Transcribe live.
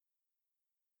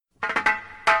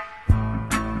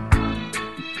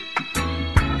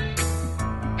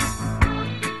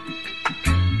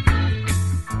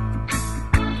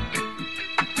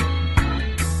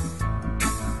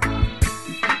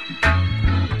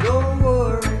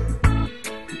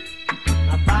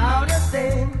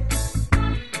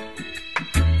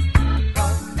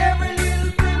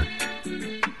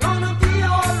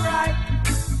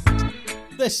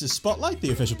This is Spotlight,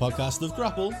 the official podcast of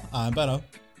Grapple. I'm Benno.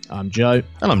 I'm Joe.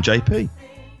 And I'm JP.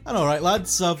 And alright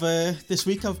lads, this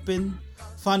week I've been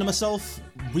finding myself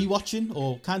rewatching,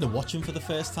 or kind of watching for the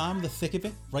first time, The Thick of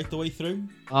It, right the way through.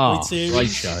 Oh, great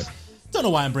show. Don't know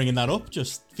why I'm bringing that up,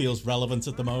 just feels relevant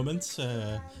at the moment.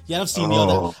 I've seen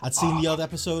I'd seen the odd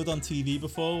episode on TV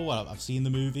before. Well, I've seen the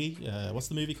movie. What's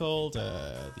the movie called?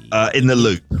 In the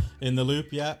Loop. In the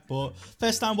Loop, yeah. But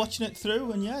first time watching it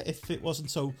through, and yeah, if it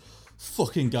wasn't so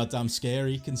fucking goddamn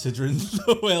scary, considering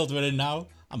the world we're in now,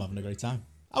 I'm having a great time.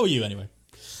 How are you, anyway?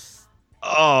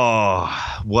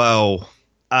 Oh, well,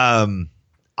 I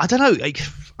don't know.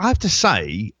 I have to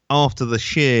say, after the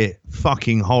sheer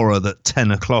fucking horror that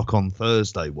 10 o'clock on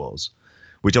Thursday was,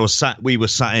 which we were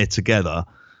sat here together,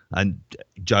 and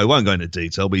Joe won't go into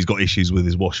detail, but he's got issues with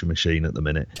his washing machine at the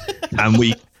minute, and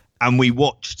we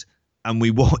watched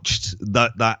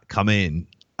that come in,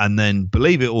 and then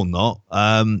believe it or not,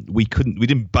 we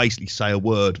didn't basically say a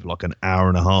word for like an hour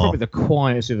and a half. Probably the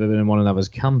quietest we've ever been in one another's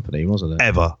company, wasn't it?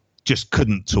 Ever. Just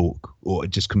couldn't talk, or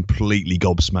just completely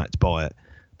gobsmacked by it.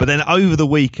 But then over the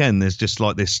weekend, there's just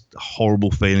like this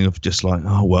horrible feeling of just like,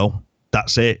 oh, well,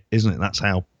 that's it, isn't it? That's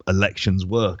how elections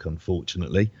work,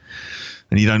 unfortunately.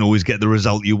 And you don't always get the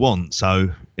result you want.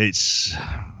 So it's,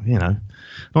 I don't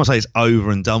want to say it's over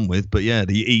and done with, but yeah,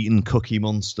 the eaten cookie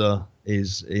monster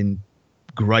is in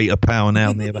greater power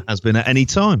now than it ever has been at any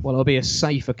time. Well, it'll be a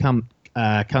safer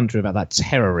country about that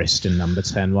terrorist in number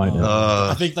 10, won't it?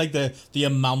 I think like the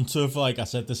amount of, like I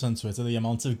said this on Twitter, the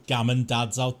amount of gammon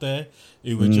dads out there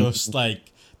who were just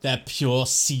like, their pure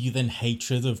seething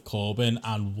hatred of Corbyn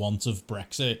and want of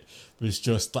Brexit was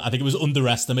just, I think it was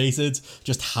underestimated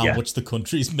just how much the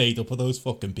country's made up of those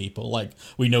fucking people. Like,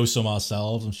 we know some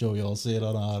ourselves. I'm sure you all see it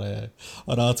on our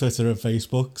Twitter and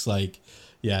Facebooks. Like,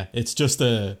 yeah, it's just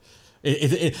I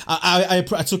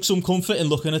took some comfort in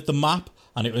looking at the map,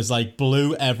 and it was like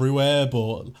blue everywhere,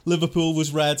 but Liverpool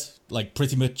was red, like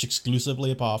pretty much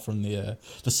exclusively, apart from the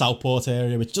Southport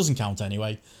area, which doesn't count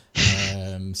anyway.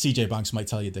 CJ Banks might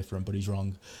tell you different, but he's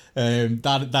wrong.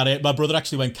 My brother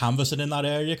actually went canvassing in that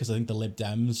area because I think the Lib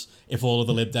Dems, if all of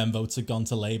the Lib Dem votes had gone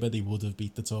to Labour, they would have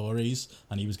beat the Tories,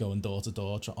 and he was going door to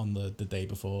door on the day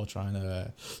before trying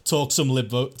to talk some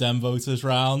Lib Dem voters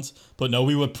round. But no,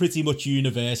 we were pretty much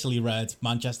universally red.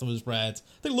 Manchester was red.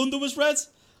 I think London was red.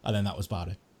 And then that was about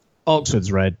it.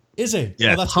 Oxford's red. Is it?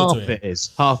 Yeah, that's half it is.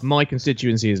 Half my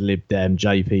constituency is Lib Dem.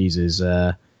 JP's is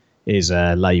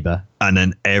Labour. And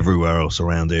then everywhere else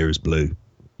around here is blue.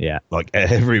 Yeah, like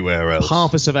everywhere else.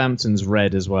 Half of Southampton's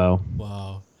red as well.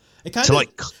 Wow.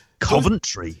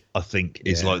 Coventry, I think,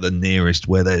 is like the nearest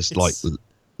where there's like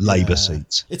Labour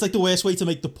seats. It's like the worst way to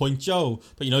make the point, Joe.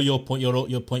 But your point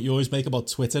you always make about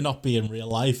Twitter not being real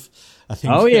life. I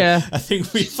think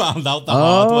we found out the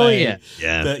hard way.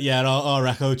 That our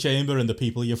echo chamber and the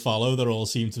people you follow that all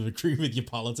seem to agree with your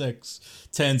politics.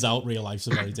 Turns out real life's a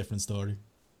very different story.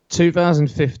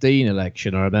 2015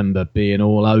 election, I remember being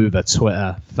all over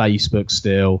Twitter, Facebook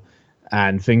still,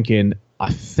 and thinking,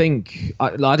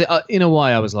 in a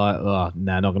way I was like, oh,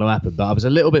 no, not going to happen. But I was a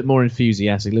little bit more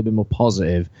enthusiastic, a little bit more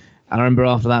positive. And I remember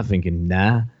after that thinking,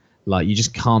 nah, like you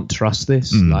just can't trust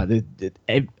this. Like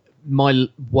my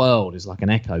world is like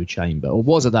an echo chamber, or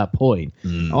was at that point.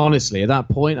 Honestly, at that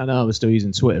point, I know I was still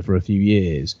using Twitter for a few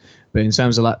years, but in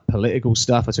terms of like political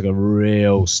stuff, I took a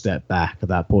real step back at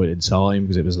that point in time,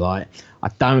 because it was like, I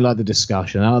don't like the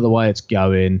discussion, I don't like the way it's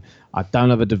going, I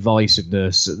don't have a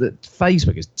divisiveness.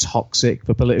 Facebook is toxic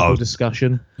for political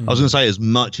discussion. I was going to say, as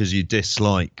much as you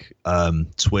dislike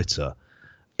Twitter,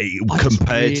 I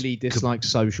really dislike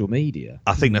social media.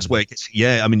 I think that's where it gets.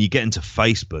 Yeah, I mean, you get into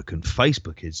Facebook, and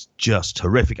Facebook is just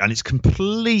horrific, and it's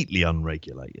completely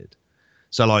unregulated.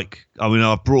 So, like, I mean,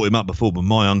 I've brought him up before, but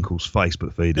my uncle's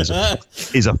Facebook feed is a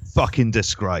fucking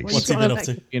disgrace. What's he been up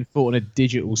to? In a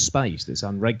digital space that's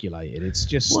unregulated, it's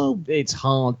just it's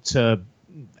hard to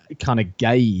kind of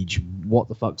gauge what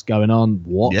the fuck's going on,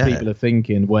 what people are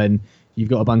thinking when you've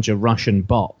got a bunch of Russian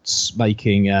bots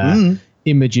making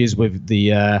images with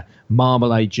the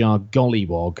marmalade jar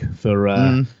gollywog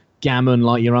for gammon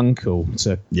like your uncle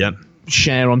to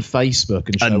share on Facebook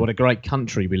and show what a great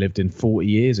country we lived in 40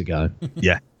 years ago.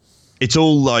 Yeah. It's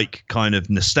all like kind of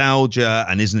nostalgia,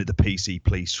 and isn't it the PC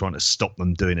police trying to stop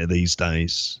them doing it these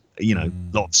days? You know,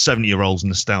 lots of 70-year-olds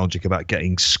nostalgic about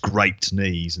getting scraped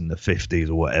knees in the 50s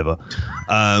or whatever.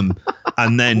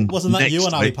 And then wasn't that you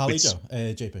on Ali Pali,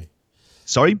 JP?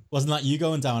 Sorry? Wasn't that you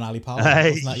going down Ali Pali?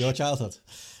 Wasn't that your childhood?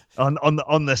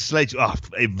 on the sledge. I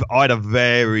had a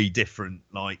very different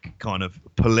kind of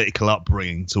political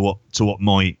upbringing to what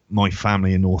my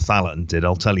family in Northallerton did.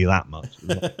 I'll tell you that much.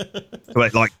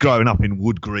 Like growing up in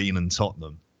Wood Green and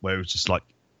Tottenham, where it was just like,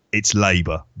 it's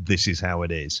Labour. This is how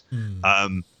it is.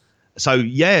 So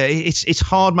yeah, it's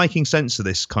hard making sense of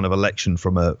this kind of election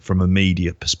from a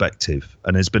media perspective.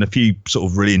 And there's been a few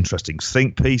sort of really interesting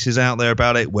think pieces out there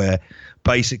about it, where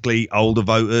basically older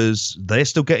voters, they're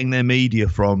still getting their media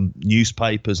from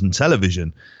newspapers and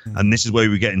television. And this is where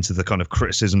we get into the kind of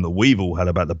criticism that we've all had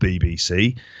about the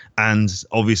BBC. And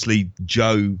obviously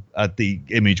Joe had the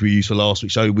image we used for last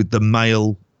week's show with the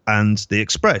Mail and the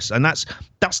Express, and that's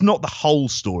not the whole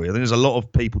story. I think there's a lot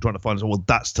of people trying to find, well,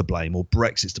 that's to blame or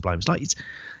Brexit's to blame. It's like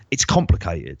it's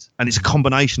complicated, and it's a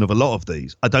combination of a lot of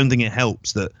these. I don't think it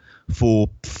helps that for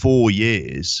 4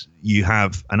 years you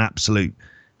have an absolute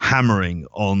hammering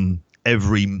on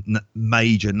every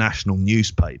major national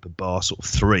newspaper bar sort of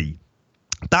 3.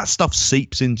 That stuff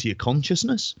seeps into your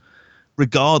consciousness,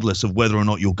 regardless of whether or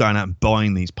not you're going out and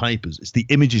buying these papers. It's the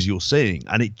images you're seeing,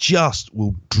 and it just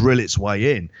will drill its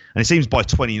way in. And it seems by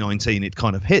 2019 it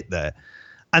kind of hit there.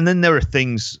 And then there are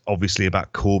things, obviously,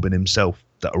 about Corbyn himself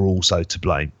that are also to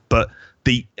blame. But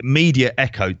the media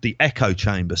echo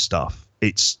chamber stuff,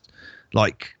 it's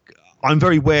like, I'm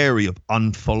very wary of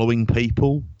unfollowing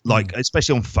people, like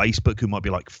especially on Facebook, who might be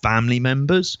like family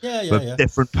members with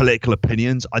different political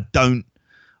opinions.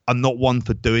 I'm not one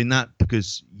for doing that,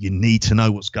 because you need to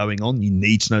know what's going on. You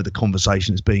need to know the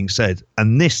conversation that's being said.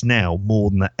 And this now, more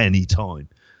than at any time,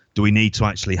 do we need to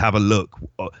actually have a look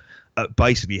at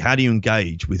basically how do you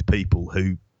engage with people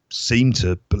who seem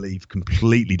to believe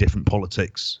completely different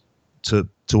politics to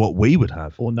what we would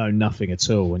have. Or know nothing at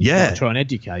all. And you try and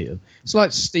educate them. It's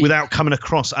like Steve... Without coming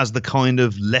across as the kind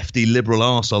of lefty liberal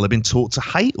arsehole they've been taught to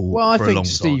hate for a long time. I think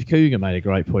Steve Coogan made a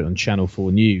great point on Channel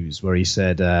 4 News, where he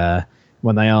said...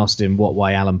 when they asked him what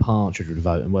way Alan Partridge would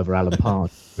vote and whether Alan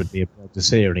Partridge would be a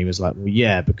Brexiteer, and he was like, well,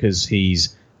 yeah, because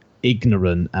he's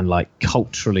ignorant and like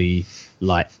culturally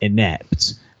like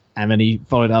inept. And then he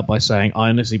followed up by saying, I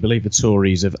honestly believe the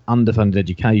Tories have underfunded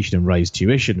education and raised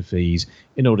tuition fees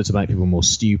in order to make people more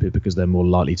stupid because they're more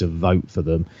likely to vote for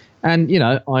them. And, you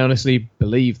know, I honestly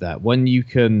believe that when you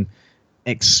can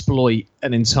exploit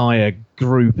an entire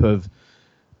group of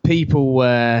people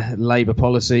where Labour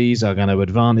policies are going to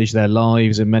advantage their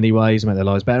lives in many ways, make their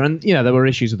lives better. And, you know, there were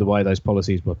issues with the way those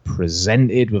policies were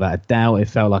presented, without a doubt. It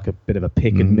felt like a bit of a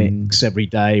pick and mix every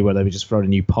day, where they were just throwing a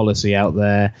new policy out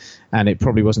there, and it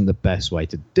probably wasn't the best way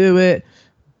to do it.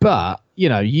 But, you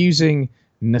know, using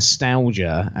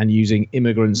nostalgia and using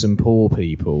immigrants and poor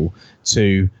people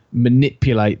to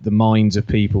manipulate the minds of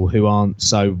people who aren't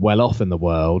so well off in the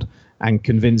world, and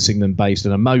convincing them based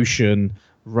on emotion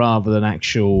rather than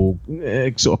actual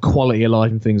sort of quality of life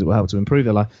and things that will help to improve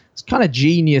their life. It's kind of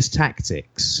genius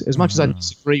tactics. As much as I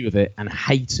disagree with it and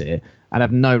hate it and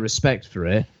have no respect for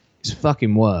it, it's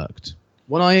fucking worked.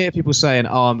 When I hear people saying,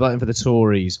 oh, I'm voting for the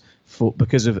Tories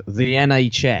because of the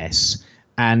NHS,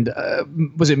 and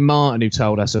was it Martin who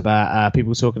told us about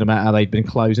people talking about how they'd been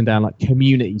closing down like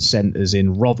community centres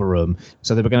in Rotherham,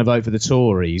 so they were going to vote for the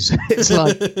Tories. It's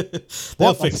like,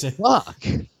 they'll fix it. Fuck?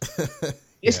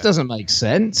 This doesn't make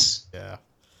sense. Yeah.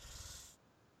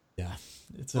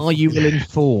 Are you well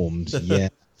informed? Yeah.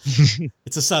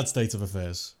 It's a sad state of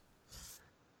affairs.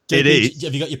 JP, it is.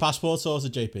 Have you got your passport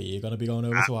sorted, JP? Are you going to be going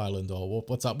over to Ireland, or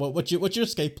what's that? What's your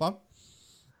escape plan?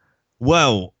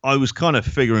 Well, I was kind of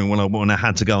figuring when I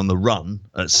had to go on the run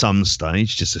at some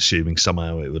stage, just assuming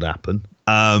somehow it would happen.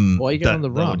 Why are you going on the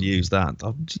run? I would use that.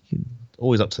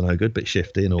 Always up to no good, bit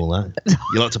shifty and all that.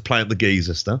 You like to play up the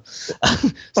geezer stuff. So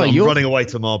I'm running away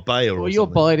to Marbella. Well, you're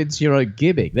buying into your own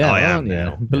gimmick there, aren't you?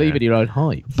 Yeah. Believe in your own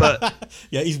hype. But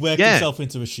yeah, he's worked himself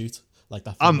into a shoot, like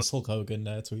that famous Hulk Hogan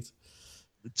tweet.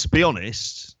 To be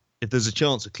honest, if there's a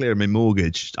chance of clearing my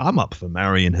mortgage, I'm up for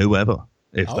marrying whoever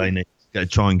if they need to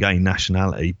try and gain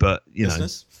nationality. But you know,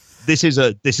 this is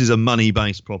a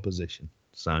money-based proposition.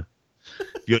 So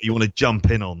if you want to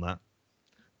jump in on that.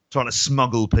 Trying to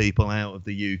smuggle people out of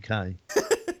the UK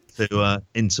to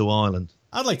into Ireland.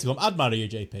 I'd like to come. I'd marry you,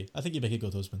 JP. I think you'd make a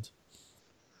good husband.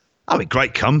 I mean,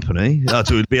 great company.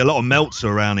 There'd be a lot of Meltzer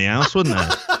around the house, wouldn't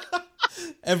there?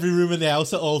 Every room in the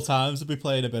house at all times would be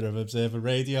playing a bit of Observer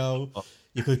Radio.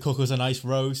 You could cook us a nice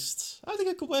roast. I think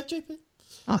it could work, JP.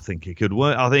 I think it could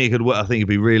work. I think it'd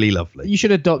be really lovely. You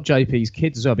should adopt JP's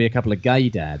kids as well. Be a couple of gay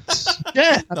dads.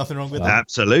 Yeah, nothing wrong with that.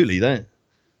 Absolutely, that.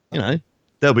 You know.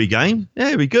 They'll be game. Yeah,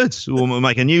 it'll be good. We'll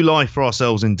make a new life for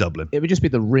ourselves in Dublin. It would just be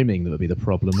the rimming that would be the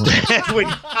problem, wouldn't it? There we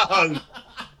go.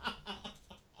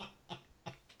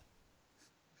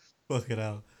 Fucking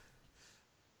hell.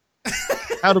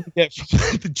 How do we get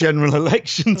from the general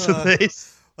election to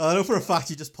this? Well, I know for a fact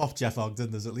you just pop Jeff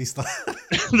Ogden. There's at least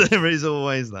that. There is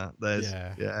always that.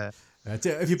 Yeah.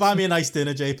 If you buy me a nice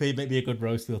dinner, JP, make me a good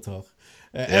roast. We'll talk.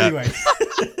 Anyway.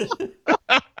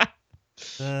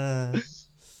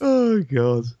 Oh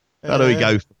God. How do we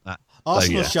go from that?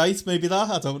 Arsenal shite, maybe that.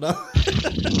 I don't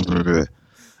know.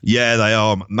 Yeah, they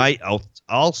are, mate.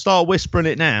 I'll start whispering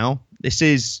it now. This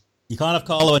is. You can't have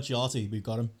Carlo Ancelotti. We've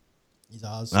got him. He's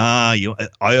ours. I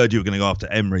heard you were going to go after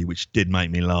Emery, which did make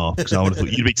me laugh because I would have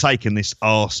thought you'd be taking this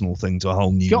Arsenal thing to a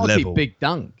whole new Got to level. be Big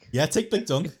Dunk. Yeah, take Big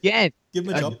Dunk. Yeah, give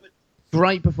him a job.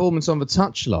 Great performance on the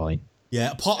touchline.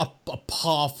 Yeah,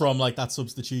 apart from like that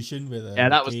substitution with.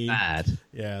 That was bad.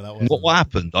 Yeah, that was. What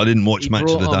happened? I didn't watch Match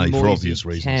of the Day for obvious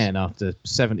reasons. Ken after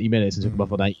 70 minutes and took him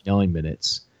off on 89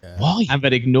 minutes. Yeah. Why? And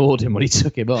then ignored him when he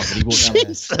took him off. And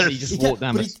he walked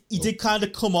down. He did kind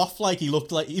of come off like he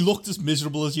looked as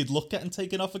miserable as you'd look at him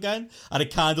taking off again, and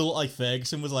it kind of looked like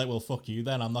Ferguson was like, "Well, fuck you,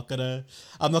 then. I'm not gonna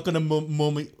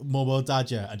mum or dad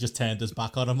you," and just turned his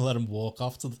back on him and let him walk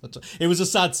off to the. It was a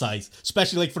sad sight,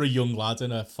 especially like for a young lad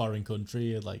in a foreign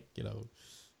country, like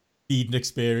Eden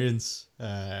experience.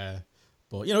 But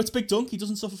it's Big Dunk. He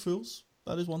doesn't suffer fools.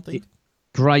 That is one thing.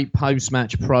 Great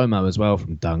post-match promo as well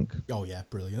from Dunk. Oh yeah,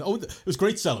 brilliant. Oh, it was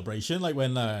great celebration. Like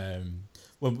when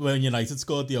United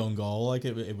scored the own goal, like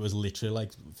it was literally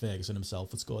like Ferguson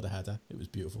himself had scored a header. It was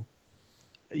beautiful.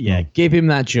 Yeah, give him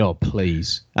that job,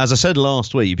 please. As I said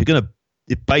last week, if you're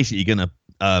basically gonna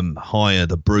hire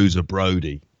the Bruiser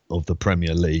Brody of the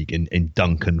Premier League in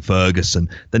Duncan Ferguson,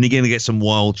 then you're going to get some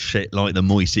wild shit like the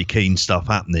Moise Keane stuff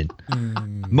happening.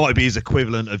 Might be his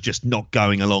equivalent of just not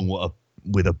going along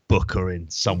with a booker in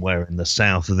somewhere in the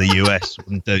south of the US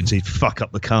and he'd fuck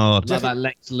up the card. Like that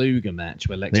Lex Luger match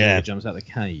where Lex Luger jumps out the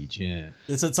cage. Yeah,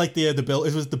 it's like the Bill.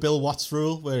 It was the Bill Watts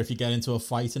rule where if you get into a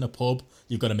fight in a pub,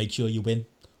 you've got to make sure you win,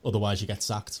 otherwise you get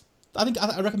sacked. I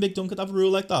reckon Big Dunk could have a rule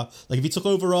like that. Like if he took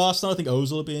over Arsenal, I think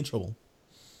Ozil would be in trouble.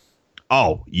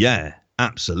 Oh yeah,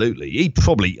 absolutely. He'd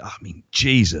probably. I mean,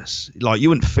 Jesus, like you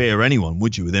wouldn't fear anyone,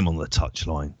 would you, with him on the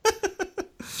touchline?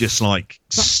 Just like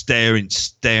staring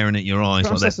at your eyes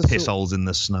like they're piss holes in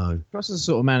the snow. That's the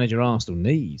sort of manager Arsenal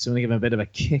needs. So I'm going to give him a bit of a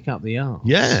kick up the arse.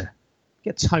 Yeah.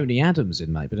 Get Tony Adams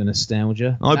in, mate, bit of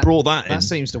nostalgia. I brought that in. That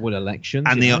seems to win elections.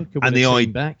 And the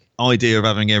idea of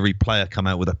having every player come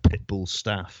out with a pit bull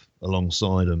staff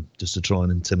alongside them just to try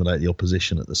and intimidate the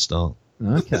opposition at the start.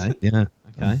 Okay. Yeah.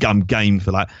 Okay. I'm game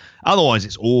for that. Otherwise,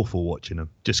 it's awful watching them.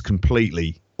 Just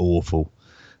completely awful.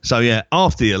 So, yeah,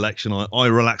 after the election, I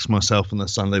relaxed myself on the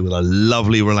Sunday with a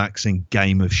lovely, relaxing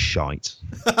game of shite.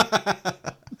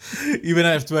 You've been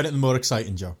able to do anything more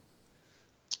exciting, Joe?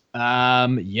 I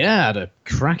had a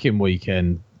cracking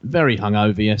weekend. Very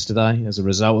hungover yesterday as a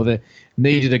result of it.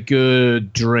 Needed a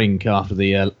good drink after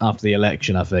the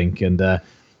election, I think, and a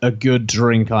good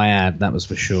drink I had, that was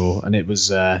for sure. And it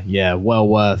was, well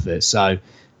worth it. So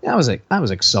that was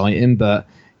exciting, but...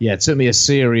 Yeah, it took me a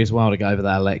serious while to go over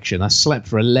that election. I slept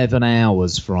for 11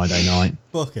 hours Friday night.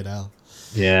 Fucking hell.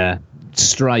 Yeah,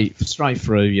 straight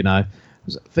through, I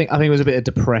think it was a bit of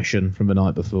depression from the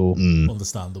night before.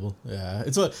 Understandable. Yeah,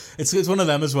 it's one of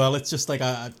them as well. It's just like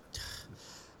I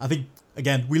think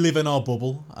again we live in our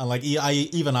bubble, and like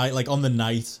I like on the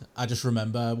night I just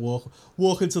remember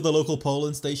walking to the local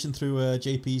polling station through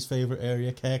JP's favourite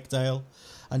area, Kirkdale.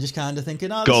 And just kind of thinking,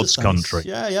 God's country.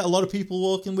 Yeah, a lot of people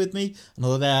walking with me.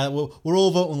 Another there. We're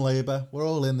all voting Labour. We're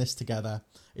all in this together.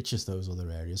 It's just those other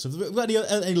areas. So if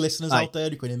there's any listeners out there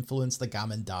who can influence the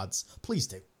gammon dads, please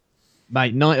do.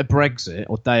 Mate, night of Brexit,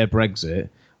 or day of Brexit,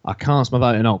 I cast my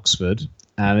vote in Oxford,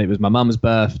 and it was my mum's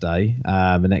birthday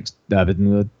the next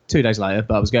 2 days later,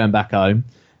 but I was going back home.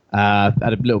 Had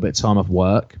a little bit of time off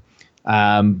work.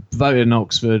 Voted in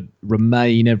Oxford,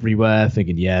 Remain everywhere,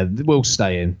 thinking, yeah, we'll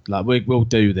stay in. Like we'll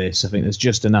do this. I think there's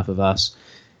just enough of us.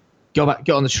 Got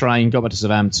on the train, got back to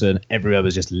Southampton. Everywhere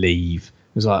was just leave.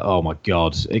 It was like, oh my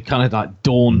God. It kind of like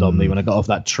dawned on me when I got off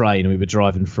that train and we were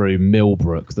driving through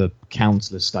Millbrook, the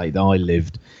council estate that I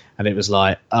lived. And it was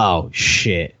like, oh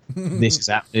shit, this is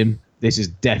happening. This is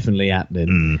definitely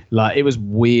happening. Like, it was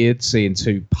weird seeing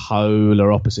two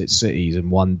polar opposite cities in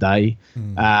one day.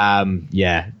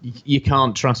 You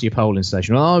can't trust your polling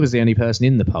station. Well, I was the only person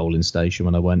in the polling station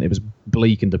when I went. It was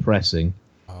bleak and depressing.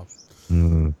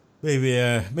 Maybe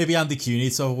Andy Q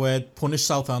needs to punish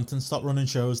Southampton, stop running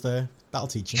shows there. That'll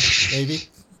teach him. Maybe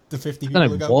the 50 people. I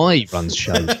don't know why he runs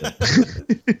shows there.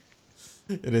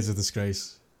 It is a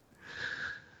disgrace.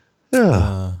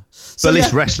 But at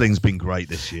least wrestling's been great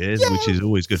this year, which is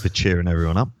always good for cheering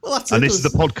everyone up. Well, that's And it. this is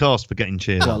the podcast for getting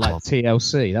cheered Got on. like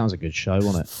TLC. That was a good show,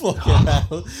 wasn't it? Fucking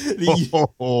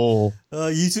hell. Oh.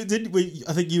 You two didn't.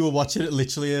 I think you were watching it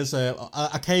literally as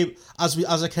I came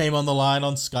as I came on the line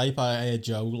on Skype. I heard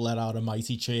Joe let out a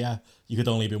mighty cheer. You could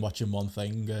only have been watching one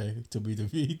thing,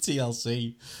 WWE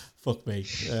TLC. Fuck me.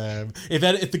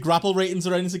 If the grapple ratings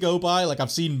are anything to go by, like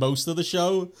I've seen most of the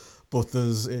show, but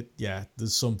there's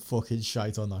some fucking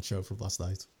shite on that show from last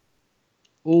night.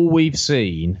 All we've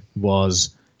seen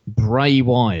was Bray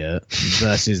Wyatt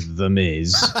versus The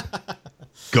Miz.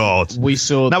 God. We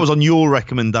saw That was on your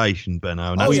recommendation,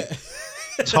 Benno. And Oh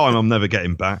that's yeah. time I'm never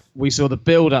getting back. we saw the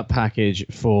build-up package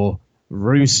for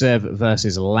Rusev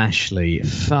versus Lashley.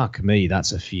 Fuck me,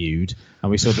 that's a feud.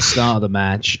 And we saw the start of the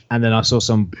match, and then I saw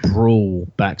some brawl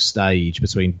backstage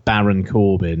between Baron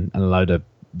Corbin and a load of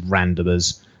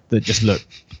randomers that just looked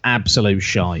absolute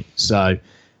shite. So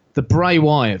the Bray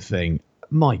Wyatt thing,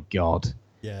 my God,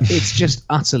 Yeah. it's just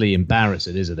utterly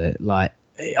embarrassing, isn't it? Like,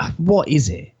 what is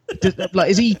it?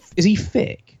 Is he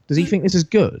thick? Does he think this is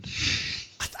good?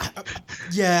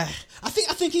 Yeah, I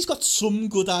think he's got some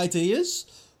good ideas,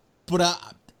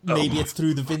 but maybe it's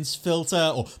through the Vince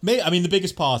filter, or the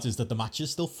biggest part is that the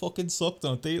matches still fucking suck,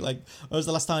 don't they? Like, when was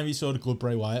the last time you saw a good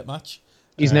Bray Wyatt match?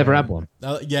 He's never had one.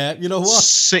 Yeah, you know what?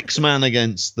 6 man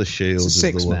against the Shield. It's a is the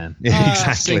six one. man. Yeah,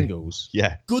 exactly. Singles.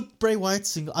 Yeah. Good Bray Wyatt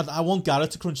single. I want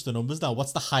Garrett to crunch the numbers now.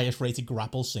 What's the highest rated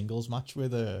grapple singles match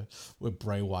with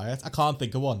Bray Wyatt? I can't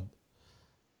think of one.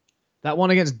 That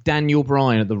one against Daniel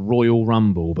Bryan at the Royal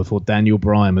Rumble before Daniel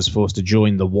Bryan was forced to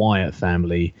join the Wyatt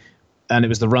family. And it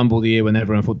was the Rumble of the year when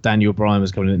everyone thought Daniel Bryan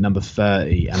was coming in at number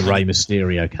 30 and Rey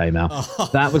Mysterio came out.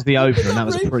 That was the opener, and that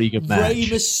was a pretty good match. Rey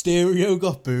Mysterio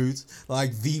got booed.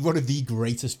 Like, one of the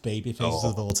greatest babyfaces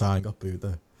of all time got booed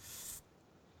there.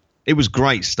 It was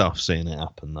great stuff seeing it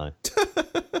happen, though.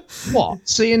 What?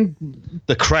 Seeing...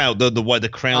 The crowd, the way the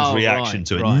crowd's reaction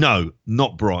to it. right. No,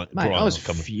 not Brian. Mate, I was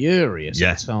furious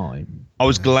at the time. I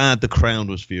was glad the crowd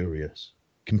was furious.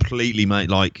 Completely, mate.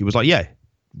 Like, it was like, yeah,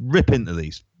 rip into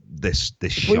this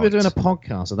If we were doing a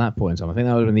podcast at that point in time, I think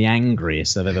that would have been the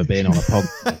angriest I've ever been on a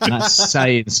podcast. And that's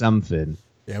saying something.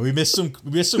 Yeah, we missed some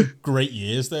great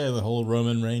years there. The whole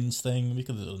Roman Reigns thing. We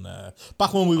could have done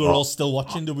back when we were all still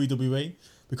watching WWE.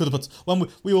 We could have put when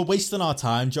we were wasting our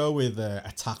time, Joe, with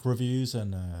attack reviews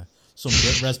and some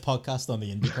Res podcast on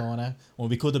the Indie Corner when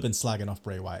we could have been slagging off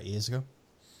Bray Wyatt years ago.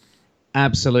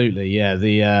 Absolutely, yeah.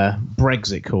 The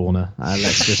Brexit corner,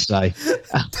 let's just say.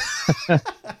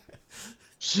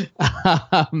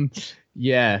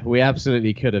 Yeah, we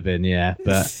absolutely could have been, yeah.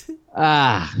 But,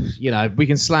 we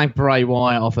can slag Bray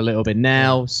Wyatt off a little bit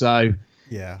now. So,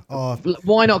 yeah.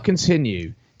 Why not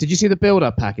continue? Did you see the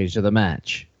build-up package of the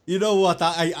match? You know what?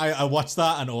 I watched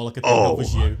that and all I could think of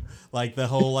was you. Like the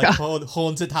whole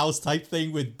haunted house type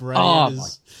thing with Bray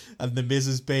and the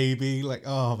Mrs. Baby. Like,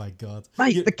 oh my God.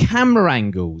 Mate, the camera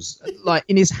angles, like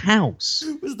in his house.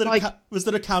 Was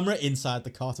there a camera inside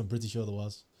the cot? I'm pretty sure there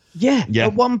was. Yeah,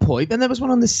 at one point. Then there was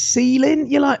one on the ceiling.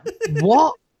 You're like,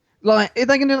 what? Like, are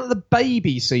they going to do the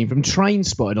baby scene from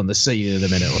Trainspotting on the ceiling in a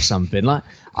minute or something? Like,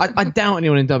 I doubt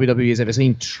anyone in WWE has ever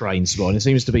seen Trainspotting. It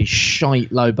seems to be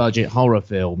shite, low-budget horror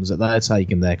films that they're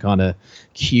taking their kind of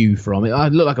cue from. I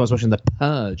looked like I was watching The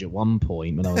Purge at one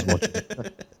point when I was watching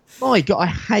it. My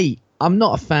God, I'm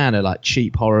not a fan of, like,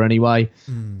 cheap horror anyway.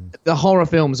 The horror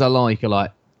films I like are,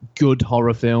 like, good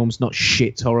horror films, not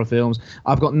shit horror films.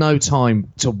 I've got no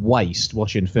time to waste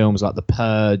watching films like The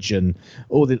Purge and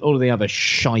all of the other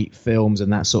shite films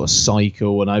and that sort of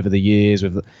cycle. And over the years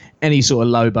with any sort of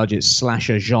low budget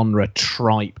slasher genre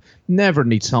tripe, never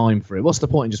any time for it. What's the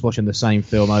point in just watching the same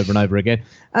film over and over again?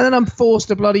 And then I'm forced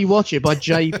to bloody watch it by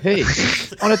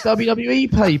JP on a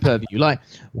WWE pay-per-view. Like,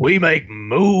 we make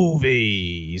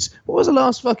movies. What was the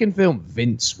last fucking film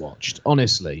Vince watched?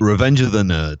 Honestly, Revenge of the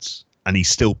Nerds. And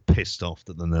he's still pissed off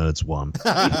that the Nerds won.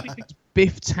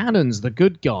 Biff Tannen's the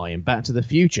good guy in Back to the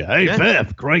Future. Hey,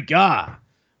 Biff, great guy.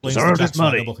 He's earned his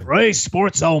money. Ray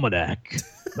Sports Almanac.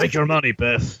 Make your money,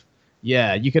 Biff.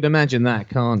 Yeah, you could imagine that,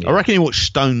 can't you? I reckon you watched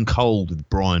Stone Cold with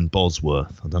Brian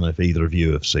Bosworth. I don't know if either of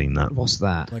you have seen that. What's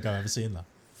that? I think I've ever seen that.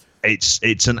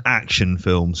 It's an action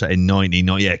film set in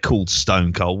 1990. Yeah, called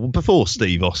Stone Cold. Well, before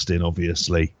Steve Austin,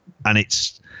 obviously. And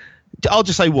I'll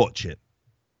just say watch it.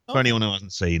 For anyone who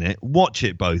hasn't seen it, watch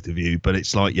it, both of you. But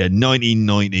it's like,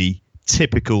 1990,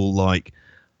 typical, like,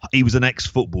 he was an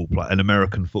ex-football player, an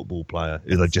American football player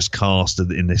who they just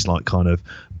casted in this, like, kind of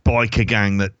biker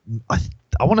gang that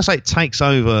I want to say it takes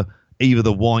over either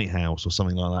the White House or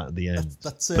something like that at the end.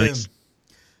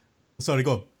 Sorry,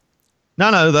 go on.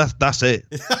 No, that's it.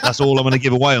 That's all I'm going to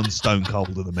give away on Stone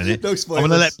Cold in a minute. No I'm spoilers.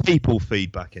 going to let people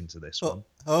feed back into this one.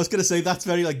 I was gonna say that's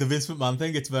very like the Vince McMahon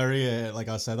thing. It's very like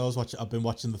I said. I've been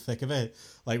watching the thick of it,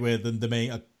 like where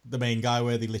the main guy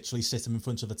where they literally sit him in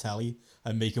front of a telly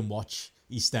and make him watch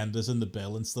EastEnders and The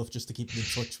Bill and stuff just to keep him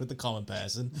in touch with the common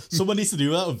person. Someone needs to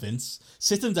do that with Vince.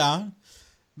 Sit him down,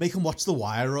 make him watch The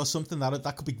Wire or something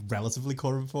that could be relatively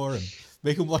current for him.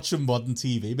 Make him watch some modern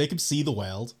TV. Make him see the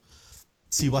world,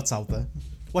 see what's out there.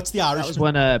 Watch The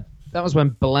Irishman. That was when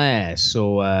Blair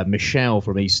saw Michelle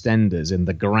from EastEnders in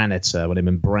the Granitor when him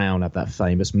and Brown had that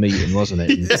famous meeting, wasn't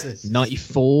it? Yes.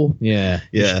 94?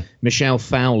 Yeah. Michelle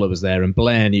Fowler was there and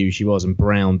Blair knew who she was and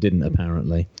Brown didn't,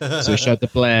 apparently. So it showed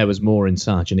that Blair was more in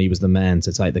touch and he was the man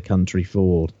to take the country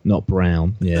forward, not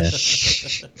Brown. Yeah.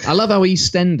 I love how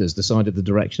EastEnders decided the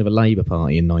direction of a Labour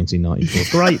Party in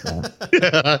 1994. Great,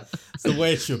 that. It's the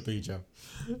way it should be, Joe.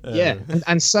 Yeah,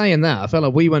 and saying that, I felt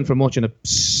like we went from watching a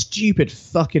stupid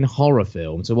fucking horror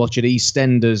film to watching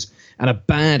EastEnders and a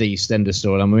bad EastEnders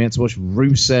story. I mean, we had to watch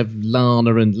Rusev,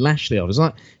 Lana, and Lashley. It was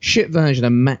like shit version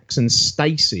of Max and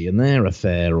Stacey and their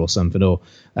affair or something, or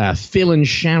Phil and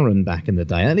Sharon back in the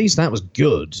day. At least that was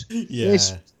good. Yeah.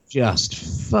 It's just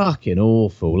fucking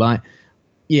awful. Like,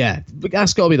 yeah,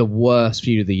 that's got to be the worst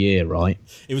feud of the year, right?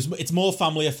 It's more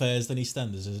family affairs than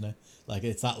EastEnders, isn't it? Like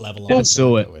it's that level. I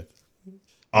saw it. With.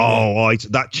 Oh,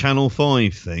 that Channel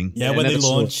 5 thing. Yeah, when they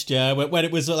launched, when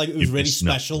it was like it was really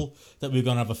special that we were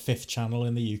going to have a fifth channel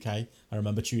in the UK. I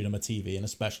remember tuning on my TV, and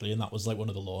especially, and that was like one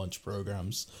of the launch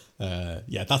programs.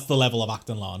 That's the level of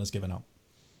acting Lana's given out.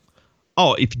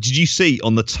 Oh, did you see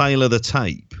on the tail of the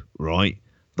tape? Right,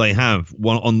 they have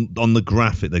one on the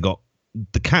graphic. They got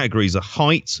the categories are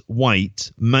height,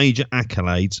 weight, major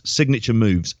accolades, signature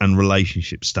moves, and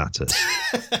relationship status.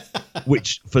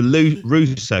 Which for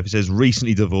Rusev it says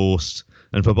recently divorced,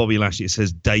 and for Bobby Lashley it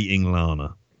says dating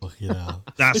Lana. Yeah,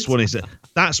 that's what it said.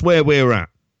 That's where we're at.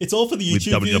 It's all for the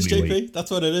YouTube views, JP.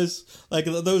 That's what it is. Like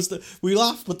we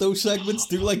laugh, but those segments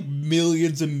do like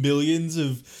millions and millions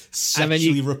of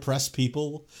sexually repressed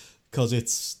people because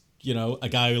it's a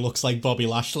guy who looks like Bobby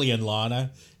Lashley and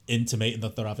Lana intimating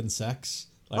that they're having sex.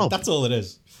 That's all it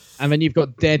is. And then you've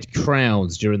got dead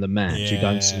crowds during the match who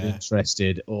don't seem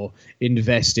interested or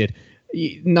invested.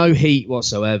 No heat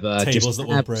whatsoever. Tables that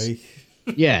will break.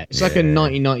 Yeah, it's like a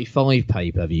 1995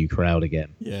 pay-per-view crowd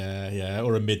again. Yeah,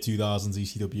 or a mid-2000s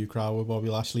ECW crowd with Bobby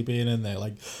Lashley being in there.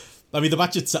 Like, I mean, the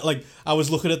match itself, like, I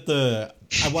was looking at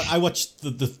I watched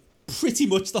the pretty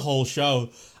much the whole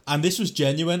show, and this was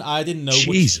genuine. I didn't know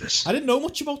I didn't know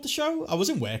much about the show. I was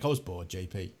in work. I was bored,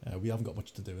 JP. We haven't got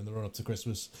much to do in the run-up to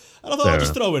Christmas. And I thought I'll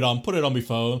just throw it on, put it on my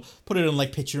phone, put it in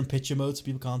like picture-in-picture mode so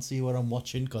people can't see what I'm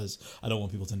watching because I don't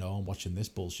want people to know I'm watching this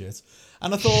bullshit.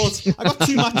 And I thought, I got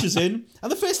 2 matches in,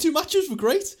 and the first 2 matches were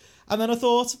great. And then I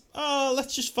thought,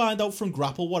 let's just find out from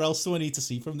Grapple what else do I need to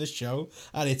see from this show.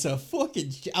 And it's a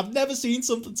fucking... I've never seen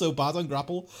something so bad on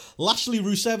Grapple. Lashley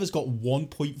Rusev has got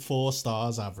 1.4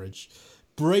 stars average.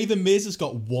 Bray the Miz has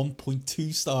got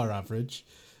 1.2 star average.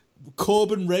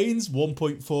 Corbin Reigns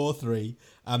 1.43,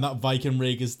 and that Viking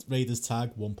Raiders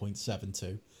tag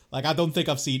 1.72. Like, I don't think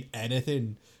I've seen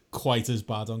anything quite as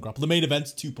bad on Grapple. The main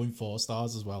event's 2.4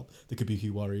 stars as well. The Kabuki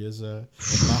Warriors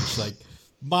match. Like,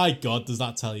 my God, does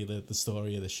that tell you the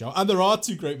story of the show? And there are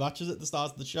 2 great matches at the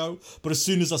start of the show, but as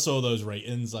soon as I saw those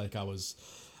ratings, like I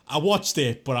watched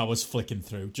it, but I was flicking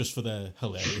through just for the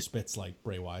hilarious bits like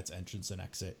Bray Wyatt's entrance and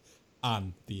exit.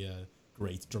 And the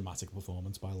great dramatic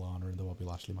performance by Lana in the Bobby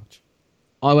Lashley match.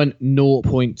 I went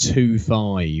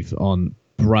 0.25 on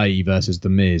Bray versus The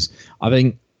Miz. I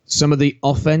think some of the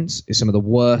offense is some of the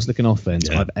worst looking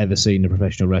offense I've ever seen in a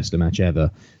professional wrestling match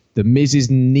ever. The Miz's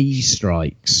knee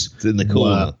strikes in the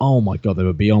corner. Oh my God, they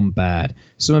were beyond bad.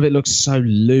 Some of it looks so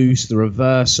loose. The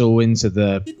reversal into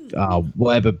the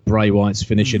whatever Bray Wyatt's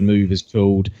finishing move is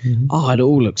called. Mm-hmm. Oh, it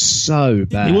all looks so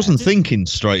bad. He wasn't thinking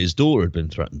straight. His daughter had been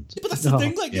threatened. But that's the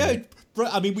thing. Like,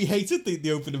 I mean, we hated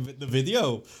the opening of the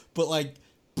video, but like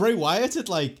Bray Wyatt had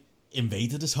like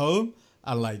invaded his home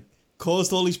and like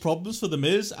caused all these problems for the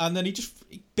Miz, and then he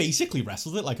basically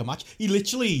wrestled it like a match. He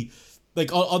literally.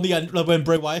 Like, on the end, when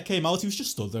Bray Wyatt came out, he was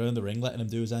just stood there in the ring, letting him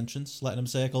do his entrance, letting him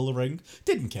circle the ring.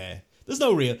 Didn't care. There's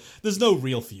no real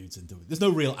feuds in WWE. There's no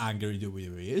real anger in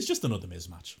WWE. It's just another Miz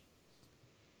match.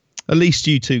 At least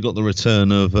you two got the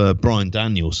return of Bryan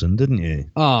Danielson, didn't you?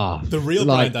 The real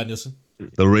Bryan Danielson.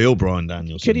 The real Bryan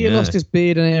Danielson. Could he have lost his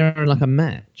beard and hair in like a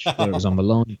match where it was on the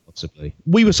line, possibly?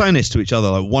 We were saying this to each other.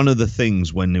 Like one of the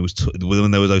things when there was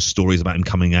when there were those stories about him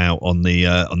coming out on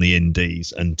the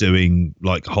Indies and doing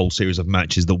like a whole series of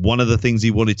matches, that one of the things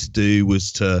he wanted to do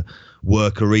was to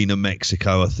work Arena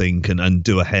Mexico, I think, and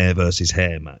do a hair versus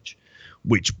hair match,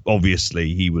 which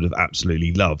obviously he would have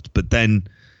absolutely loved. But then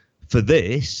for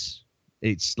this,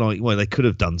 it's like, well, they could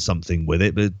have done something with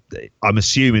it, but I'm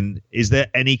assuming, is there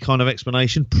any kind of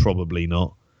explanation? Probably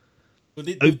not.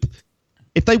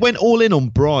 If they went all in on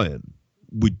Bryan,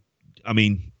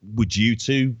 would you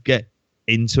two get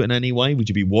into it in any way? Would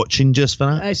you be watching just for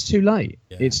that? It's too late.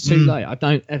 Yeah. It's too late. I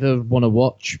don't ever want to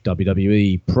watch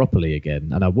WWE properly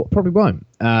again, and I probably won't.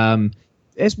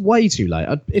 It's way too late.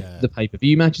 If the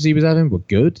pay-per-view matches he was having were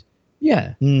good,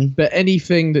 but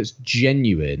anything that's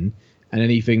genuine and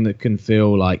anything that can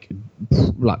feel like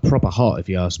proper hot, if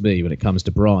you ask me, when it comes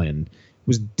to Bryan,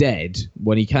 was dead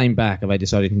when he came back and they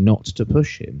decided not to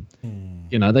push him.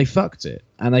 You know, they fucked it,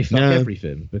 and they fuck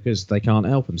everything because they can't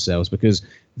help themselves, because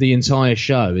the entire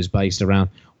show is based around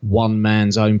one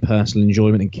man's own personal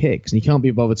enjoyment and kicks, and he can't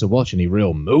be bothered to watch any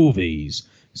real movies,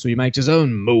 so he makes his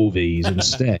own movies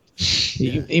instead.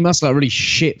 He must like really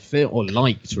shit film, or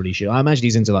liked really shit. I imagine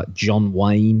he's into like John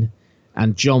Wayne,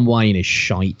 and John Wayne is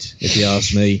shite, if you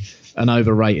ask me. An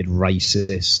overrated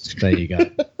racist. There you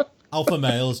go. Alpha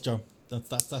males, Joe.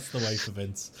 That's the way for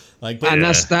Vince.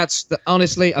 That's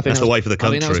honestly, I think that's the way for the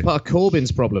country. I mean, that was part of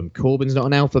Corbin's problem. Corbin's not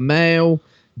an alpha male.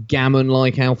 Gammon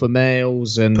like alpha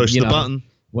males, and push the button.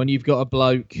 When you've got a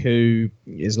bloke who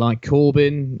is like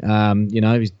Corbin,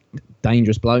 he's a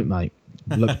dangerous bloke, mate.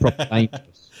 Look proper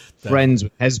dangerous. Friends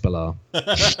with Hezbollah.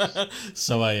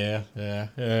 So I hear,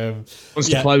 yeah. Wants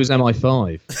to close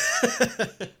MI5.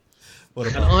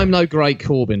 And I'm no great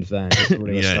Corbyn fan,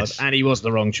 and he was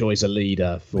the wrong choice of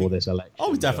leader for this election.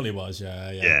 Oh, he definitely was,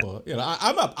 yeah. But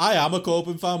I am a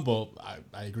Corbyn fan, but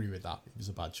I agree with that. He was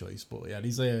a bad choice, but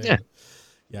he's a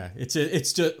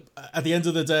It's just at the end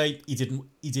of the day, he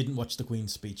didn't watch the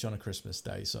Queen's speech on a Christmas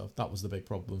day, so that was the big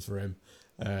problem for him.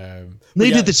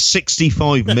 Neither did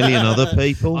 65 million other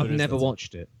people. I've never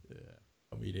watched it.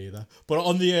 Yeah, me neither. But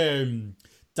on the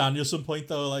Danielson point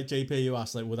though, like JP, you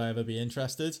asked, like, would I ever be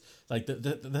interested? Like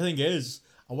the thing is,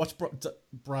 I watch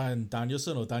Bryan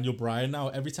Danielson or Daniel Bryan now.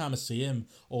 Every time I see him,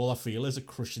 all I feel is a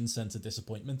crushing sense of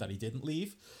disappointment that he didn't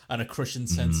leave, and a crushing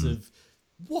sense of,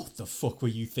 what the fuck were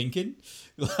you thinking?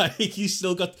 Like, he's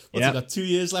still got, he got 2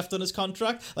 years left on his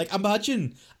contract. Like,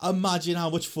 imagine how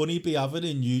much fun he'd be having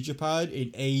in New Japan,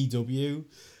 in AEW,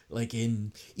 like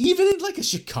even in like a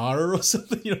Shikara or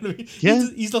something, you know what I mean? Yeah.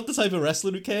 He's not the type of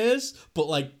wrestler who cares, but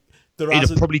like, he'd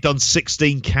have probably done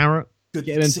 16 carat. Get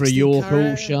him in for a York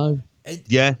Hall show. And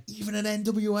even an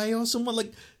NWA or someone,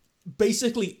 like,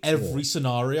 basically every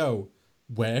scenario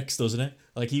works, doesn't it?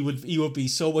 Like, he would be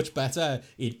so much better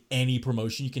in any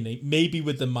promotion you can name, maybe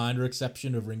with the minor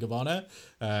exception of Ring of Honor,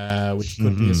 which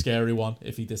could be a scary one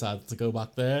if he decided to go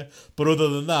back there. But other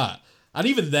than that, and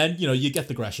even then, you get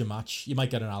the Gresham match, you might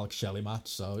get an Alex Shelley match,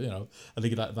 so, I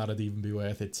think that'd even be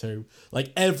worth it too.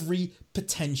 Like, every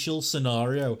potential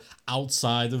scenario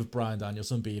outside of Bryan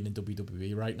Danielson being in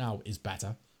WWE right now is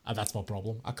better, and that's my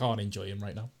problem. I can't enjoy him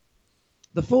right now.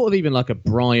 The thought of even like a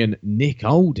Bryan Nick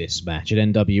Aldis match at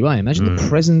NWA, imagine the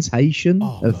presentation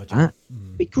of that.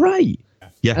 It'd be great.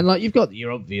 Yeah. And like, you've got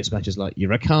your obvious matches like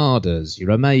your Okadas, your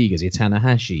Omegas, your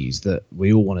Tanahashis that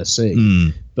we all want to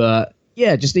see. But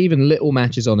yeah, just even little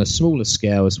matches on a smaller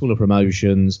scale, smaller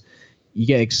promotions, you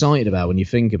get excited about when you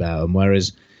think about them.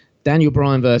 Whereas Daniel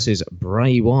Bryan versus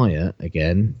Bray Wyatt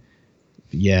again,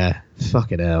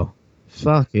 fucking hell.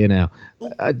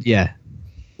 Yeah.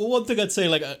 Well, one thing I'd say,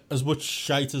 like, as much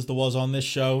shite as there was on this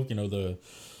show, the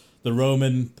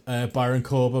Roman Baron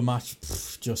Corbin match,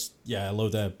 a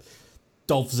load of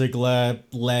Dolph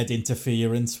Ziggler-led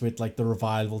interference with, like, the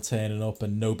Revival turning up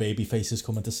and no baby faces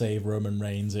coming to save Roman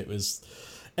Reigns. It was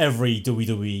every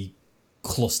WWE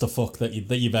clusterfuck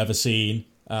that you've ever seen.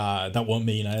 That won't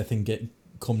mean anything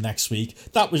come next week.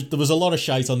 There was a lot of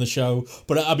shite on the show,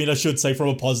 but I mean, I should say, from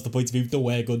a positive point of view, there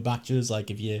were good matches.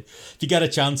 Like, if you get a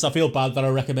chance, I feel bad that I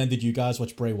recommended you guys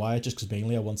watch Bray Wyatt, just because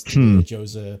mainly I wanted to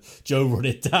hear Joe run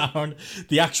it down.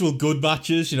 The actual good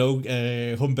matches,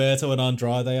 Humberto and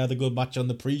Andrade had a good match on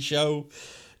the pre-show.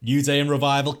 New Day and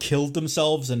Revival killed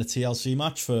themselves in a TLC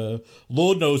match for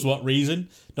Lord knows what reason.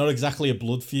 Not exactly a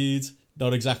blood feud,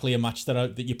 not exactly a match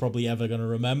that you're probably ever going to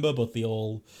remember, but they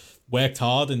all worked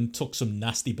hard and took some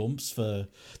nasty bumps for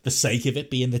the sake of it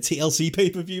being the TLC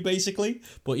pay-per-view, basically.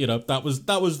 But, that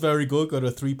was very good. Got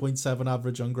a 3.7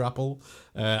 average on Grapple.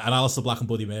 And Aleister Black and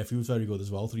Buddy Murphy was very good as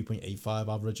well.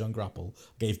 3.85 average on Grapple.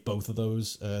 Gave both of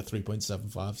those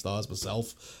 3.75 stars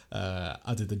myself.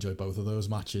 I did enjoy both of those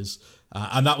matches.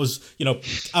 And that was,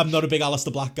 I'm not a big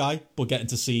Aleister Black guy, but getting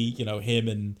to see,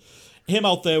 him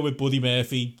out there with Buddy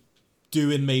Murphy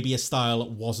doing maybe a style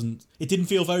it didn't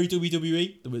feel very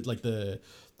WWE. There was there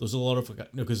was a lot of,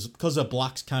 because of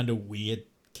Black's kind of weird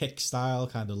kick style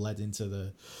kind of led into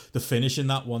the finish in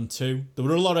that one too. There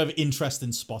were a lot of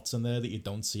interesting spots in there that you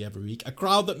don't see every week. A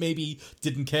crowd that maybe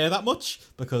didn't care that much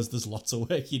because there's lots of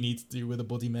work you need to do with a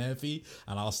Buddy Murphy,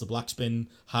 and Aleister Black's been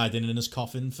hiding in his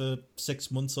coffin for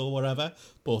 6 months or whatever.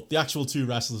 But the actual two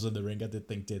wrestlers in the ring, I did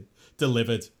think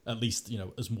delivered at least,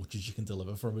 as much as you can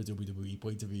deliver from a WWE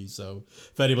point of view. So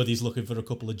if anybody's looking for a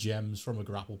couple of gems from a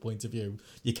Grapple point of view,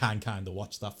 you can kind of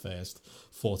watch that first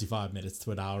 45 minutes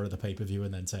to an hour of the pay-per-view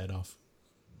and then turn off.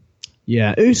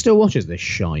 Yeah, who still watches this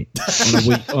shite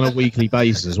on a weekly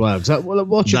basis as well? Because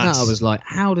watching that, I was like,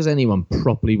 how does anyone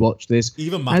properly watch this?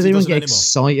 Even Matty, does anyone get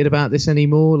excited about this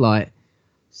anymore? Like,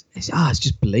 it's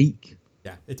just bleak.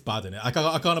 Yeah, it's bad, isn't it? I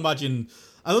can't imagine.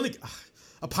 I don't think.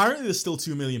 Apparently, there's still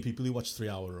 2 million people who watch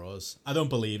 3-hour Raws. I don't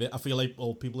believe it. I feel like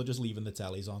people are just leaving the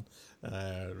tellies on.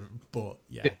 But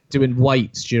yeah, doing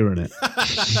weights during it.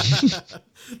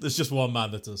 There's just one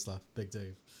man that does that, Big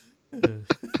Dave.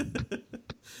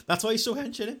 That's why he's so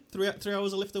hench, isn't it? 3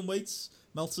 hours of lifting weights.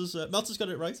 Meltzer's got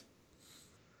it right.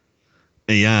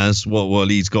 He has. Well,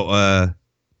 he's got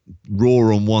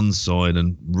Raw on one side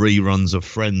and reruns of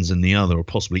Friends in the other, or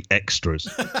possibly extras.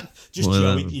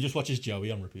 Joey. He just watches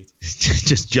Joey on repeat.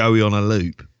 Just Joey on a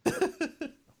loop.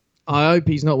 I hope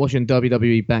he's not watching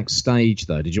WWE Backstage,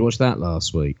 though. Did you watch that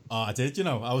last week? I did.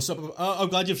 I'm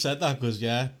glad you've said that, because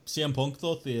CM Punk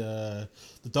thought the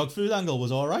dog food angle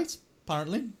was all right.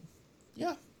 Apparently,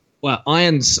 yeah. Well, I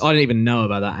didn't even know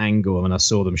about that angle when I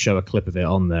saw them show a clip of it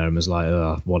on there and was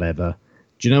like, whatever.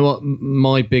 Do you know what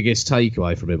my biggest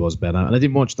takeaway from it was, Ben? And I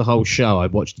didn't watch the whole show. I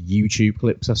watched YouTube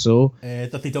clips I saw.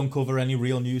 That they don't cover any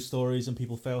real news stories and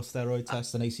people fail steroid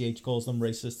tests and ACH calls them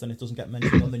racist and it doesn't get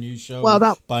mentioned on the news show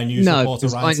by a news reporter.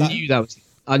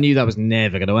 I knew that was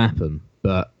never going to happen,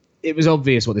 but it was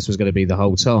obvious what this was going to be the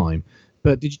whole time.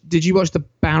 But did you watch the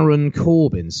Baron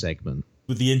Corbin segment?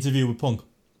 With the interview with Punk?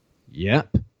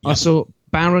 Yep. I saw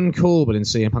Baron Corbin and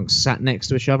CM Punk sat next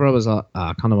to each other. I was like,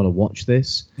 I kind of want to watch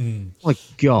this. My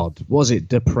God, was it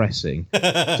depressing?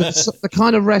 The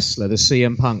kind of wrestler that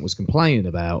CM Punk was complaining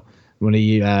about when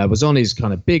he was on his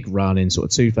kind of big run in sort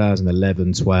of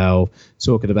 2011-12,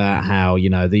 talking about how,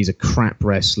 these are crap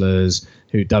wrestlers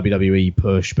who WWE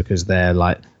push because they're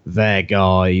like their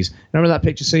guys. Remember that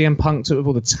picture CM Punk took with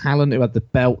all the talent who had the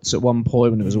belts at one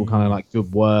point when it was all kind of like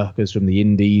good workers from the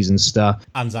indies and stuff?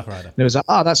 And Zack Ryder. And it was like,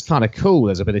 that's kind of cool.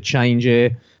 There's a bit of change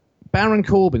here. Baron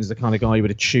Corbin's the kind of guy you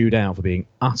would have chewed out for being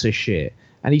utter shit.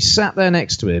 And he sat there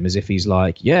next to him as if he's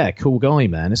like, yeah, cool guy,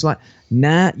 man. It's like,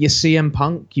 nah, you're CM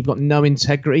Punk. You've got no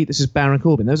integrity. This is Baron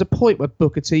Corbin. There was a point where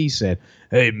Booker T said,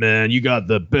 hey, man, you got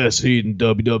the best heat in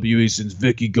WWE since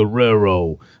Vicky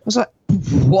Guerrero. I was like,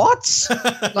 what?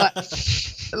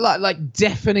 like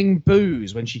deafening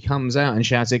boos when she comes out and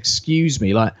shouts, excuse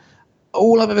me. Like,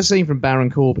 all I've ever seen from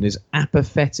Baron Corbin is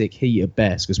apathetic heat at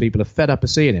best because people are fed up of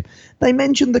seeing him. They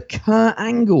mentioned the Kurt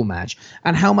Angle match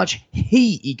and how much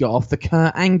heat he got off the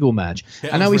Kurt Angle match.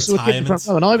 And how he saw a front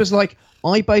row. And I was like,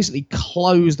 I basically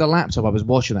closed the laptop I was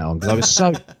watching that on because I was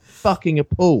so fucking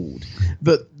appalled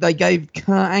that they gave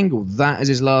Kurt Angle that as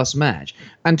his last match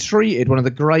and treated one of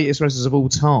the greatest wrestlers of all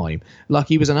time like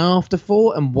he was an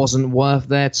afterthought and wasn't worth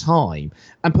their time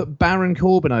and put Baron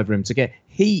Corbin over him to get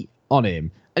heat on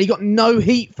him. And he got no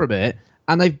heat from it,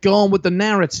 and they've gone with the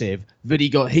narrative that he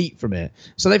got heat from it.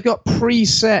 So they've got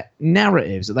preset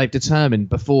narratives that they've determined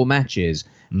before matches,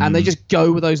 and they just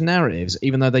go with those narratives,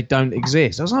 even though they don't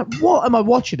exist. I was like, what am I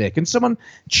watching here? Can someone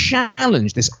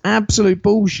challenge this absolute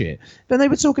bullshit? Then they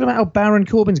were talking about how Baron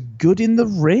Corbin's good in the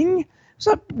ring. It's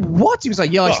like, what? He was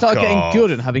like, yeah, I started getting good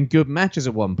and having good matches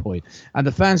at one point. And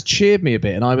the fans cheered me a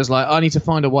bit, and I was like, I need to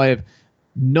find a way of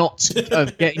not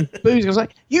getting boozy. I was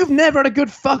like, you've never had a good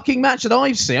fucking match that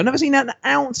I've seen. I've never seen an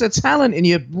ounce of talent in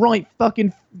your right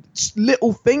fucking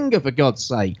little finger, for God's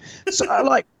sake. So,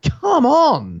 like, come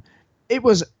on. It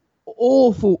was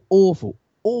awful, awful,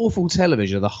 awful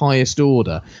television of the highest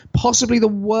order. Possibly the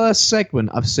worst segment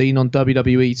I've seen on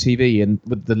WWE TV and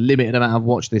with the limited amount I've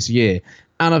watched this year.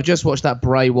 And I've just watched that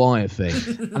Bray Wyatt thing.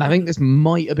 And I think this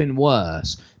might have been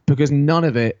worse because none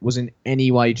of it was in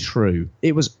any way true.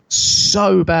 It was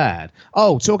so bad.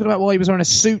 Oh, talking about why he was wearing a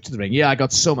suit to the ring. Yeah, I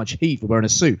got so much heat for wearing a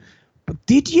suit. But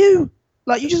did you?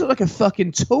 Like, you just look like a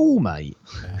fucking tool, mate.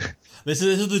 Yeah. This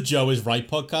is the Joe is Right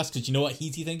podcast, because you know what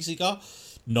heat he thinks he got?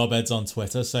 Knobheads on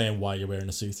Twitter saying why you're wearing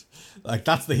a suit. Like,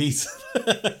 that's the heat.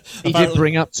 He did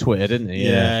bring up Twitter, didn't he?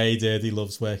 Yeah, he did. He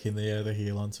loves working the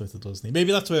heel on Twitter, doesn't he?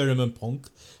 Maybe that's where him and Punk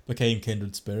became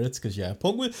kindred spirits, because, yeah,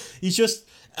 Punk, he's just...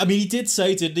 I mean, he did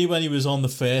say, didn't he, when he was on the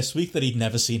first week, that he'd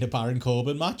never seen a Baron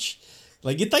Corbin match.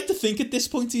 Like, you'd like to think at this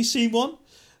point he's seen one.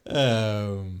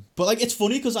 But, like, it's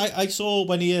funny, because I saw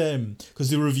when he...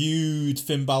 Because they reviewed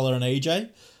Finn Balor and AJ,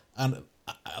 and,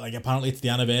 like, apparently it's the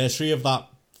anniversary of that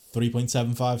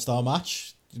 3.75 star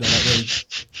match. You know,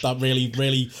 that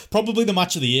really probably the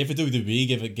match of the year for WWE.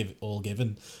 Give it all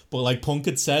given. But like Punk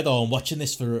had said, "Oh, I'm watching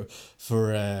this for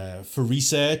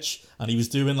research," and he was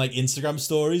doing like Instagram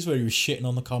stories where he was shitting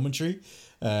on the commentary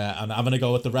and having a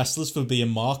go at the wrestlers for being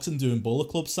marks and doing Bullet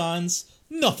Club signs.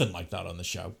 Nothing like that on the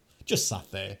show. Just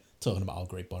sat there talking about how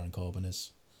great Baron Corbin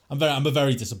is. I'm a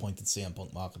very disappointed CM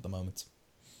Punk mark at the moment.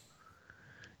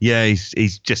 Yeah,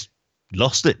 he's just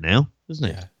lost it now, isn't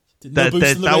he? Yeah.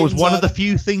 That was one of the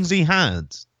few things he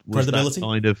had. Was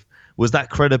credibility. Was that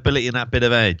credibility and that bit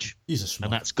of edge. He's a schmuck.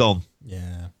 And that's gone.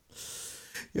 Yeah,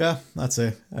 that's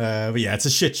it. But yeah, it's a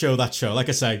shit show, that show. Like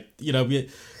I say, you know, it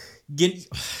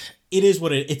is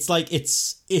what it's like.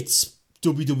 It's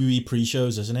WWE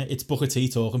pre-shows, isn't it? It's Booker T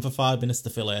talking for 5 minutes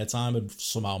to fill airtime and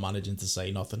somehow managing to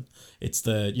say nothing. It's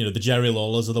the Jerry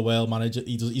Lawlers of the world manager.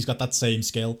 He's got that same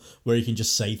skill where he can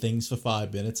just say things for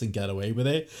 5 minutes and get away with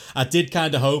it. I did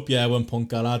kind of hope, when Punk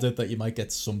got added, that you might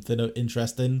get something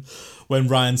interesting. When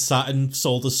Ryan Satin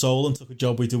sold his soul and took a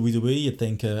job with WWE, you'd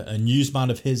think a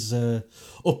newsman of his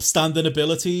upstanding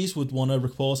abilities would want to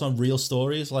report on real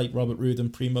stories like Robert Roode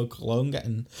and Primo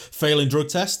Cologne failing drug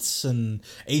tests and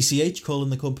ACH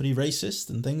calling the company racist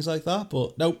and things like that.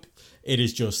 But nope, it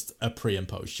is just a pre and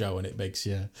post show, and it makes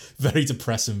you very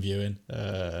depressing viewing.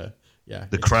 The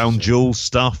crown jewel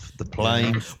stuff, the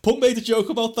plane. Yeah. Punk made a joke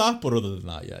about that, but other than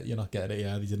that, you're not getting it.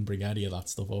 Yeah, they didn't bring any of that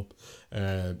stuff up.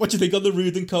 What do you think on the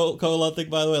Rude and Cole thing,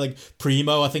 by the way? Like,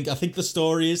 Primo, I think the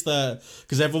story is that,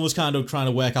 because everyone was kind of trying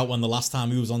to work out when the last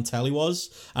time he was on telly was,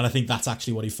 and I think that's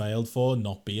actually what he failed for,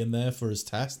 not being there for his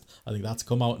test. I think that's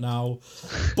come out now.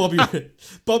 Bobby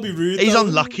Roode, he's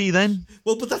unlucky then.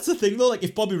 Well, but that's the thing though, like,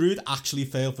 if Bobby Roode actually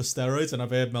failed for steroids, and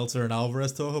I've heard Meltzer and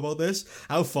Alvarez talk about this,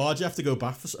 how far do you have to go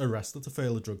back for a wrestler to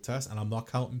fail a drug test? And I'm not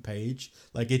counting Paige.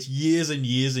 Like, it's years and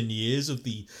years and years of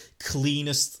the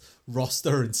cleanest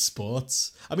roster in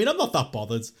sports. I mean, I'm not that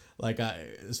bothered, like,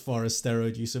 as far as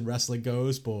steroid use in wrestling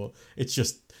goes, but it's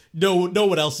just no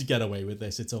one else would get away with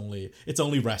this. It's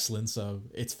only wrestling, so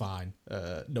it's fine.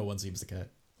 No one seems to care.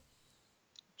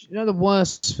 You know the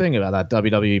worst thing about that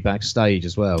WWE backstage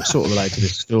as well, sort of related to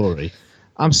this story?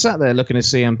 I'm sat there looking at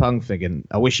CM Punk thinking,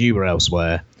 I wish you were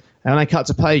elsewhere. And I cut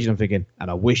to Paige and I'm thinking, and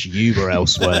I wish you were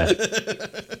elsewhere.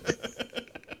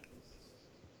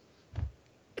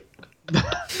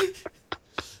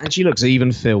 And she looks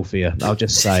even filthier. I'll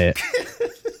just say it.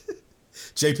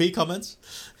 JP, comments?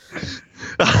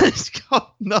 I've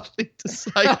got nothing to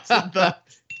say to that.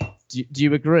 Do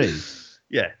you agree?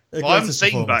 Yeah. I haven't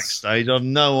seen backstage. I've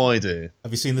no idea.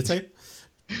 Have you seen the tape?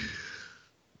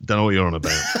 Don't know what you're on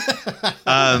about.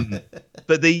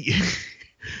 But the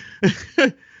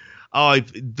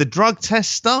drug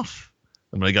test stuff,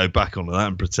 I'm going to go back onto that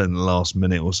and pretend the last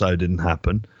minute or so didn't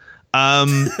happen.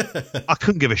 I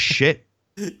couldn't give a shit.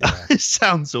 Yeah. It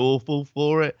sounds awful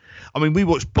for it. I mean, we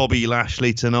watched Bobby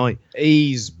Lashley tonight.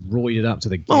 He's roided up to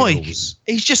the gills.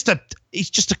 He's just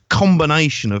a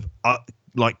combination of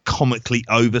like comically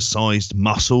oversized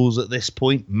muscles at this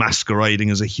point, masquerading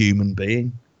as a human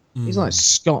being. He's like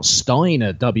Scott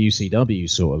Steiner, WCW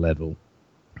sort of level.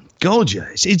 God, yeah,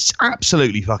 it's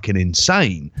absolutely fucking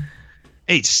insane.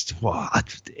 It's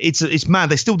mad.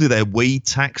 They still do their weed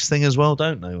tax thing as well,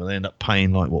 don't they? Where they end up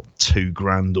paying like what,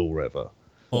 $2,000 or whatever.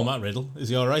 Oh, Matt Riddle, is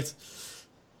he all right?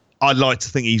 I'd like to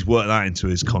think he's worked that into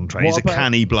his contract. He's a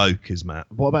canny bloke, is Matt.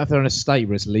 What about if they're in a state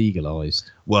where it's legalised?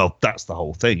 Well, that's the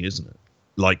whole thing, isn't it?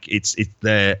 Like it's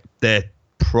their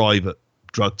private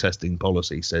drug testing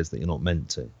policy says that you're not meant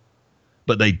to,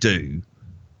 but they do.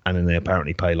 And then they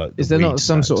apparently pay like. Is there not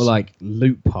some sort of like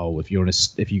loophole if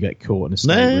you get caught in a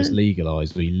state where it's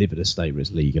legalised, or you live in a state where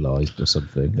it's legalised or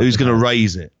something? Who's going to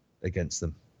raise it against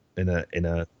them in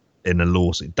a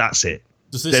lawsuit? That's it.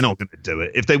 They're not going to do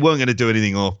it. If they weren't going to do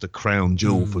anything after Crown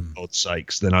Jewel, for God's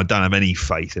sakes, then I don't have any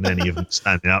faith in any of them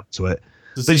standing up to it.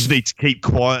 They just need to keep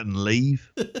quiet and leave.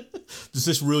 Does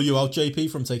this rule you out, JP,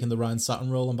 from taking the Ryan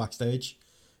Satin role on backstage?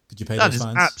 Did you pay That those is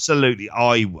fines? absolutely.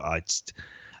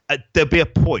 There'd be a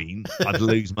point I'd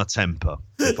lose my temper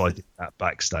if I did that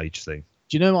backstage thing.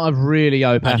 Do you know what I really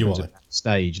hope And you happens are. at that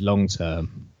stage long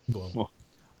term? Go on.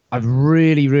 I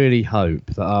really, really hope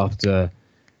that after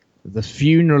the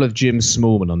funeral of Jim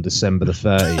Smallman on December the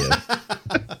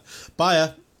 30th,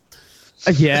 Buyer.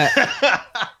 yeah,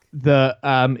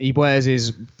 that he wears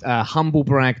his Humble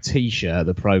Brag T-shirt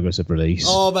that Progress have released.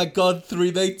 Oh my god,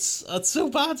 3 mates. That's so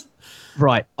bad.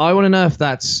 Right, I want to know if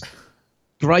that's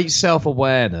great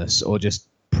self-awareness or just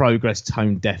Progress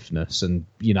tone deafness and,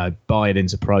 buying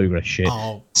into Progress shit.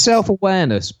 Oh.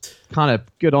 Self-awareness, kind of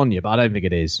good on you, but I don't think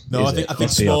it is. No, is I think it?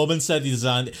 Let's be Smallman said he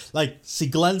designed it. Like, see,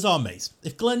 Glenn's our mate.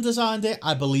 If Glenn designed it,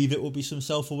 I believe it will be some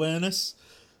self-awareness.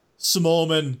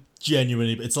 Smallman,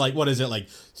 genuinely, it's like, what is it, like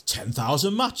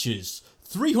 10,000 matches,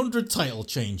 300 title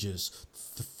changes,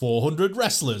 400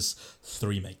 wrestlers,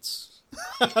 3 mates.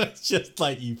 It's just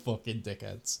like, you fucking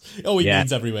dickheads. Oh, he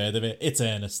means every word of it. It's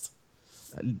earnest.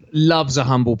 Loves a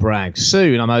humble brag.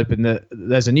 Soon, I'm hoping that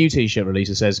there's a new T-shirt release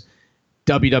that says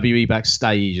WWE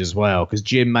backstage as well, because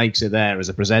Jim makes it there as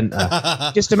a presenter.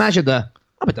 Just imagine I'm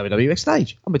at WWE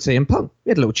backstage. I'm with CM Punk. We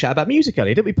had a little chat about music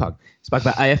earlier, didn't we, Punk? Spoke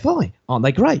about AFI. Aren't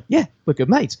they great? Yeah, we're good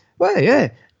mates. Well,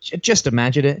 yeah. Just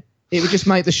imagine it. It would just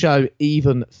make the show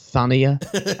even funnier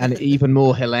and even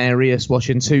more hilarious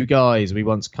watching two guys we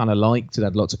once kind of liked and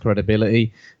had lots of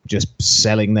credibility just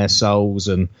selling their souls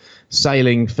and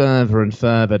sailing further and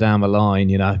further down the line,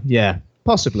 Yeah,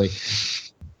 possibly.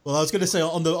 Well, I was going to say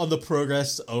on the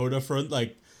Progress owner front,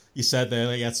 like you said there,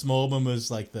 like Smallman was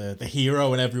like the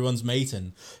hero and everyone's mate,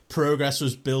 and Progress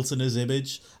was built in his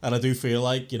image. And I do feel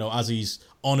like, as he's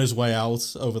on his way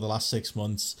out over the last 6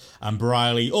 months, and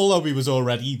Briley, although he was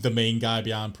already the main guy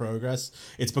behind Progress,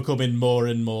 it's becoming more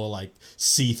and more like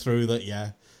see-through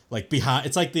that, like behind,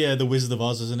 it's like the Wizard of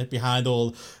Oz, isn't it? Behind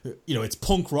all, it's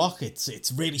punk rock,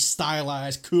 it's really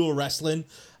stylized, cool wrestling,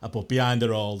 but behind it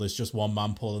all, there's just one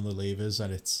man pulling the levers,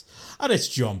 and it's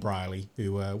John Briley,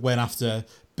 who went after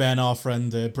Ben, our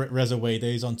friend Britt Reza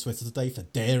Waydays on Twitter today for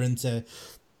daring to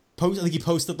post. I think he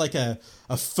posted like a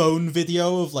phone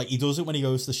video of, like, he does it when he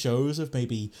goes to shows, of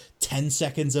maybe 10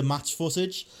 seconds of match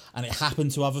footage, and it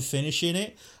happened to have a finish in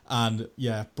it, and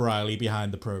Briley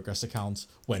behind the Progress account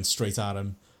went straight at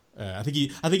him. I think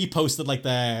he posted like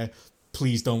their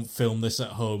 "please don't film this at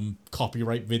home"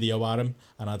 copyright video at him,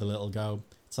 and had a little go.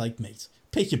 It's like, mate,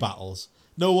 pick your battles.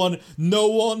 No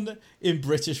one in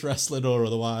British wrestling or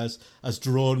otherwise has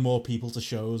drawn more people to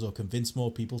shows or convinced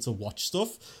more people to watch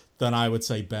stuff than I would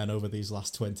say Ben over these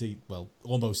last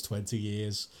almost 20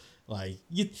 years. Like,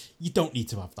 you don't need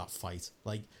to have that fight.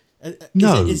 Like,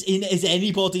 No. Is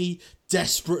anybody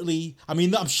desperately... I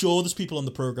mean, I'm sure there's people on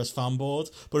the Progress fan board,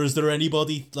 but is there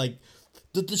anybody, like...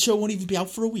 The show won't even be out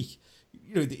for a week.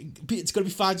 It's going to be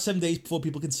 5 to 7 days before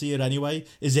people can see it anyway.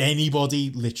 Is anybody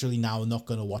literally now not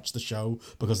going to watch the show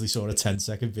because they saw a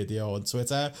 10-second video on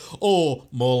Twitter? Or,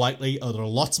 more likely, are there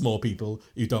lots more people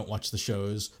who don't watch the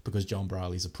shows because John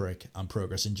Briley's a prick and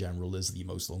Progress in general is the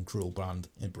most uncruel brand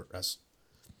in Progress?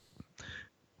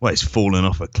 Well, it's fallen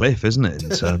off a cliff, isn't it, in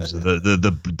terms of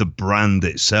the brand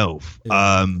itself?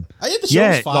 I heard the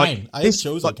show's fine. I heard the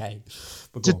show's okay.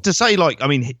 But To say, like, I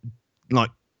mean,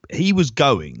 he was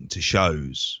going to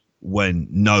shows when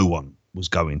no one was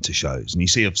going to shows. And you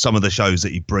see of some of the shows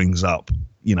that he brings up,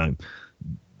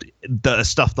 that are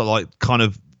stuff that, like, kind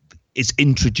of, it's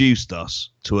introduced us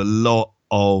to a lot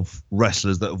of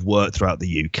wrestlers that have worked throughout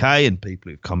the UK and people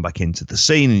who've come back into the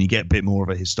scene, and you get a bit more of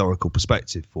a historical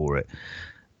perspective for it.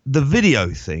 The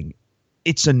video thing,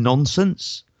 it's a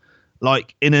nonsense.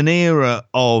 Like, in an era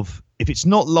of, if it's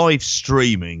not live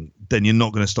streaming, then you're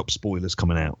not going to stop spoilers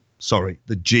coming out. Sorry,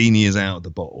 the genie is out of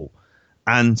the bottle.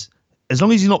 And as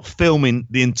long as you're not filming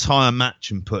the entire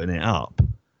match and putting it up,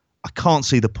 I can't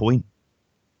see the point.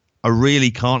 I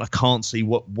really can't. I can't see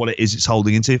what it is it's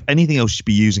holding into. If anything else, you should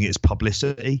be using it as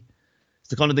publicity. It's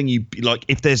the kind of thing you like.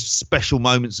 If there's special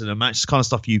moments in a match, it's the kind of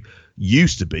stuff you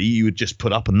would just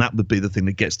put up, and that would be the thing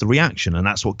that gets the reaction, and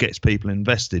that's what gets people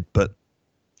invested. But,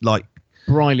 like,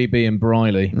 Briley being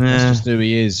Briley. That's just who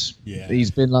he is. Yeah.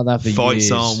 He's been like that for years.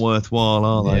 Fights aren't worthwhile,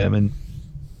 are they? Yeah. I mean,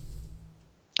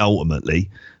 ultimately.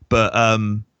 But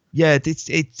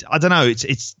it's I don't know.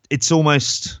 It's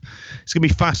almost, it's gonna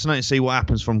be fascinating to see what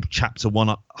happens from chapter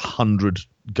 100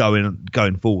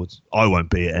 going forwards. I won't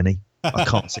be at any. I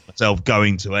can't see myself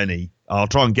going to any. I'll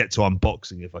try and get to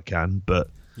unboxing if I can,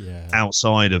 but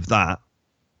outside of that,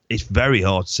 it's very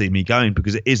hard to see me going,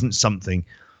 because it isn't something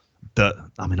that,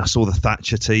 I mean, I saw the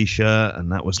Thatcher T-shirt,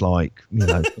 and that was like,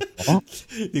 what?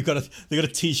 They got a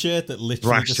T-shirt that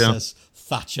literally just says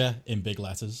Thatcher in big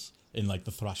letters in, like,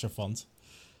 the Thrasher font.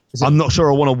 I'm not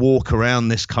sure I want to walk around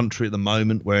this country at the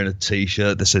moment wearing a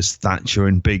T-shirt that says Thatcher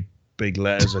in big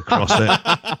letters across it.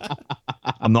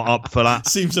 I'm not up for that.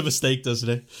 Seems a mistake, doesn't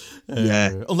it?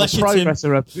 Yeah. Unless you're Progress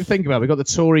are think about it, we've got the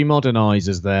Tory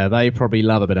modernisers there. They probably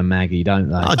love a bit of Maggie, don't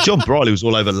they? John Briley was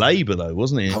all over Labour though,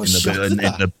 wasn't he? I was shocked at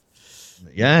that.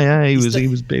 Yeah, he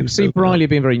was. See, Briley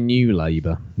being very new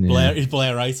Labour. Yeah. He's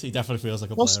Blairite. He definitely feels like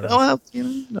a Blairite. Well, you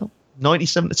know, no.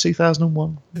 97 to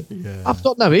 2001. Yeah. I've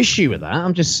got no issue with that.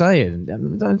 I'm just saying. I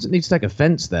don't need to take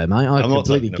offence there, mate. I I'm not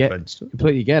completely taking get offence.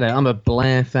 completely get it. I'm a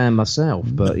Blair fan myself,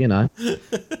 but you know.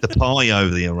 The pie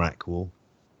over the Iraq War.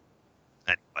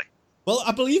 Anyway. Well,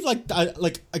 I believe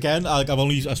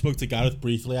I spoke to Gareth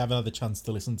briefly. I haven't had the chance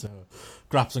to listen to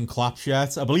Graps and Claps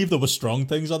yet. I believe there were strong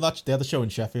things on that. They had a show in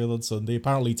Sheffield on Sunday.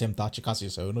 Apparently, Tim Thatcher,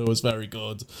 Cassius Ohno was very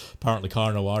good. Apparently,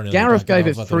 Cara Noir. Gareth gave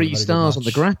it 3 stars on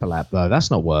the Grapple app, though. That's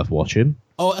not worth watching.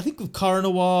 Oh, I think Cara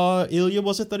Noir, Ilya,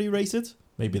 was it that he rated?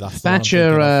 Maybe that's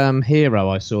Thatcher Hero.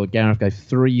 I saw Gareth gave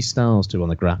 3 stars to on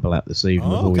the Grapple app this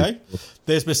evening. Oh, okay.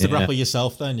 There's Mr. Grapple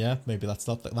yourself then, yeah. Maybe that's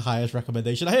not the highest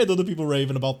recommendation. I heard other people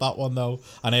raving about that one, though.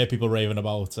 And I heard people raving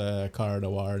about Cara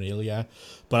Noir and Ilya.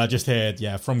 But I just heard,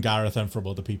 from Gareth and from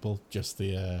other people, just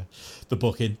the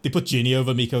booking. They put Ginny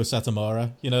over Miko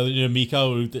Satomura. You know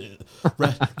Miko, the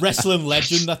wrestling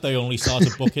legend that they only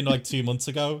started booking like 2 months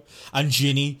ago. And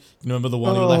Ginny, you remember the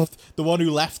one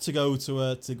who left to go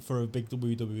for a big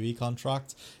WWE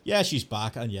contract. Yeah, she's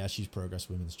back, and yeah, she's Progress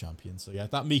Women's Champion. So yeah,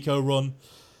 that Miko run,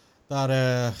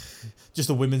 that just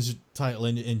a women's title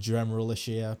in general this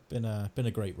year, been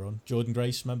a great run. Jordan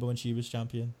Grace, remember when she was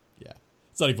champion? Yeah.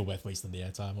 It's not even worth wasting the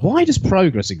airtime. Why does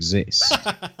Progress exist?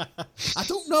 I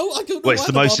don't know. Well, it's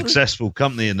the most successful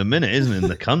company in the minute, isn't it, in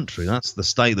the country? That's the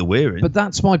state that we're in. But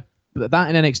that's why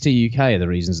that in NXT UK are the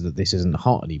reasons that this isn't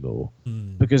hot anymore.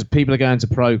 Because people are going to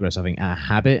Progress, I think, out of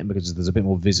habit, and because there's a bit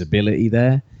more visibility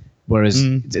there. Whereas,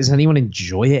 does anyone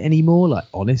enjoy it anymore? Like,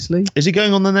 honestly? Is it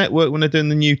going on the network when they're doing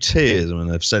the new tiers? I mean,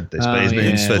 they've said this, but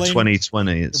it's for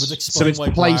 2020. So it's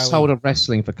placeholder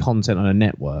wrestling for content on a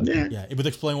network. Yeah, it would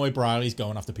explain why Briley's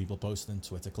going after people posting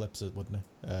Twitter clips, wouldn't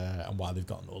it? And why they've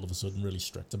gotten all of a sudden really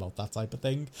strict about that type of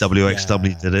thing.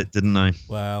 WXW did it, didn't they?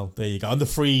 Well, there you go. And the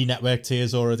free network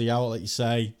tiers already out, like you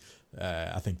say.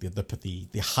 I think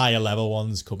the higher level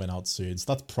ones coming out soon,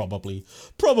 so that's probably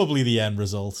the end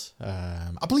result.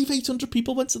 I believe 800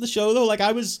 people went to the show though. Like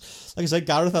I said,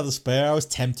 Gareth had a spare. I was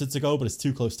tempted to go, but it's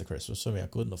too close to Christmas, so I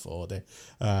couldn't afford it.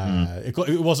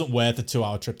 It wasn't worth a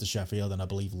 2-hour trip to Sheffield, and I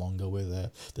believe longer with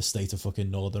the state of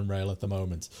fucking Northern Rail at the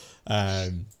moment.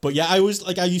 But yeah, I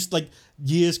used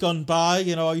years gone by,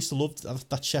 I used to love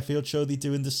that Sheffield show they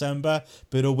do in December.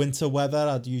 Bit of winter weather.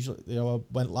 I'd usually, I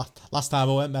went last time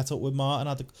I went, met up with Martin,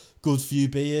 had a good few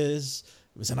beers.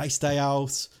 It was a nice day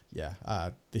out. Yeah,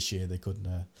 this year they couldn't,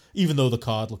 even though the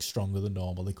card looked stronger than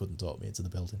normal, they couldn't talk me into the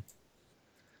building.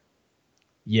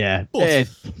 Yeah,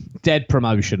 dead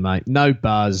promotion, mate. No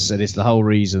buzz, and it's the whole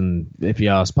reason, if you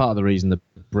ask, part of the reason the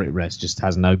BritRest just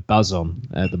has no buzz on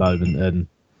at the moment, and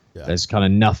there's kind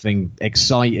of nothing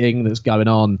exciting that's going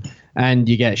on, and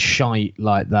you get shite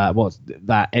like that. What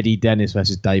that Eddie Dennis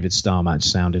versus David Starr match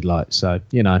sounded like. So,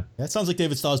 Yeah, it sounds like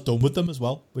David Starr's done with them as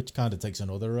well, which kind of takes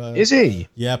another... Is he?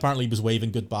 Yeah, apparently he was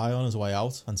waving goodbye on his way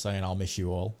out and saying, I'll miss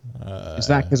you all. Is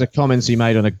that because of comments he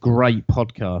made on a great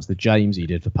podcast that Jamesy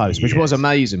did for Post, which was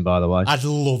amazing, by the way? I'd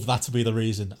love that to be the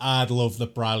reason. I'd love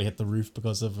that Briley hit the roof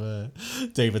because of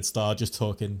David Starr just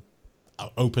talking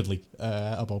openly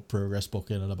about Progress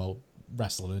booking and about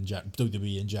wrestling and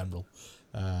WWE in general.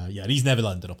 He's never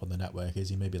ended up on the network, is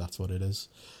he? Maybe that's what it is.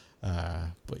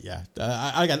 But yeah,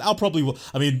 again, I'll probably...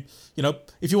 I mean,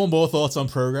 if you want more thoughts on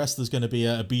Progress, there's going to be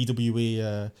a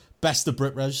BWE Best of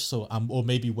BritRes, or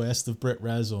maybe Worst of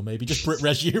BritRes, or maybe just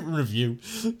BritRes Year in Review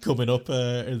coming up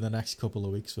in the next couple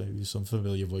of weeks. Maybe some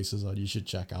familiar voices that you should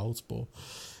check out. But,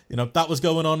 that was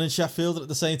going on in Sheffield at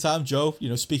the same time. Joe,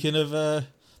 speaking of...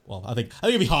 I think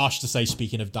it'd be harsh to say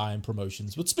speaking of dying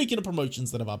promotions, but speaking of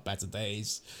promotions that have had better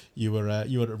days, you were at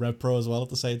Rev Pro as well at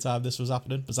the same time this was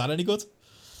happening. Was that any good?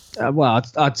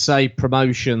 I'd say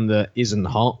promotion that isn't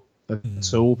hot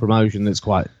at all, promotion that's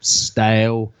quite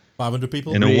stale. 500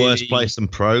 people in a worse place than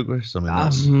Progress. I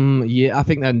mean, I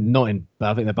think they're not in.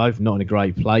 I think they're both not in a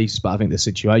great place, but I think the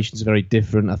situations are very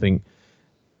different. I think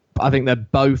they're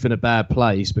both in a bad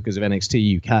place because of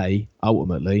NXT UK,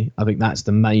 ultimately. I think that's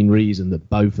the main reason that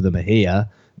both of them are here,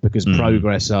 because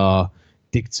Progress are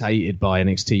dictated by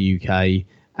NXT UK,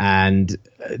 and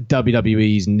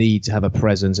WWE's need to have a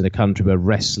presence in a country where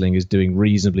wrestling is doing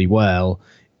reasonably well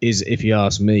is, if you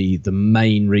ask me, the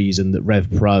main reason that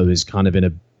Rev Pro is kind of in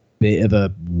a bit of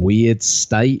a weird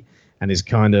state and is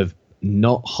kind of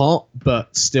not hot,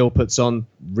 but still puts on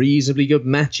reasonably good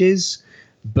matches.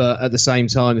 But at the same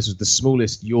time, this was the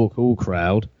smallest York Hall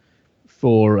crowd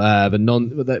for the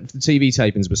TV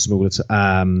tapings were smaller.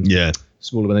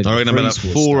 Smaller when they did I reckon about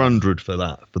free 400 for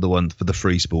that, for the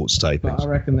free sports tapings. But I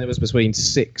reckon there was between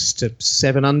 600 to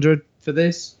 700 for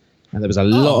this, and there was a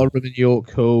lot of room in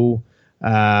York Hall.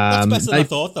 That's better than I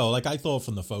thought, though. Like, I thought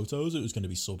from the photos it was going to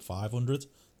be sub 500.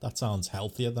 That sounds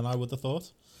healthier than I would have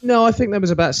thought. No, I think there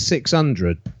was about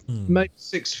 600, maybe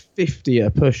 650 at a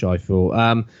push, I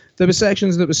thought. There were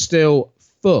sections that were still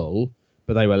full,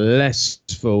 but they were less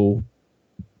full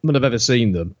than I've ever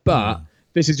seen them. But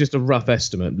this is just a rough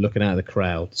estimate looking at the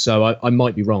crowd, so I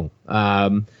might be wrong.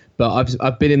 But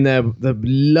I've been in there. The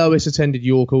lowest attended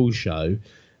York Hall show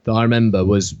that I remember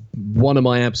was one of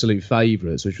my absolute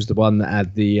favourites, which was the one that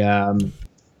had the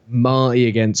Marty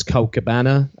against Colt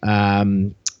Cabana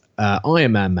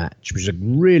Iron Man match, which was a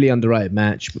really underrated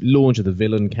match. Launch of the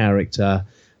villain character.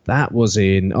 That was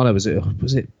in. Oh no, was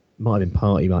it? Might have been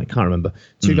Party Mike. Can't remember.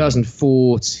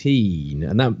 2014,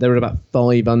 and there were about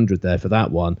 500 there for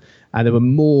that one, and there were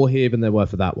more here than there were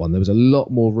for that one. There was a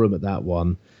lot more room at that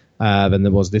one than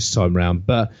there was this time round.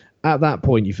 But at that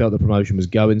point, you felt the promotion was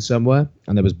going somewhere,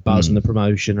 and there was buzz in the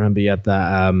promotion. I remember you had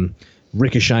that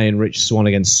Ricochet and Rich Swann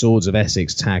against Swords of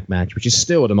Essex tag match, which is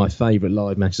still one of my favourite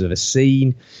live matches I've ever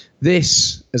seen.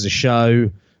 This, as a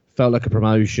show, felt like a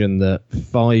promotion that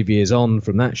 5 years on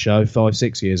from that show,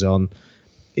 5-6 years on,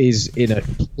 is in a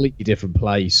completely different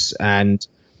place. And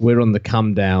we're on the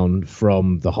come down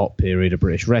from the hot period of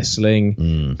British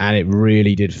wrestling, and it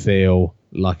really did feel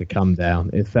like a come down.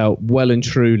 It felt well and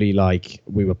truly like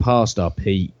we were past our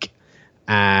peak,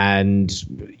 and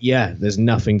yeah, there's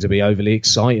nothing to be overly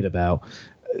excited about.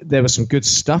 There was some good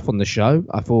stuff on the show.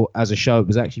 I thought as a show it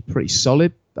was actually pretty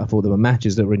solid. I thought there were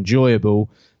matches that were enjoyable,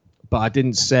 but I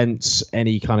didn't sense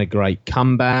any kind of great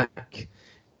comeback,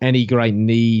 any great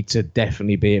need to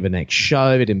definitely be at the next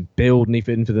show. It didn't build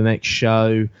anything for the next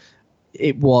show.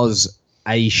 It was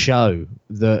a show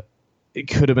that it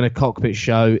could have been a cockpit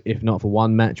show if not for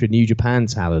one match with New Japan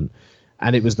talent.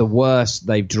 And it was the worst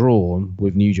they've drawn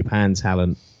with New Japan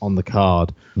talent on the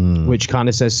card, which kind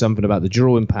of says something about the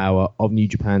drawing power of New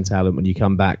Japan talent when you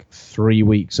come back 3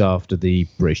 weeks after the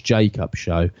British J-Cup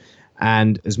show.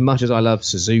 And as much as I love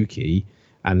Suzuki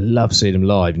and love seeing him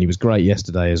live, and he was great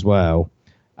yesterday as well,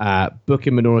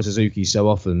 booking Minoru Suzuki so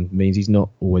often means he's not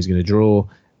always going to draw.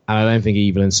 And I don't think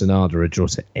Evil and Sanada are a draw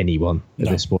to anyone at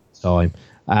this point in time.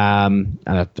 And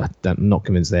I'm not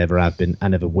convinced they ever have been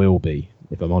and ever will be,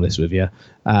 if I'm honest with you.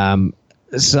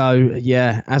 So,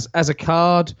 yeah, as a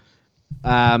card,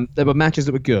 there were matches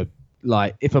that were good.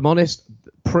 Like, if I'm honest,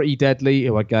 Pretty Deadly,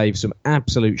 who I gave some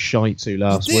absolute shite to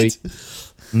last week.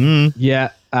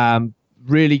 Yeah,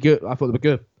 really good. I thought they were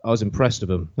good. I was impressed with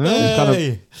them. It was kind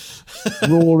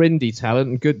of raw indie talent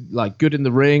and good in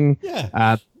the ring.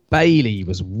 Yeah. Bailey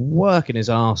was working his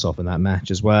arse off in that match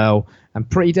as well, and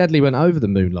Pretty Deadly went over the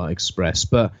Moonlight Express.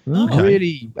 But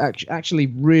really, actually,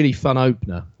 really fun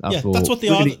opener. I thought that's what they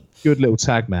really are. Good little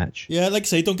tag match. Yeah, like I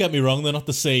say, don't get me wrong, they're not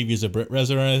the saviors of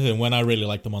BritRes or anything. When I really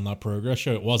liked them on that Progress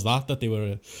show, it was that they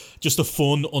were just a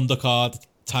fun undercard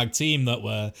tag team that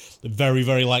were very,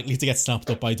 very likely to get snapped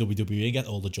up by WWE and get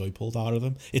all the joy pulled out of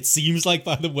them. It seems like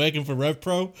by them working for Rev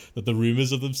Pro that the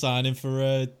rumours of them signing for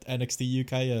NXT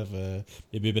UK have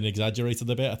maybe been exaggerated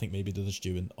a bit. I think maybe they're just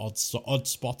doing odd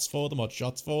spots for them, odd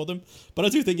shots for them. But I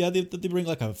do think, they bring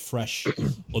like a fresh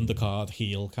undercard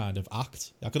heel kind of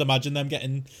act. I could imagine them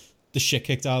getting the shit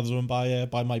kicked out of them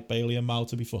by Mike Bailey and Mao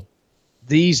to be fun.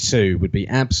 These two would be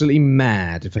absolutely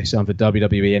mad if they signed for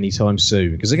WWE anytime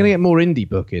soon, because they're going to get more indie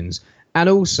bookings. And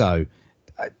also,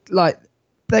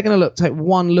 they're going to take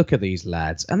one look at these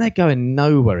lads and they're going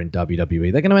nowhere in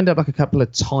WWE. They're going to end up like a couple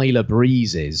of Tyler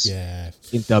Breezes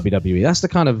in WWE. That's the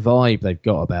kind of vibe they've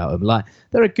got about them. Like,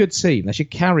 they're a good team. They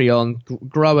should carry on,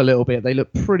 grow a little bit. They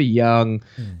look pretty young.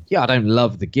 Yeah, I don't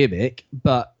love the gimmick,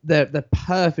 but they're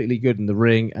perfectly good in the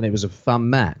ring, and it was a fun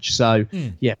match. So,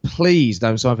 yeah, please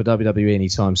don't sign for WWE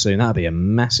anytime soon. That'd be a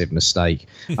massive mistake,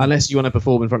 unless you want to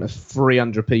perform in front of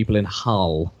 300 people in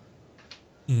Hull.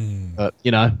 But,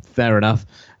 fair enough.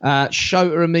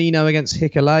 Shota Umino against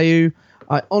Hikuleo.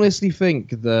 I honestly think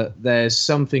that there's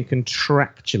something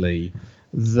contractually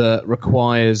that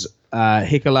requires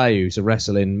Hikuleo to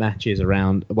wrestle in matches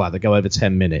that go over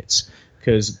 10 minutes.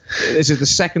 Because this is the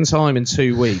second time in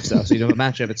 2 weeks that I've seen a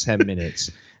match over 10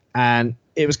 minutes. And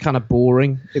it was kind of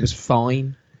boring. It was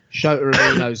fine. Shota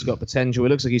Umino's got potential. It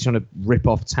looks like he's trying to rip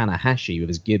off Tanahashi with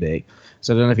his gimmick.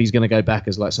 So I don't know if he's going to go back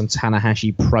as like some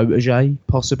Tanahashi protege,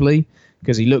 possibly,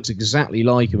 because he looks exactly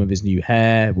like him with his new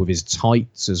hair, with his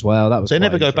tights as well. That was They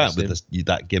never go back with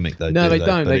that gimmick, though. No, do they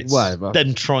don't. It's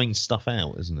them trying stuff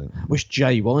out, isn't it? I wish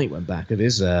Jay White went back with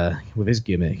his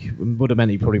gimmick. Would have meant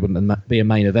he probably wouldn't be a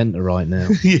main eventer right now.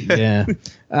 Yeah.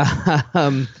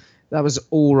 That was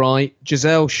all right.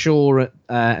 Giselle Shaw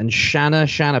and Shanna.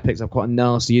 Shanna picked up quite a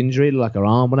nasty injury, like her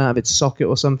arm went out of its socket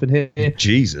or something here.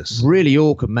 Jesus. Really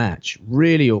awkward match.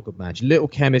 Little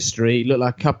chemistry. Looked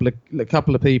like a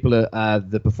couple of people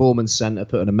at the Performance Center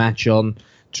putting a match on,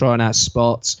 trying out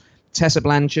spots. Tessa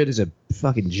Blanchard is a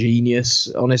fucking genius,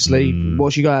 honestly.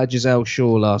 What she got out of Giselle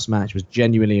Shaw last match was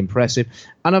genuinely impressive.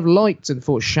 And I've liked and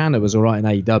thought Shanna was all right in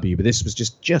AEW, but this was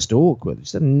just awkward.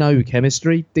 Just had no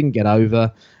chemistry. Didn't get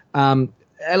over.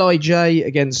 LIJ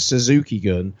against Suzuki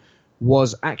Gun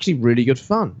was actually really good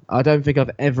fun. I don't think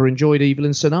I've ever enjoyed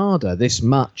Evelyn Sonada this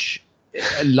much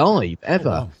live,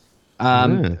 ever.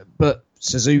 But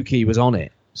Suzuki was on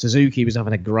it. Suzuki was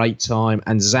having a great time,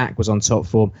 and Zack was on top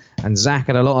form. And Zack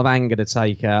had a lot of anger to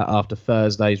take out after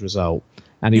Thursday's result,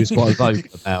 and he was quite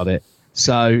vocal about it.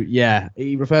 So, yeah,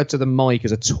 he referred to the mic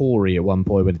as a Tory at one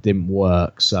point when it didn't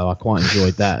work, so I quite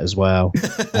enjoyed that as well.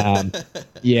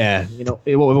 Yeah, with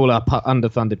all our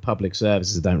underfunded public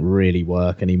services that don't really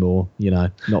work anymore,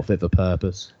 not fit for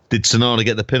purpose. Did Sonata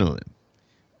get the pin on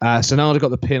him? Sonata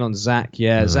got the pin on Zack,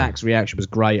 yeah. Zack's reaction was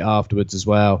great afterwards as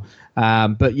well.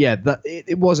 But, yeah,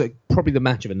 it was probably the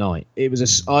match of the night.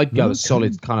 I'd go a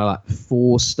solid kind of like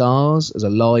 4 stars as a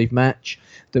live match.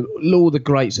 All the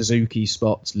great Suzuki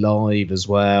spots live as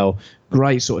well.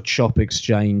 Great sort of chop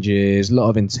exchanges, a lot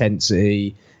of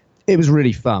intensity. It was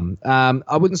really fun.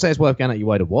 I wouldn't say it's worth going out your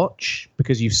way to watch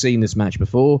because you've seen this match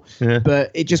before,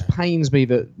 but it just pains me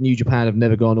that New Japan have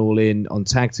never gone all in on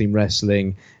tag team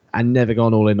wrestling and never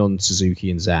gone all in on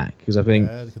Suzuki and Zack, because I think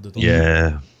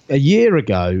a year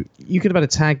ago you could have had a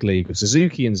tag league with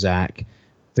Suzuki and Zack,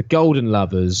 the Golden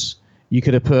Lovers. You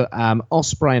could have put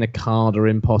Ospreay and Okada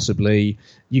in, possibly.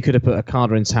 You could have put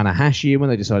Okada and Tanahashi in when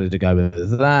they decided to go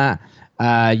with that.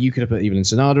 You could have put Evelyn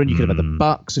Sonata in. You could have had the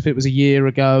Bucks if it was a year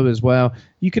ago as well.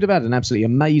 You could have had an absolutely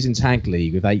amazing tag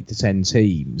league with 8 to 10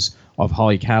 teams of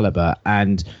high caliber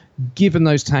and given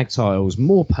those tag titles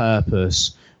more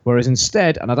purpose. Whereas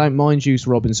instead, and I don't mind Juice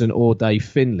Robinson or Dave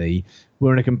Finlay,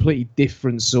 we're in a completely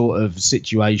different sort of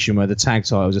situation where the tag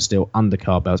titles are still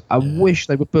undercard belts. I wish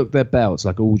they would book their belts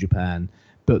like All Japan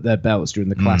booked their belts during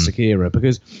the classic era,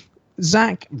 because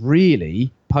Zack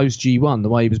really, post G1, the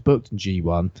way he was booked in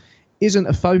G1, isn't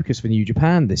a focus for New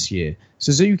Japan this year.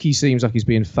 Suzuki seems like he's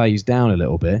being phased down a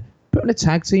little bit. Put in a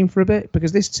tag team for a bit,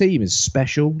 because this team is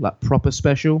special, like proper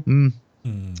special.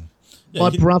 Yeah, My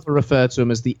brother referred to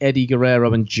him as the Eddie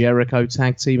Guerrero and Jericho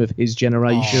tag team of his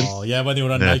generation. Oh, yeah, when they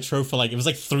were on Nitro for it was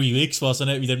like 3 weeks, wasn't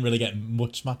it? We didn't really get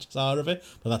much matches out of it,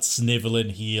 but that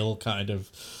sniveling heel kind of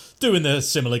doing the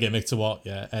similar gimmick to what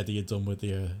Eddie had done with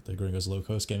the Gringos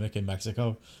Locos gimmick in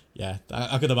Mexico. Yeah,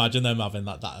 I could imagine them having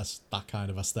that kind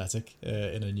of aesthetic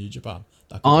in a New Japan.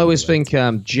 I always think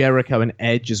Jericho and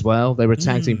Edge as well. They were a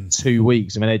tag team for 2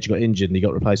 weeks, and when Edge got injured and he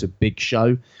got replaced with Big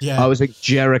Show. Yeah. I always think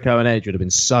Jericho and Edge would have been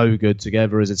so good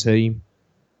together as a team.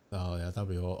 Oh yeah, that'd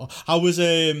be awesome. How was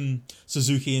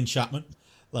Suzuki and Chapman?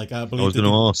 Like I believe I was going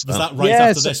to ask. Was that right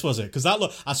after this? Was it? Because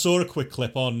I saw a quick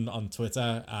clip on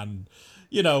Twitter, and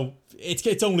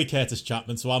it's only Curtis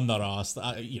Chapman, so I'm not asked.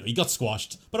 He got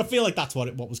squashed, but I feel like that's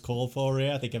what was called for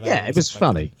here. I think it was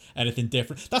funny. Anything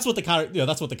different? That's what the character.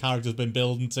 That's what the character's been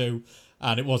building to,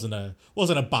 and it wasn't a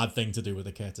bad thing to do with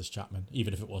the Curtis Chapman,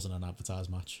 even if it wasn't an advertised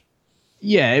match.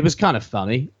 Yeah, it was kind of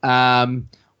funny.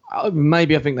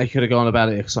 Maybe I think they could have gone about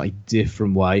it a slightly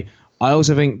different way. I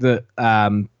also think that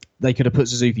they could have put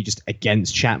Suzuki just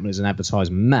against Chapman as an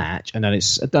advertised match, and then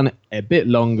it's done it a bit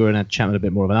longer and had Chapman a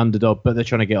bit more of an underdog, but they're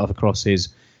trying to get off across his,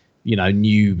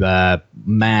 new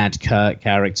mad Kurt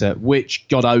character, which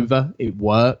got over. It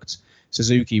worked.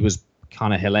 Suzuki was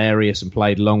kind of hilarious and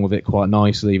played along with it quite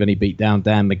nicely. Then he beat down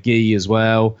Dan McGee as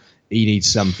well. He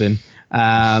needs something.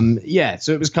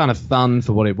 So it was kind of fun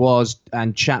for what it was,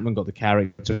 and Chapman got the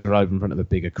character over in front of a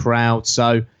bigger crowd.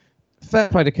 So fair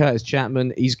play to Curtis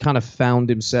Chapman. He's kind of found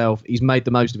himself. He's made the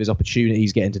most of his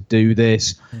opportunities getting to do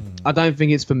this. I don't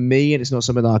think it's for me, and it's not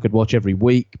something that I could watch every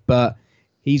week, but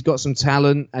he's got some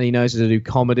talent, and he knows how to do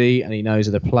comedy, and he knows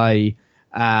how to play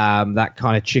that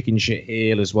kind of chicken shit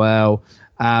heel as well.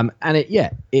 And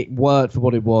it worked for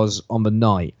what it was on the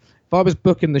night. if I was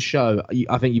booking the show,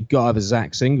 I think you've got to have a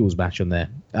Zack singles match on there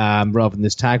rather than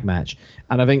this tag match.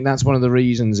 And I think that's one of the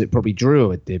reasons it probably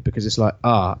drew it did, because it's like,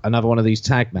 another one of these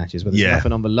tag matches where there's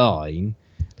nothing on the line,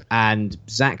 and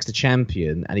Zack's the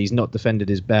champion, and he's not defended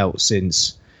his belt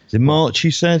since... Is it March,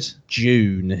 you said?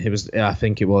 June. I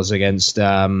think it was against...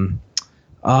 who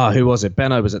was it?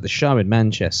 Benno was at the show in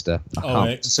Manchester.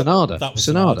 Sonada. That was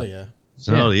Sonada, yeah.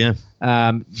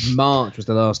 March was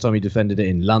the last time he defended it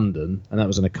in London, and that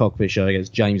was in a cockpit show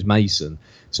against James Mason.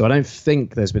 So I don't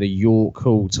think there's been a York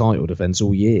Hall title defence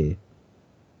all year.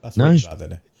 That's really bad,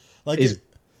 isn't it? Like,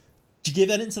 do you give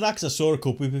that into that? Because I saw a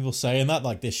couple of people saying that,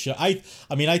 like, this show. I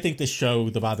think this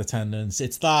show, the bad attendance,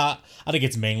 it's that. I think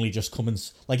it's mainly just coming.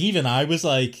 Like, even I was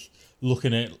like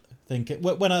looking at.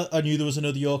 When I knew there was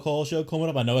another York Hall show coming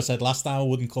up, I know I said last time I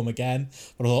wouldn't come again,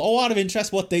 but I thought, out of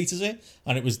interest, what date is it?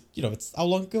 And it was, it's how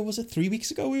long ago was it? 3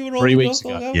 weeks ago we were all 3 weeks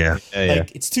ago. Yeah.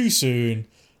 It's too soon.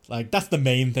 Like, that's the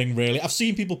main thing, really. I've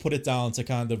seen people put it down to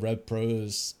kind of Rev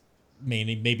Pro's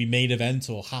maybe main event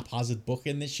or haphazard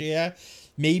booking this year.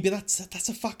 Maybe that's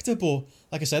a factor, but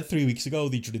like I said, 3 weeks ago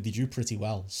they drew pretty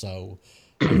well. So,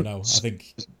 I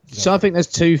think. So I think there's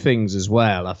two things as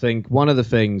well. I think one of the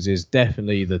things is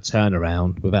definitely the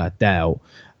turnaround, without a doubt.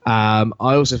 I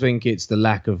also think it's the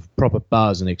lack of proper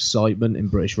buzz and excitement in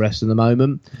British wrestling at the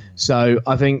moment. So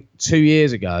I think 2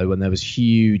 years ago, when there was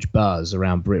huge buzz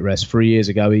around Brit Rest, 3 years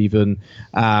ago even,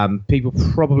 people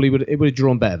probably would have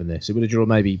drawn better than this. It would have drawn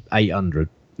maybe 800.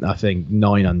 I think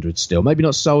 900 still, maybe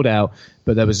not sold out,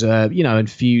 but there was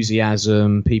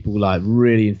enthusiasm. People like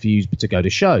really enthused to go to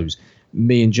shows.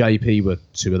 Me and JP were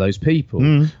two of those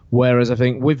people. Whereas I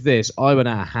think with this, I went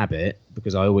out of habit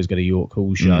because I always go to York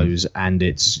Hall shows, and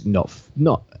it's not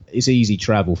it's easy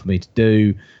travel for me to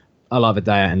do. I'll have a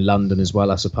day out in London as well,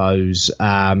 I suppose.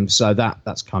 So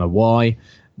that's kind of why.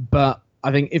 But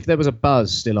I think if there was a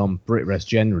buzz still on BritRest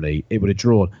generally, it would have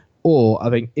drawn. Or I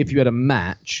think if you had a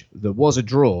match that was a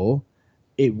draw,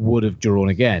 it would have drawn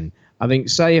again. I think,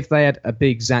 say if they had a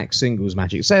big Zack singles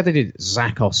match, say if they did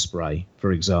Zack Ospreay,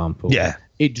 for example,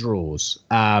 it draws.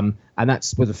 And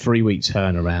that's with a 3 week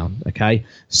turnaround, okay?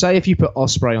 Say if you put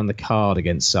Ospreay on the card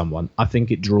against someone, I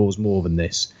think it draws more than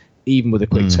this, even with a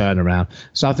quick turnaround.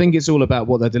 So I think it's all about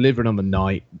what they're delivering on the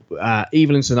night.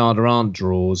 Evil and Sonata aren't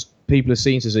draws. People have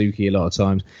seen Suzuki a lot of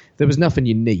times. There was nothing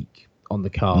unique on the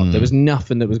card. There was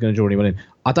nothing that was going to draw anyone in.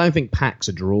 I don't think Pac's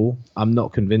a draw. I'm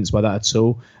not convinced by that at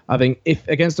all. I think if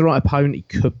against the right opponent, he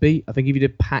could be. I think if you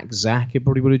did Pac Zack, it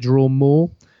probably would have drawn more.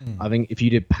 I think if you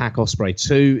did Pac Ospreay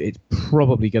 2, it's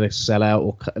probably going to sell out,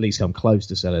 or at least come close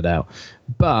to sell it out.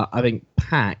 But I think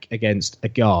Pac against a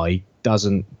guy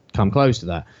doesn't come close to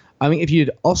that. I think if you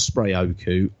did Ospreay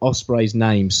Oku, Ospreay's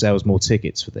name sells more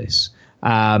tickets for this.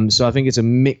 So I think it's a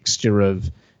mixture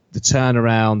of the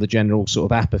turnaround, the general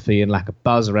sort of apathy and lack of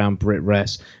buzz around Brit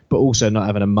Rest, but also not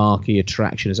having a marquee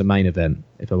attraction as a main event,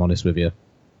 if I'm honest with you.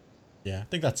 Yeah, I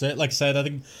think that's it. Like I said, I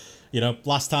think,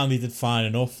 last time they did fine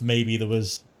enough. Maybe there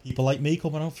was people like me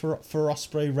coming out for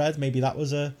Ospreay Red. Maybe that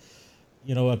was a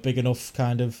big enough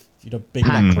kind of, big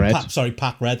Pac Red.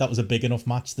 Pac Red. That was a big enough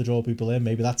match to draw people in.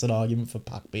 Maybe that's an argument for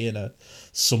Pac being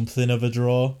something of a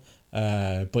draw.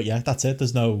 But yeah, that's it.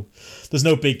 There's no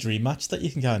big dream match that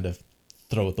you can kind of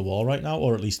throw at the wall right now,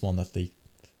 or at least one that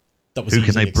was. Who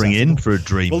can they bring in for a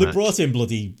dream match? They brought in who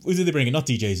did they bring in? Not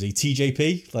DJZ,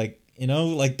 TJP.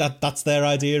 That's their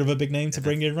idea of a big name to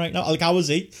bring in right now. Like, how was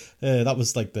he? That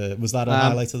was was that a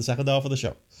highlight of the second half of the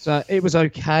show? So it was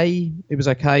okay.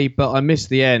 But I missed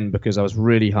the end because I was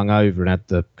really hungover and had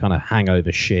the kind of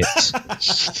hangover shit.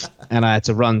 And I had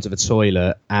to run to the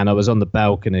toilet, and I was on the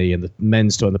balcony, and the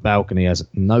men's toilet on the balcony has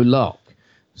no lock.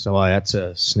 So I had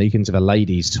to sneak into the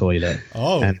ladies' toilet.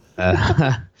 Oh. And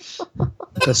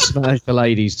to smash the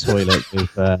ladies' toilet with,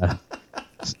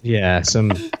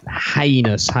 some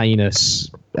heinous,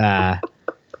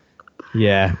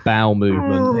 bowel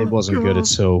movement. It wasn't good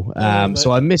at all.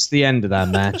 So I missed the end of that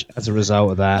match as a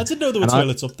result of that. I didn't know there were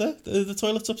toilets up there. The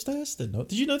toilets upstairs?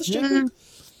 Did you know this, Jack?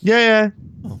 Yeah.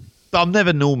 Oh. But I'm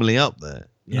never normally up there.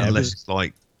 Unless it's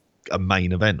like a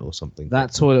main event or something.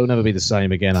 That toilet will never be the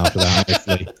same again after that,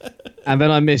 obviously. And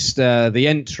then I missed the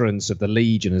entrance of the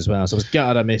Legion as well. So I was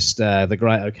gutted I missed the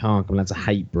Great O'Khan coming out to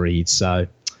Hatebreed. So,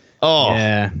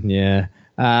 yeah.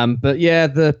 But yeah,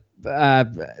 the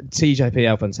TJP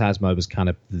El Fantasmo was kind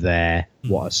of there,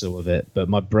 what I saw of it. But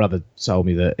my brother told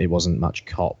me that it wasn't much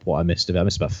cop, what I missed of it. I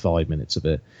missed about 5 minutes of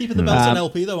it. Keeping the belts on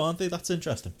LP, though, aren't they? That's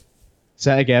interesting.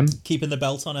 Say it again. Keeping the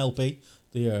belt on LP.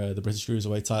 The British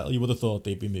Cruiserweight title. You would have thought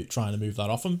they'd be trying to move that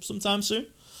off him sometime soon.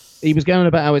 He was going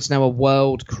about how it's now a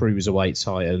World Cruiserweight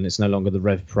title and it's no longer the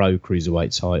Rev Pro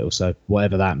Cruiserweight title. So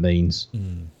whatever that means.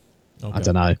 Okay. I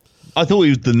don't know. I thought he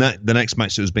was the next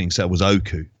match that was being set was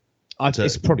Oku.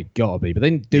 It's probably got to be, but they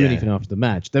didn't do anything after the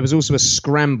match. There was also a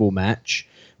scramble match,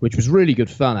 which was really good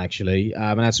fun, actually,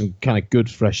 and had some kind of good,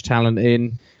 fresh talent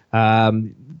in.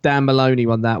 Dan Maloney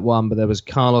won that one, but there was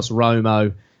Carlos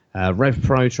Romo, Rev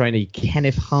Pro trainee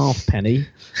Kenneth Halfpenny,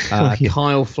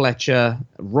 Kyle Fletcher,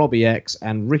 Robbie X,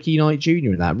 and Ricky Knight Jr.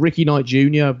 in that. Ricky Knight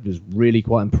Jr. was really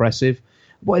quite impressive.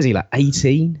 What is he, like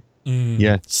 18?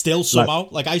 Yeah. Still somehow.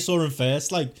 Like, I saw him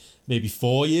first, like, maybe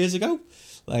 4 years ago.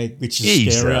 Like, which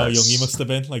is scary how young he must have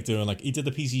been. Like, doing, like, he did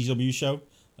the PCW show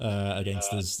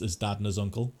against his dad and his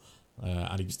uncle.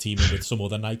 And he was teaming with some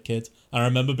other night kid. And I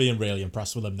remember being really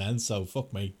impressed with him then, so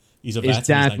fuck me. He's a vet.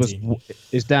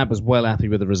 His dad was well happy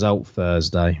with the result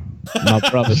Thursday. My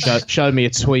brother showed me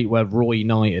a tweet where Roy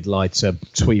Knight had liked a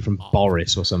tweet from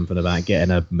Boris or something about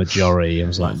getting a majority. I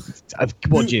was like,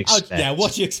 what do you expect? Yeah,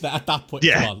 what do you expect at that point?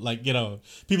 Yeah. Come on, like, you know,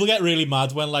 people get really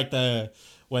mad when like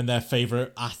when their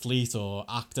favourite athlete or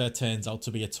actor turns out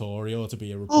to be a Tory or to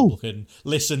be a Republican.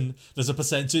 Listen, there's a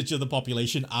percentage of the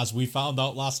population, as we found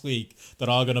out last week, that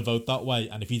are going to vote that way.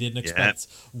 And if you didn't expect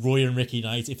Roy and Ricky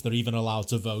Knight, if they're even allowed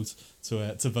to vote,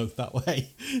 to vote that way.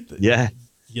 Yeah.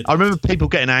 I remember people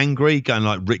getting angry, going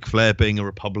like Ric Flair being a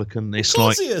Republican. It's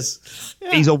like he is.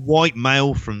 Yeah. He's a white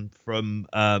male from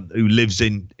who lives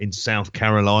in South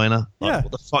Carolina. Like,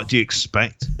 what the fuck do you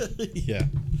expect? Yeah.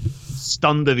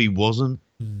 Stunned if he wasn't.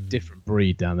 Different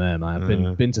breed down there, mate.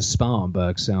 I've been to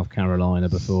Spartanburg, South Carolina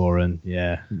before, and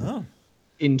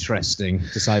interesting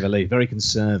to say the least. Very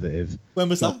conservative. When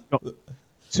was that?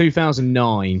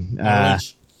 2009. No.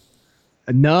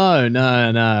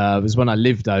 It was when I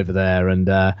lived over there, and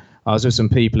I was with some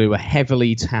people who were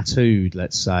heavily tattooed,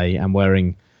 let's say, and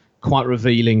wearing quite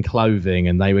revealing clothing,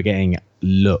 and they were getting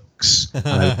looks,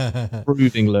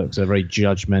 proving looks, very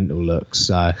judgmental looks.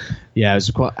 So yeah, it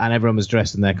was quite, and everyone was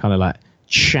dressed in their kind of like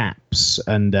chaps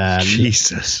and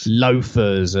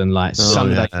loafers and like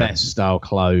Sunday best style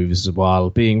clothes, while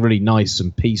being really nice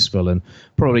and peaceful and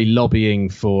probably lobbying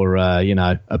for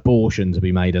abortion to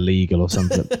be made illegal or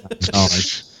something.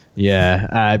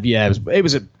 It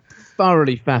was a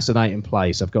thoroughly fascinating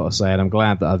place, I've got to say, and I'm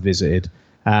glad that I visited.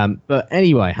 But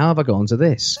anyway, how have I got onto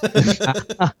this?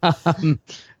 The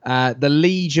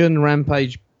Legion,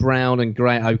 Rampage Brown and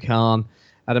Great O'Khan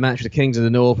had a match with the Kings of the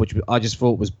North, which I just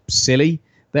thought was silly.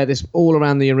 They had this all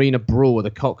around the arena brawl at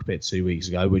the cockpit 2 weeks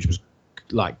ago, which was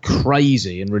like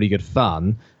crazy and really good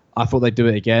fun. I thought they'd do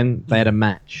it again. They had a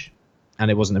match,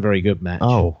 and it wasn't a very good match.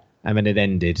 Oh. And then it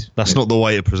ended. That's not the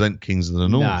way to present Kings of the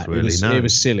North, really. It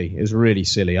was silly. It was really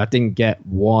silly. I didn't get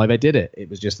why they did it. It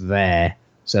was just there.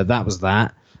 So that was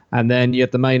that. And then you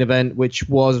had the main event, which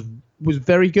was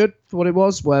very good for what it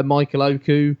was, where Michael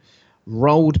Oku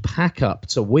rolled Pac up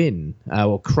to win,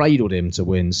 or cradled him to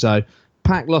win. So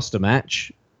Pac lost a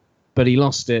match, but he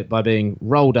lost it by being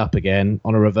rolled up again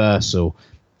on a reversal.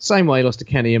 Same way he lost to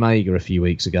Kenny Omega a few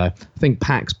weeks ago. I think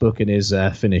Pac's booking his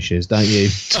finishes, don't you?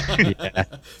 Yeah.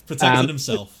 Protecting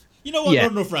himself. You know what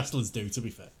not enough wrestlers do, to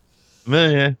be fair.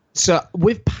 Yeah. So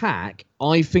with Pac,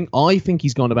 I think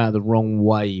he's gone about it the wrong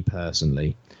way,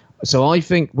 personally. So I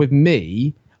think with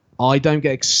me, I don't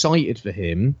get excited for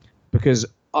him because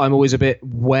I'm always a bit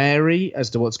wary as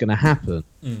to what's going to happen.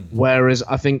 Whereas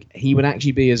I think he would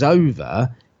actually be as over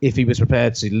if he was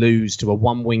prepared to lose to a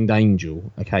one-winged angel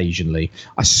occasionally.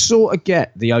 I sort of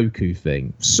get the Oku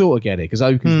thing. Sort of get it, because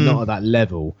Oku's not at that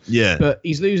level. Yeah. But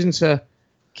he's losing to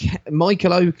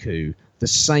Michael Oku the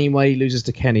same way he loses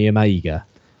to Kenny Omega.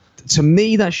 To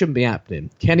me, that shouldn't be happening.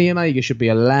 Kenny Omega should be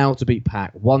allowed to beat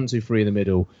Pac 1, 2, 3 in the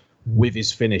middle with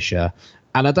his finisher.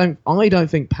 And I don't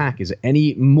think Pac is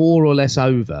any more or less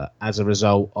over as a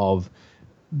result of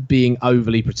being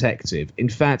overly protective. In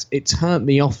fact, it turned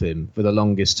me off him for the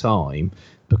longest time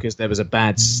because there was a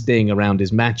bad sting around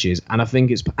his matches, and I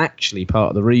think it's actually part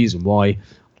of the reason why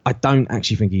I don't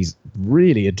actually think he's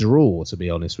really a draw, to be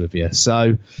honest with you.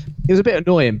 So it was a bit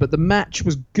annoying, but the match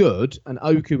was good, and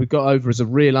Oku got over as a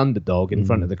real underdog in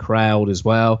front of the crowd as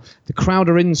well. The crowd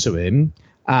are into him.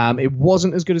 It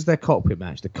wasn't as good as their cockpit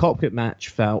match. The cockpit match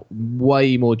felt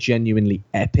way more genuinely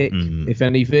epic, if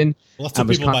anything. Well, that took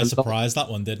people by surprise, that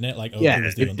one, didn't it? Like,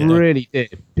 it really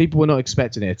did. People were not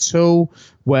expecting it at all,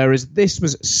 whereas this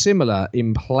was similar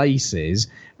in places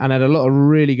and had a lot of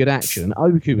really good action.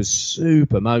 Oku was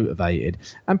super motivated,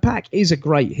 and Pac is a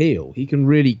great heel. He can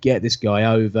really get this guy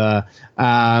over.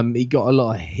 He got a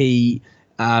lot of heat.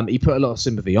 He put a lot of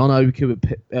sympathy on Oku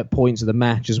at points of the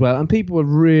match as well. And people were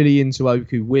really into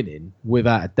Oku winning,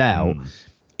 without a doubt.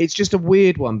 It's just a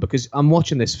weird one because I'm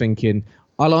watching this thinking,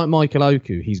 I like Michael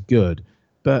Oku. He's good.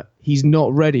 But he's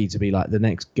not ready to be like the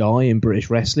next guy in British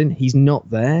wrestling. He's not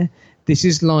there. This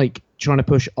is like trying to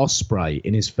push Ospreay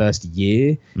in his first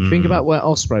year. Think about where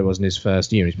Ospreay was in his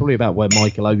first year. It's probably about where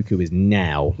Michael Oku is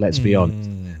now. Let's be honest.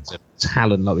 It's a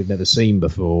talent like we've never seen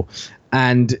before.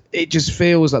 And it just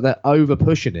feels like they're over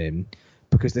pushing him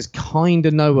because there's kind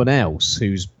of no one else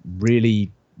who's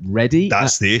really ready.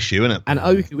 That's the issue, isn't it? And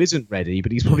Oku isn't ready,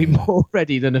 but he's probably more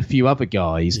ready than a few other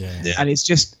guys. Yeah. And it's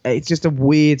just a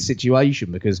weird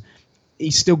situation because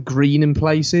he's still green in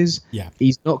places. Yeah.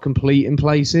 He's not complete in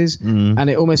places. And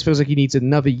it almost feels like he needs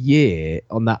another year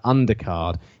on that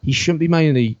undercard. He shouldn't be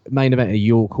main event in a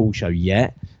York Hall show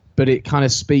yet, but it kind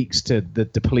of speaks to the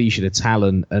depletion of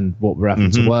talent and what we're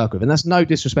having to work with. And that's no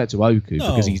disrespect to Oku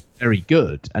because he's very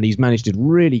good and he's managed to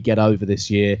really get over this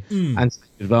year and take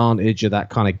advantage of that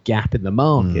kind of gap in the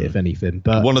market, if anything.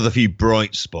 But one of the few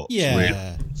bright spots, Yeah.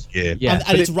 really. yeah,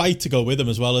 And it's right to go with him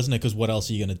as well, isn't it? Because what else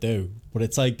are you going to do? But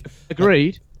it's like...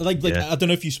 agreed. Like I don't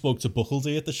know if you spoke to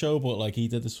Bucklesy at the show, but like he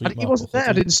did the tweet. He wasn't there.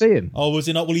 I didn't see him. Oh, was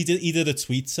he not? Well, he did a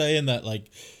tweet saying that like,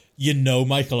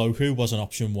 Michael Oku was an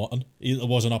option one. It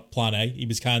wasn't a plan A. He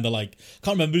was kind of like,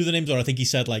 can't remember who the names are. I think he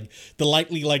said like the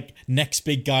likely like next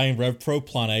big guy in Rev Pro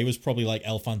plan A was probably like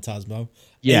El Phantasmo.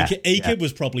 Yeah, A-Kid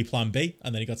was probably plan B,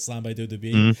 and then he got slammed by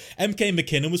WWE. MK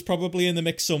McKinnon was probably in the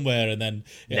mix somewhere, and then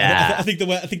I think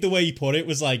the way he put it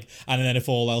was like, and then if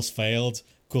all else failed,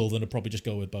 Quildan would probably just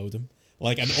go with Bodum.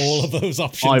 Like, and all of those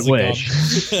options I are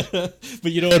wish. gone.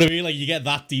 But you know what I mean? Like, you get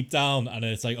that deep down, and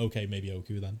then it's like, okay, maybe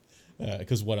Oku then.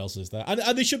 Because what else is there? And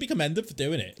they should be commended for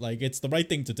doing it. Like, it's the right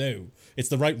thing to do. It's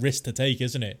the right risk to take,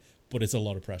 isn't it? But it's a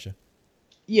lot of pressure.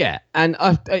 Yeah, and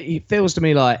it feels to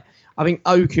me like I think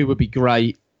Oku would be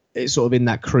great. It's sort of in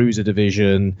that cruiser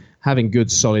division, having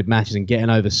good solid matches and getting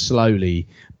over slowly.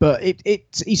 But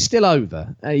he's still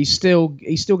over. He's still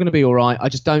going to be all right. I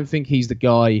just don't think he's the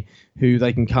guy who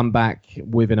they can come back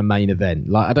with in a main event.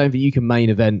 Like I don't think you can main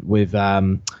event with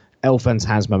El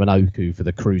Phantasmo and Oku for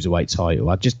the cruiserweight title.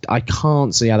 I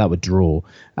can't see how that would draw.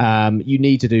 You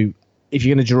need to do, if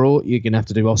you're going to draw, you're going to have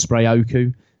to do Ospreay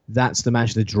Oku. That's the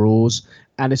match that draws.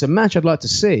 And it's a match I'd like to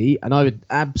see, and I would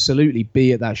absolutely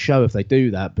be at that show if they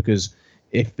do that, because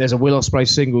if there's a Will Ospreay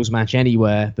singles match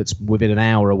anywhere that's within an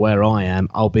hour of where I am,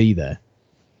 I'll be there.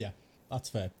 Yeah, that's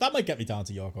fair. That might get me down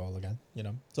to York Hall again,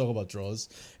 talk about draws.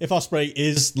 If Ospreay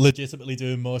is legitimately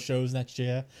doing more shows next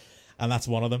year, and that's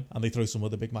one of them, and they throw some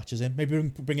other big matches in, maybe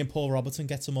bring in Paul Robertson,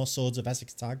 get some more Swords of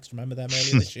Essex tags, remember them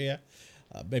earlier this year?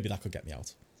 Maybe that could get me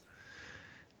out.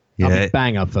 Yeah. I'll be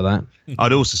bang up for that.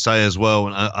 I'd also say as well,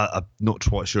 and I'm not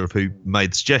quite sure of who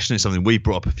made the suggestion, it's something we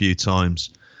brought up a few times.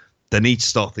 They need to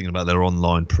start thinking about their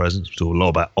online presence. We talk a lot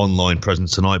about online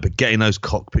presence tonight, but getting those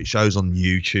cockpit shows on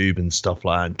YouTube and stuff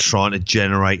like that, and trying to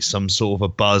generate some sort of a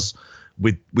buzz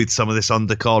with some of this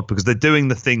undercard, because they're doing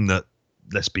the thing that,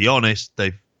 let's be honest,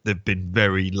 they've been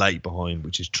very late behind,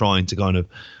 which is trying to kind of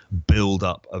build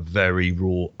up a very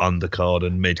raw undercard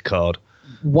and mid-card.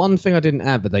 One thing I didn't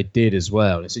add, but they did as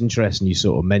well, and it's interesting you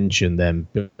sort of mentioned them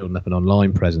building up an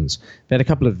online presence. They had a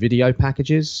couple of video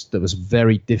packages that was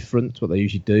very different to what they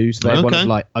usually do. So they had one of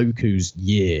like Oku's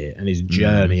year and his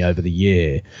journey over the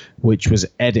year, which was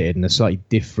edited in a slightly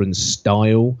different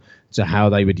style to how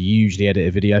they would usually edit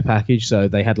a video package. So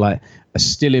they had like a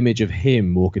still image of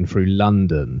him walking through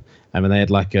London, and then they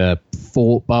had like a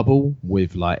thought bubble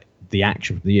with like the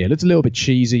action from the year. It looked a little bit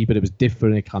cheesy, but it was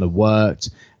different. It kind of worked.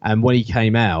 And when he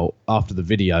came out after the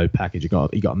video package, he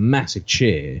got a massive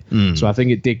cheer. So I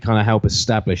think it did kind of help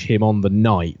establish him on the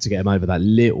night to get him over that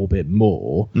little bit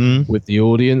more with the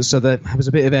audience. So there was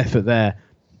a bit of effort there.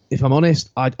 If I'm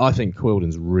honest, I think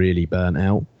Quildan's really burnt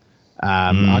out.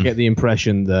 I get the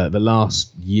impression that the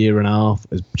last year and a half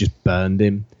has just burned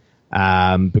him.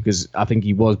 Because I think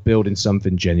he was building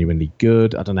something genuinely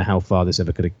good. I don't know how far this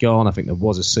ever could have gone. I think there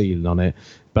was a ceiling on it.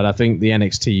 But I think the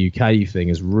NXT UK thing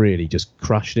has really just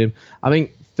crushed him. I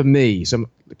think, for me,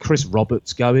 Chris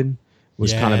Roberts going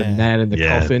was kind of a nail in the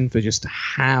coffin for just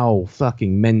how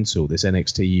fucking mental this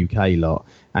NXT UK lot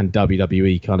and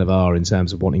WWE kind of are in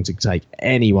terms of wanting to take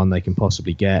anyone they can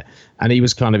possibly get. And he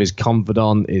was kind of his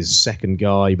confidant, his second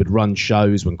guy. He would run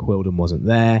shows when Quildan wasn't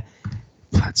there.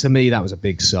 To me, that was a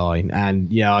big sign.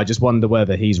 And yeah, I just wonder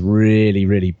whether he's really,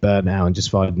 really burnt out and just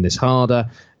finding this harder.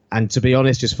 And to be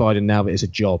honest, just finding now that it's a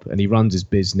job and he runs his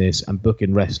business, and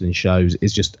booking wrestling shows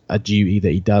is just a duty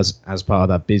that he does as part of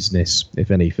that business,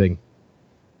 if anything.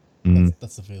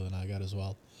 That's the feeling I get as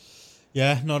well.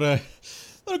 Yeah, not a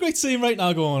great scene right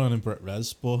now going on in Brit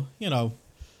Res, but, there's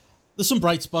some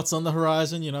bright spots on the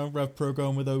horizon, Rev Pro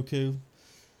going with Oku.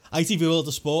 ITV World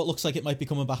of Sport looks like it might be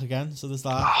coming back again, so there's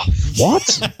that.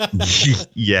 What?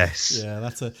 Yes. Yeah,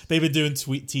 they've been doing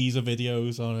teaser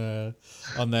videos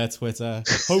on their Twitter.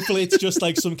 Hopefully it's just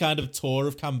like some kind of tour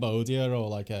of Cambodia or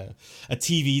like a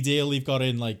TV deal they've got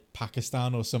in like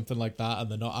Pakistan or something like that, and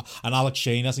they're not. And Alex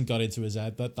Shane hasn't got into his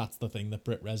head that that's the thing that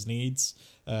Brit Res needs.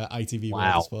 ITV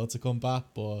World of Sport to come back,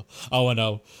 but I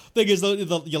know. Thing is,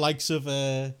 your likes of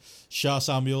Shah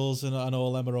Samuels and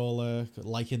all them are all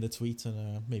liking the tweet,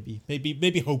 and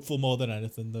maybe hopeful more than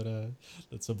anything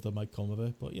that something might come of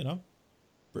it. But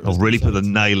I'll really put the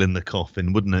nail in the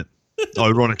coffin, wouldn't it?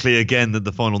 Ironically, again, that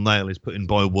the final nail is put in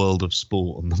by World of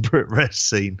Sport on the Brit Res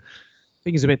scene. I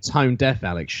think he's a bit tone deaf,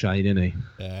 Alex Shane, isn't he?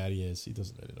 Yeah, he is. He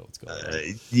doesn't really know what's going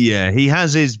on. Yeah, he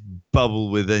has his bubble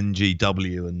with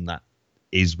NGW, and that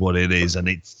is what it is, and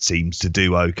it seems to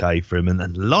do okay for him.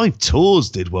 And live tours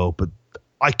did well, but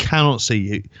I cannot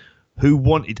see who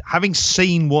wanted, having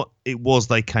seen what it was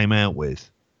they came out with.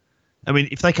 I mean,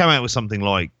 if they came out with something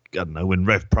like, I don't know, when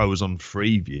Rev Pro was on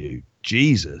Freeview,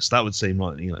 Jesus, that would seem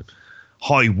like,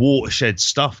 high watershed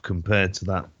stuff compared to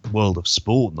that World of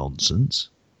Sport nonsense.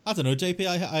 I don't know, JP.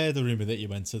 I heard the rumor that you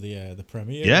went to the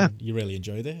premiere. Yeah, and you really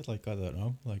enjoyed it. Like, I don't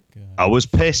know. Like, I was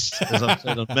pissed, as I've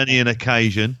said on many an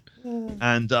occasion.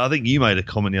 And I think you made a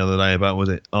comment the other day about, was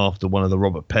it after one of the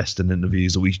Robert Peston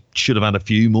interviews, that we should have had a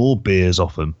few more beers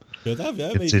off him. Should have,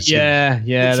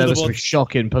 yeah. There was some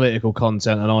shocking political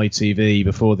content on ITV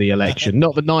before the election.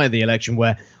 Not the night of the election,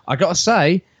 where I got to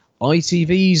say,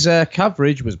 ITV's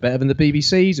coverage was better than the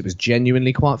BBC's. It was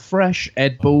genuinely quite fresh.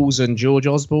 Ed Balls and George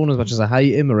Osborne, as much as I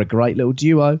hate him, are a great little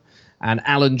duo. And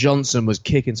Alan Johnson was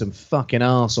kicking some fucking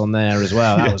arse on there as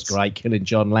well. That was great, killing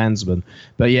John Landsman.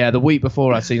 But yeah, the week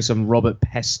before I'd seen some Robert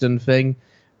Peston thing,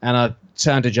 and I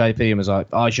turned to JP and was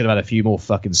like, I should have had a few more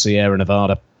fucking Sierra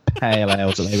Nevada pale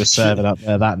ales that they were serving up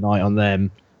there that night on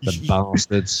them. The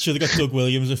bastards. Should have got Doug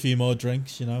Williams a few more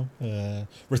drinks,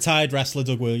 Retired wrestler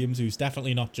Doug Williams, who's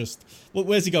definitely not just... Well,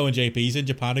 where's he going, JP? He's in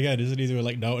Japan again, isn't he? Doing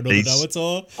another Noah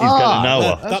tour? He's got a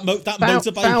Noah. That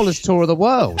motorbike... Fowler's tour of the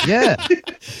world, yeah.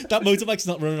 That motorbike's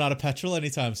not running out of petrol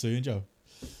anytime soon, Joe.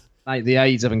 Mate, the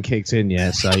AIDS haven't kicked in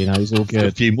yet, so, he's all good.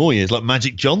 A few more years, like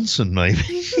Magic Johnson, maybe.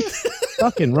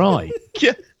 Fucking right.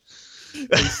 Yeah.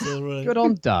 Good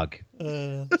on Doug.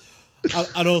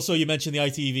 And also, you mentioned the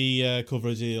ITV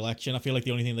coverage of the election. I feel like the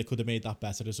only thing that could have made that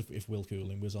better is if Will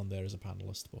Cooling was on there as a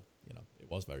panellist. But, it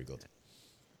was very good.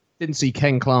 Didn't see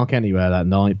Ken Clark anywhere that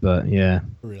night, but yeah.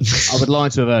 Really? I would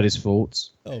like to have heard his thoughts.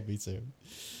 Oh, me too.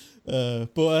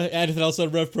 But anything else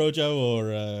on Rev Pro, Joe,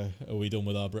 or are we done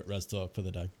with our Brit Res talk for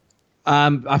the day?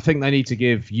 I think they need to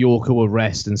give Yorko a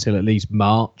rest until at least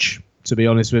March, to be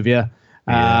honest with you.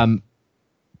 Yeah.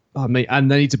 I mean, and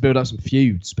they need to build up some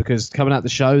feuds, because coming out the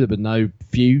show, there were no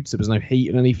feuds, there was no heat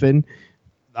and anything.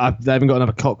 They haven't got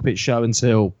another cockpit show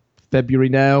until February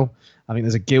now. I think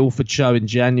there's a Guildford show in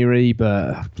January,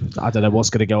 but I don't know what's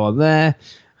going to go on there.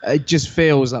 It just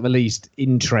feels like the least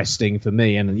interesting for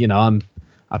me. And, I'm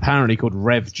apparently called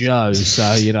Rev Joe,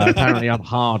 so, apparently I'm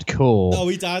hardcore. Oh,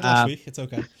 he died last week. It's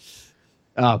okay.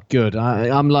 Oh, good.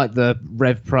 I'm like the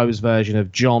Rev Pro's version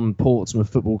of John Portsmouth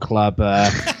Football Club.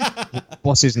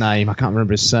 What's his name? I can't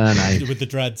remember his surname. With the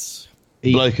dreads.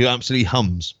 Bloke who absolutely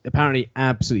hums. Apparently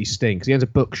absolutely stinks. He has a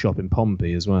bookshop in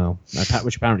Pompey as well,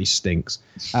 which apparently stinks.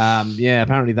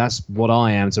 Apparently that's what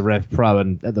I am to Rev Pro,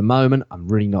 and at the moment, I'm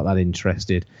really not that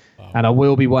interested. Wow. And I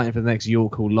will be waiting for the next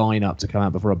York Hall lineup to come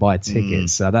out before I buy a ticket,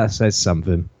 so that says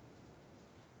something.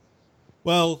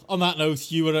 Well, on that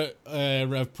note, you were at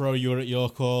Rev Pro, you were at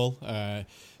York Hall.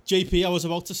 JP, I was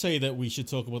about to say that we should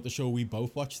talk about the show we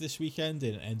both watched this weekend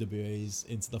in NWA's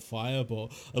Into the Fire,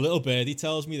 but a little birdie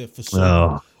tells me that for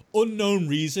some unknown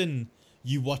reason,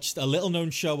 you watched a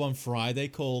little-known show on Friday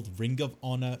called Ring of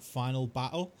Honor Final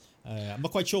Battle. I'm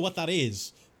not quite sure what that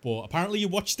is, but apparently you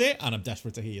watched it, and I'm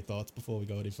desperate to hear your thoughts before we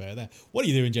go any further. What are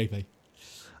you doing, JP?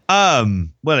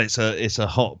 Well, it's a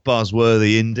hot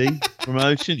buzzworthy indie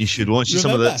promotion. You should watch it.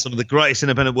 Some of the greatest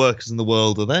independent workers in the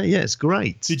world are there. Yeah, it's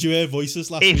great. Did you hear voices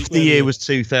last week? If the year was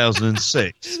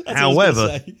 2006,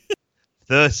 however,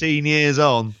 13 years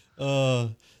on.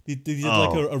 They did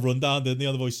like a rundown, didn't they,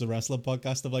 on the Voices of Wrestling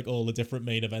podcast of like all the different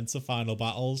main events of Final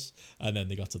Battles, and then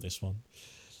they got to this one.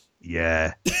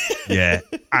 Yeah,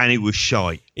 and it was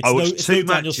shite. I watched two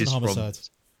matches from.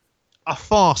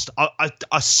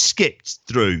 I skipped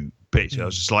through pictures. I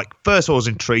was just like, first of all, I was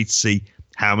intrigued to see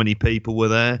how many people were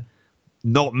there.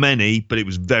 Not many, but it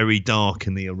was very dark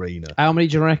in the arena. How many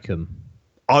do you reckon?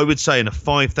 I would say in a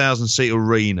 5,000-seat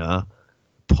arena,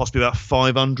 possibly about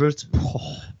 500.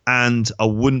 And I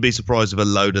wouldn't be surprised if a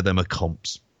load of them are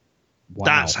comps. Wow.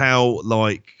 That's how,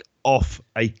 off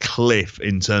a cliff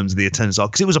in terms of the attendance,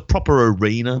 because it was a proper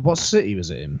arena. What city was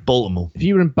it in? Baltimore. If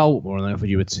you were in Baltimore and they offered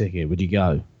you a ticket, would you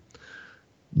go?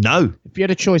 No. If you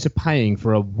had a choice of paying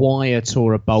for a Wire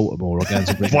tour of Baltimore or going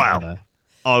to Bridgend, Wow.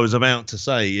 I was about to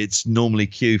say it's normally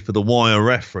Q for the Wire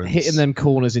reference. Hitting them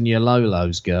corners in your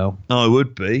Lolos, girl. I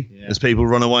would be, as people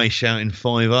run away shouting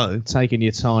 5-0. Taking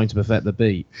your time to perfect the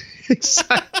beat.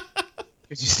 Exactly.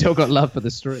 Because you still got love for the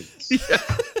streets.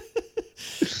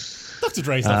 Dr.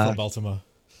 Dre's not from Baltimore.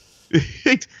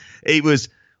 It was,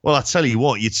 well, I tell you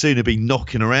what, you'd sooner be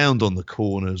knocking around on the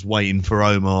corners waiting for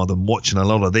Omar than watching a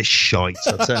lot of this shite,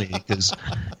 I tell you, because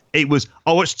I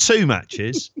watched 2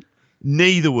 matches.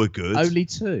 Neither were good. Only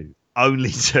 2?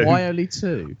 Only 2. Why only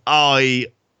 2? I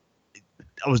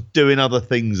was doing other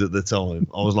things at the time.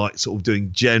 I was like sort of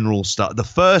doing general stuff. The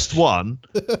first one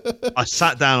I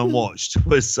sat down and watched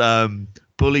was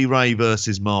Bully Ray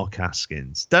versus Mark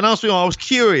Haskins. Don't ask me why. I was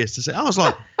curious to say. I was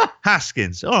like,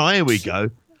 Haskins. All right, here we go.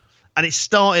 And it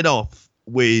started off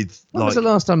with When was the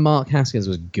last time Mark Haskins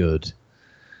was good?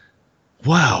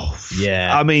 Wow.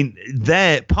 Yeah. I mean,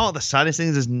 part of the saddest thing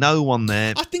is there's no one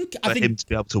there I think him to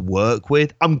be able to work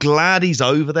with. I'm glad he's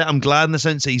over there. I'm glad in the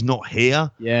sense that he's not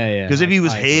here. Yeah. Because if he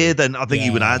was here, then I think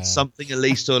he would Yeah. add something at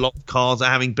least to a lot of cards.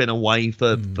 Having been away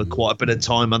for quite a bit of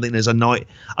time, I think there's an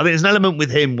element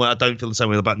with him where I don't feel the same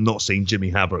way about not seeing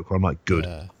Jimmy Haverick, where I'm like, good.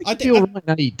 I He's all right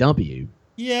in AEW.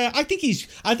 Yeah, I think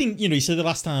you said the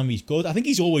last time he's good. I think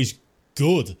he's always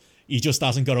good. He just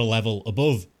hasn't got a level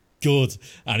above good,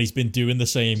 and he's been doing the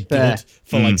same Fair. good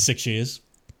for like 6 years.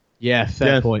 Yeah,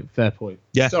 fair point.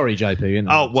 Yeah. Sorry, JP.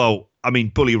 Oh, well, I mean,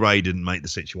 Bully Ray didn't make the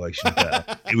situation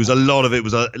better. It was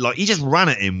like he just ran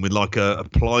at him with like a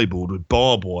plyboard with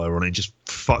barbed wire on it, just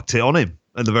fucked it on him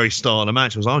at the very start of the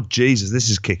match. I was like, oh, Jesus,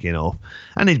 this is kicking off.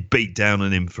 And he beat down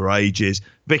on him for ages.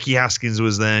 Vicky Haskins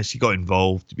was there. She got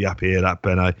involved. You'd be happy to hear that,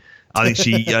 Benno. I think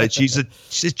she's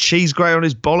a cheese grater on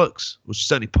his bollocks. Well, she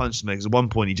certainly punched him because at one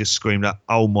point he just screamed out,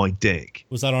 "Oh my dick!"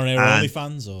 Was that on Air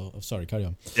OnlyFans or? Oh, sorry, carry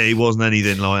on. It wasn't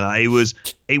anything like that.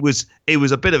 It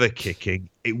was a bit of a kicking.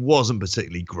 It wasn't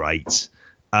particularly great.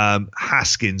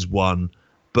 Haskins won,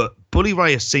 but Bully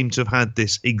Ray seemed to have had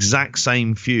this exact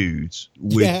same feud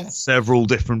with several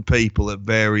different people at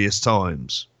various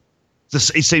times.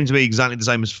 It seemed to be exactly the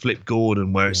same as Flip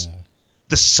Gordon, where it's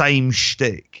the same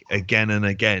shtick again and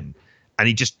again, and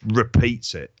he just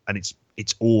repeats it, and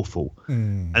it's awful.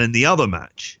 And in the other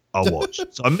match I watched,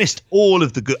 so I missed all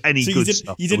of the good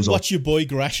stuff. You didn't watch your boy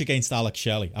Gresh against Alex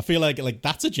Shelley. I feel like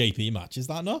that's a JP match, is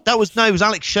that not? It was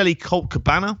Alex Shelley, Colt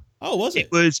Cabana. Oh, was it?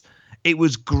 It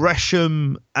was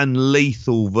Gresham and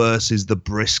Lethal versus the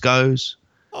Briscoes.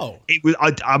 Oh, it was.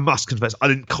 I must confess, I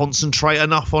didn't concentrate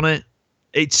enough on it.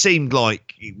 It seemed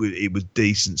like it was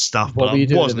decent stuff, but I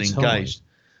wasn't engaged.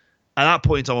 At that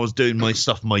point in time, I was doing my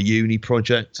stuff, my uni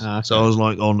project. Okay. So I was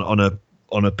like on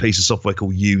a piece of software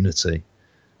called Unity,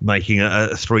 making a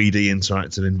 3D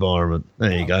interactive environment.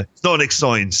 There you go. It's not an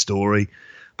exciting story,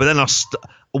 but then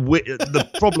the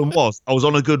problem was I was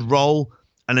on a good roll,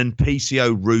 and then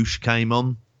PCO Roosh came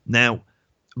on. Now,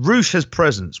 Roosh has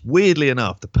presence. Weirdly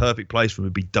enough, the perfect place for him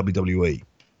would be WWE.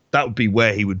 That would be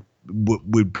where he would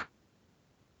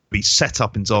be set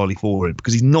up entirely for him,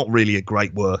 because he's not really a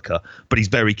great worker, but he's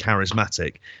very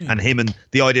charismatic. And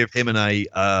the idea of him and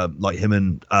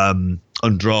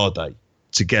Andrade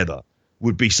together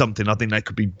would be something I think that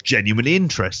could be genuinely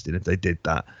interesting if they did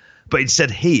that. But instead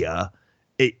here,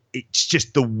 it's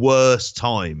just the worst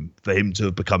time for him to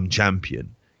have become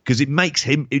champion, because it makes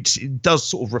him, it does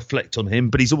sort of reflect on him,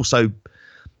 but he's also,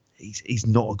 he's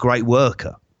not a great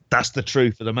worker. That's the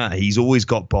truth of the matter. He's always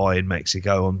got by in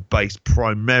Mexico based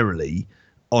primarily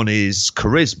on his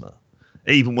charisma.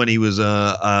 Even when he was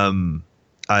a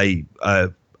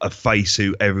face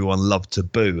who everyone loved to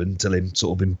boo, until him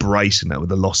sort of embracing that with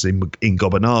the Los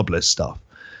Ingobernables stuff.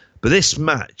 But this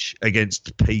match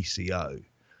against PCO,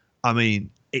 I mean,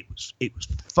 it was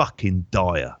fucking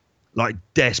dire, like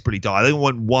desperately dire. I think I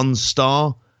went 1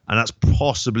 star, and that's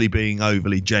possibly being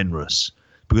overly generous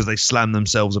because they slammed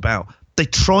themselves about. They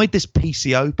tried this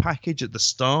PCO package at the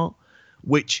start,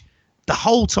 which the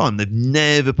whole time they've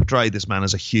never portrayed this man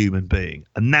as a human being.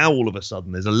 And now all of a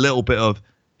sudden there's a little bit of,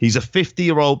 he's a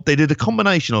 50-year-old. They did a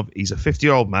combination of, he's a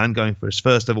 50-year-old man going for his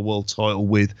first ever world title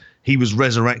with, he was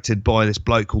resurrected by this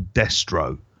bloke called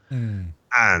Destro.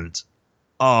 And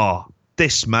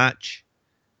this match,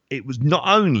 it was not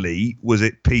only was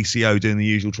it PCO doing the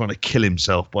usual, trying to kill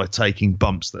himself by taking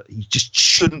bumps that he just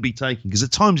shouldn't be taking, because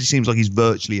at times he seems like he's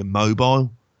virtually immobile,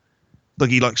 like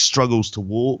he struggles to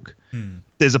walk.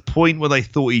 There's a point where they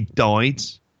thought he died,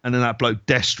 and then that bloke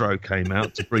Destro came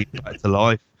out to bring him back to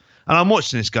life. And I'm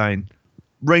watching this going,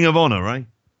 Ring of Honor, right?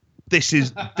 This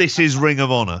is Ring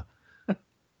of Honor.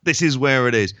 This is where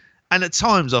it is. And at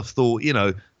times I've thought, you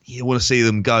want to see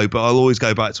them go, but I'll always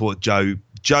go back to what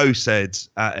Joe said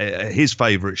at his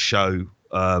favourite show,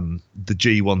 the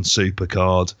G1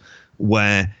 Supercard,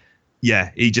 where,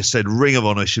 he just said Ring of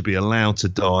Honor should be allowed to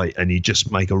die, and you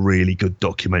just make a really good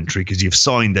documentary because you've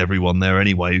signed everyone there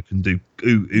anyway who can do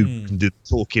the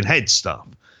talking head stuff,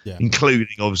 including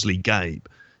obviously Gabe.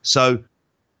 So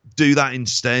do that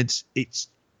instead.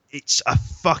 It's a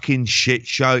fucking shit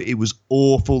show. It was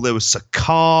awful. There was a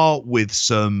car with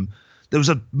there was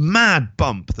a mad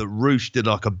bump that Roosh did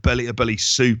like a belly-to-belly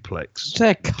suplex. Is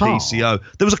there a car? PCO.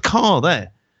 There was a car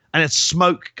there, and it's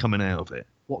smoke coming out of it.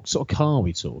 What sort of car are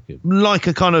we talking? Like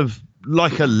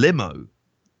a limo.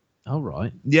 Oh,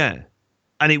 right. Yeah.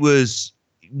 And it was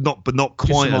not quite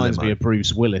Just a reminds limo. me of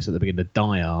Bruce Willis at the beginning of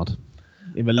Die Hard.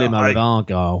 In the limo with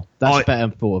Argyle. That's better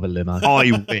than thought of a limo.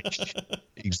 I wish.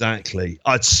 Exactly.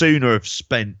 I'd sooner have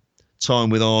spent time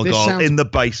with Argyle in the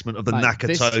basement of the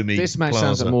Nakatomi This match Plaza.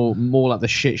 sounds like more like the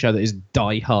shit show that is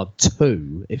Die Hard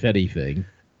 2, if anything.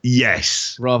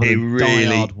 Yes. Rather than Die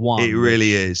Hard 1. It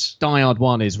really is. Die Hard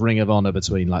 1 is Ring of Honor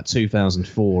between like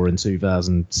 2004 and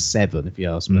 2007, if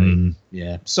you ask me.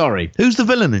 Yeah. Sorry. Who's the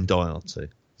villain in Die Hard 2?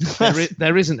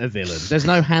 There isn't a villain. There's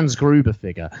no Hans Gruber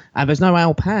figure. And there's no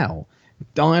Al Powell.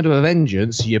 Die Hard with a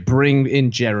Vengeance, you bring in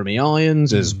Jeremy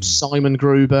Irons as Simon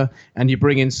Gruber, and you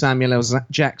bring in Samuel L.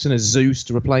 Jackson as Zeus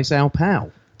to replace Al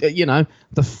Powell. The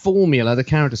formula, the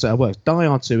character set works. Die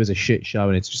Hard 2 is a shit show,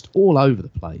 and it's just all over the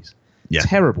place. Yeah.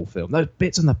 Terrible film. Those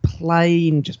bits on the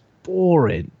plane, just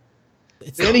boring.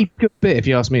 The only good bit, if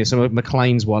you ask me, is some of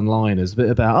McClane's one-liners. A bit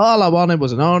about, all I wanted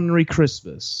was an ordinary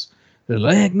Christmas. A little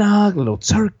eggnog, a little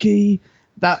turkey.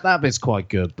 That bit's quite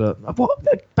good, but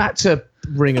back to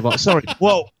Ring of Honor. Sorry.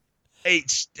 Well,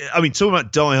 talking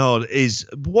about Die Hard is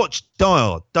watch Die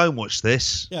Hard. Don't watch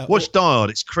this. Yeah, watch Die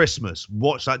Hard. It's Christmas.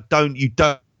 Watch that. Don't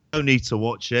need to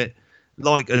watch it.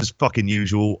 Like as fucking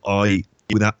usual, I,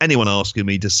 without anyone asking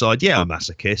me, decide, I'm a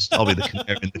masochist. I'll be the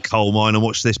canary in the coal mine and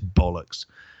watch this bollocks.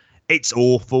 It's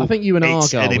awful. I think you and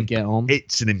Argyle would get on.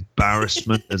 It's an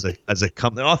embarrassment as a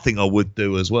company. I think I would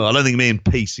do as well. I don't think me and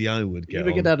PCO would get on. You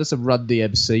would get down to some Run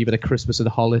DMC, but a Christmas and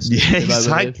Hollis. Yeah,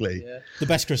 exactly. Yeah. The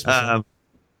best Christmas song.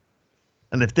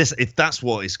 And if that's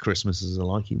what his Christmases are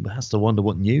like, he has to wonder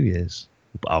what New Year's.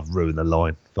 But I've ruined the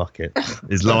line. Fuck it.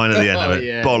 His line at the end of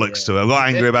it. Bollocks to it. I got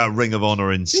angry about Ring of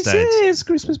Honor instead. This is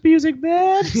Christmas music,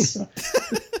 man. It's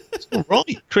all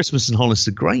right. Christmas and Hollis is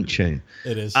a great tune.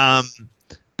 It is.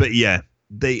 But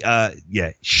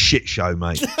shit show,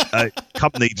 mate.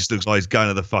 Company just looks like it's going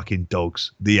to the fucking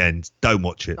dogs. The end. Don't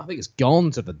watch it. I think it's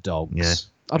gone to the dogs. Yeah.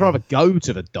 I'd rather go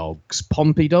to the dogs.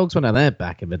 Pompey dogs, when they were there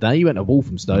back in the day. You went to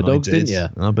Walthamstow dogs, didn't you?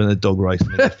 I've been a dog racing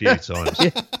a few times.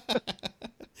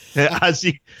 As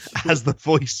the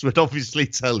voice would obviously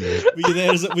tell you. Were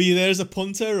you there as a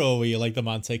punter, or were you like the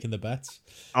man taking the bets?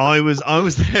 I was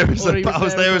there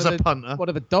as a punter. One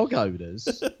of the dog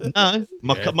owners. No,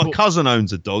 my cousin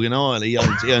owns a dog in Ireland. He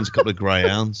owns a couple of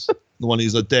greyhounds. The one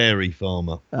who's a dairy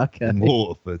farmer in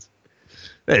Waterford.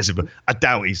 I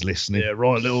doubt he's listening. Yeah,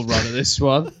 right, little run of this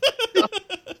one.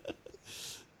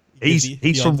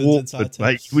 He's from Waterford,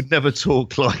 mate. You would never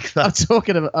talk like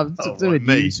that. I'm doing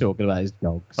me you talking about his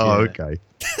dogs. Oh, okay.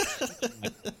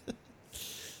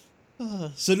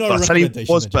 So not I a tell you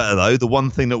recommendation. what was better though. The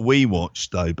one thing that we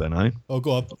watched though, Benno. Oh,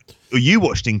 go on. You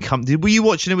watched in company. Were you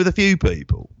watching it with a few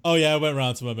people? Oh yeah, I went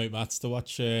round to my mate Matt's to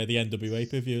watch the NWA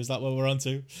pay-per-view. Is that what we're on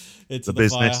to? It's the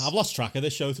business. Fire. I've lost track of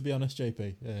this show, to be honest,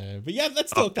 JP. But yeah,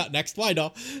 let's talk that next. Why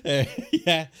not?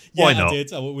 Why not? I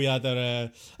did. We had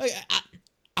that.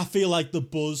 I feel like the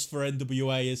buzz for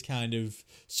NWA has kind of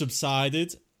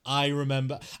subsided. I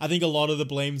think a lot of the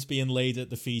blame's being laid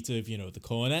at the feet of, the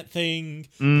Cornette thing,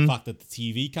 the fact that the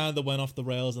TV kind of went off the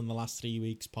rails in the last 3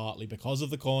 weeks, partly because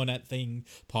of the Cornette thing,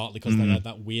 partly because they had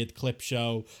that weird clip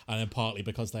show, and then partly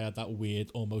because they had that weird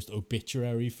almost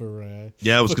obituary for I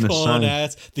was for going to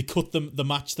Cornette. They cut the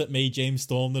match that made James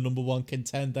Storm the number one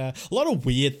contender. A lot of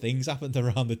weird things happened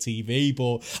around the TV,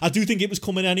 but I do think it was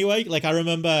coming anyway. Like, I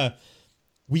remember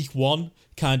week one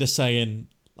kind of saying,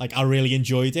 like, I really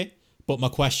enjoyed it. But my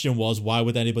question was, why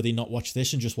would anybody not watch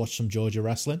this and just watch some Georgia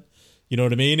wrestling? You know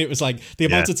what I mean? It was like the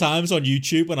amount of times on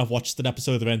YouTube when I've watched an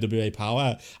episode of NWA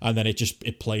Power and then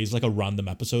it plays like a random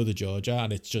episode of Georgia,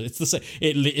 and it's the same.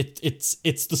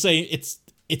 It's the same.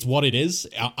 It's what it is,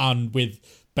 and with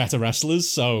better wrestlers.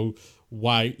 So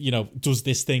why, does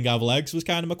this thing have legs? Was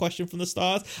kind of my question from the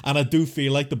start. And I do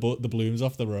feel like the bloom's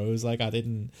off the rose. Like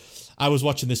I was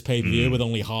watching this pay-per-view with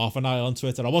only half an eye on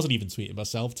Twitter. I wasn't even tweeting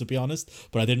myself, to be honest,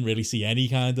 but I didn't really see any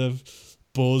kind of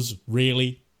buzz,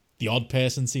 really. The odd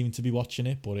person seemed to be watching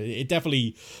it, but it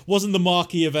definitely wasn't the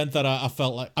marquee event that I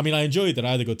felt like. I mean, I enjoyed it.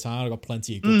 I had a good time. I got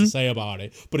plenty of good to say about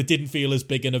it, but it didn't feel as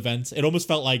big an event. It almost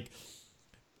felt like,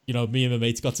 you know, me and my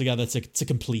mates got together to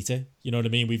complete it. You know what I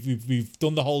mean? We've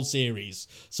done the whole series,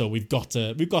 so we've got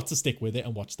to stick with it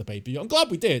and watch the pay-per-view. I'm glad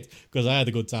we did, because I had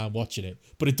a good time watching it.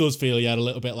 But it does feel, a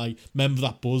little bit like, remember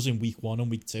that buzz in week 1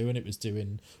 and week 2, and it was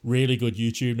doing really good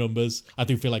YouTube numbers. I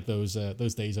do feel like those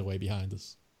days are way behind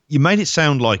us. You made it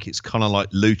sound like it's kind of like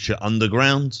Lucha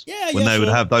Underground, when they would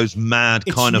have those mad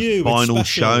kind of final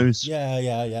shows.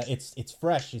 Yeah. It's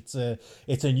fresh. It's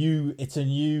a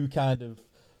new kind of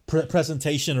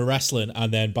presentation of wrestling,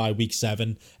 and then by week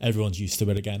 7 everyone's used to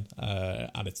it again,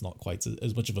 and it's not quite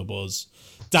as much of a buzz,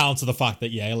 down to the fact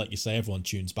that like you say, everyone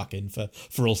tunes back in for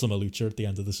Ultima Lucha at the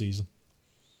end of the season.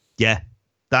 Yeah,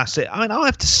 that's it. I mean, I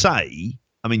have to say,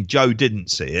 Joe didn't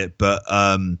see it, but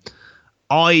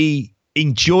I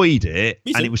enjoyed it,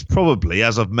 and it was probably,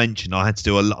 as I've mentioned, I've had to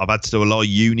do a lot of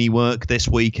uni work this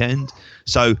weekend,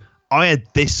 so I had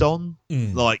this on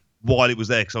like while it was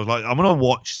there, because I was like, I'm gonna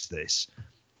watch this.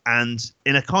 And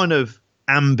in a kind of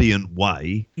ambient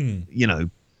way,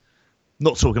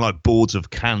 not talking like Boards of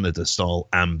Canada style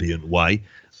ambient way.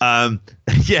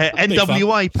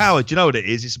 NWA Power. Do you know what it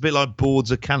is? It's a bit like Boards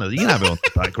of Canada. You can have it on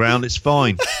the background. It's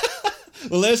fine.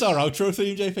 Well, there's our outro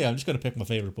theme, JP. I'm just going to pick my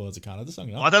favourite Boards of Canada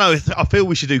song. I don't know. I feel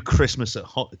we should do Christmas and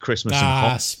hot.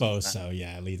 I suppose so.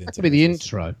 Yeah, lead into. That could be the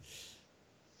intro.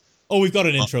 Oh, we've got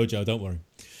an intro, Joe. Don't worry.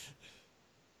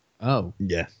 Oh,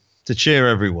 yeah. To cheer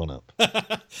everyone up.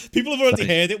 People have already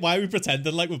heard it. Why are we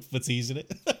pretending like we're teasing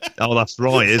it? Oh, that's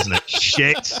right, isn't it?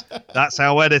 Shit. That's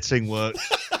how editing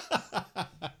works.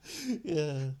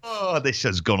 Yeah. Oh, this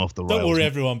has gone off the rails. Don't worry,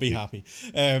 everyone. Be happy.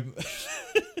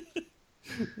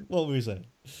 What were we saying?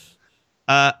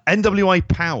 NWA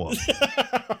Power.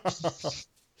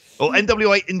 Or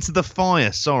NWA Into the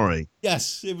Fire, sorry.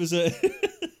 Yes, it was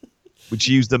which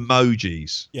used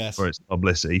emojis for its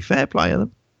publicity. Fair play of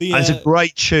them. And it's a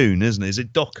great tune, isn't it? Is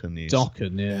it Dokken?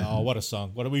 Dokken, yeah. Oh, what a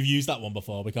song. We've used that one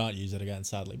before. We can't use it again,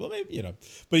 sadly. But maybe,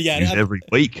 But yeah. Use it every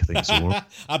week, I think it's all right.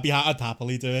 I'd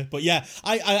happily do it. But yeah,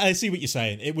 I see what you're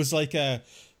saying. It was like, to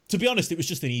be honest, it was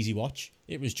just an easy watch.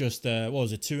 It was just,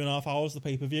 2.5 hours, the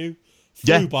pay-per-view?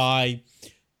 Flew by.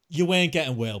 You weren't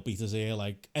getting world beaters here.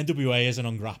 Like, NWA isn't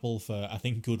on Grapple for, I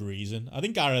think, good reason. I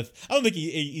think Gareth, I don't think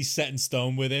he's set in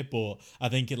stone with it, but I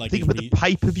think it like... I think put the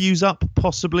pay-per-views up,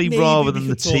 possibly, rather than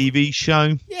the TV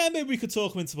show. Yeah, maybe we could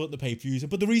talk him into putting the pay-per-views in.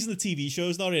 But the reason the TV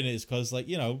show's not in it is because, like,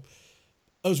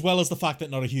 as well as the fact that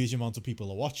not a huge amount of people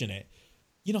are watching it,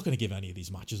 you're not going to give any of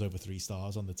these matches over 3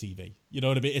 stars on the TV. You know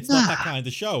what I mean? It's not that kind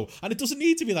of show. And it doesn't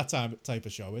need to be that type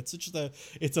of show. It's just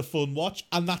it's a fun watch.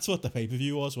 And that's what the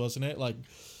pay-per-view was, wasn't it? Like...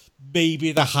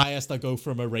 Maybe the highest I go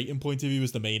from a rating point of view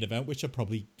is the main event, which I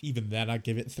probably, even then, I'd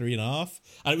give it 3.5.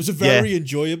 And it was a very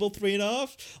enjoyable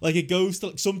 3.5. Like, it goes to,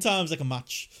 like, sometimes, like, a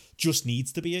match just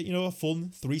needs to be, a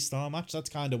fun 3-star match. That's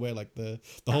kind of where, like, the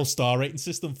whole star rating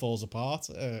system falls apart.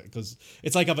 Because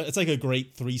it's like a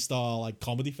great 3-star, like,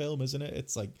 comedy film, isn't it?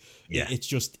 It's like,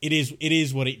 it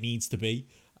is what it needs to be.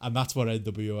 And that's what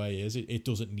NWA is. It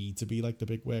doesn't need to be like the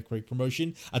big work rate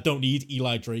promotion. I don't need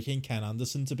Eli Drake and Ken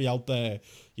Anderson to be out there,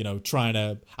 trying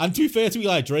to... And to be fair to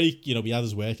Eli Drake, he had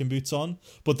his working boots on,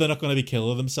 but they're not going to be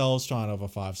killing themselves trying to have a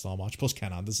 5-star match. Plus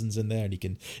Ken Anderson's in there, and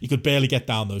he could barely get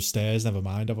down those stairs, never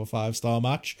mind have a 5-star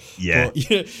match. Yeah.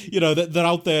 But, they're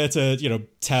out there to,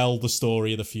 tell the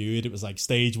story of the feud. It was like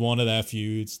stage 1 of their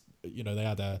feuds. They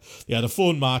had a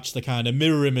fun match, the kind of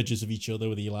mirror images of each other,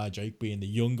 with Eli Drake being the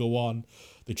younger one.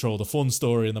 They told a fun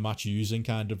story in the match using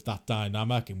kind of that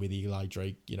dynamic, and with Eli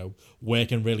Drake,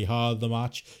 working really hard the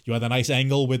match. You had a nice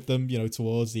angle with them,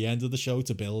 towards the end of the show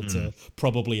to build to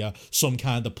probably some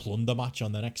kind of plunder match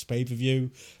on the next pay-per-view.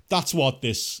 That's what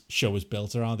this show is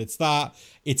built around. It's that,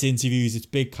 it's interviews, it's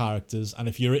big characters, and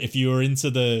if you're into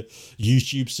the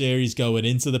YouTube series going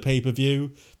into the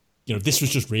pay-per-view, this was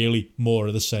just really more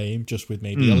of the same, just with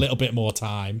maybe a little bit more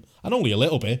time, and only a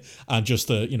little bit, and just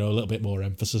a little bit more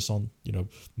emphasis on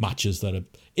matches that have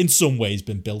in some ways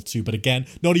been built to. But again,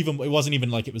 it wasn't even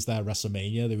like it was their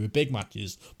WrestleMania. They were big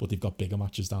matches, but they've got bigger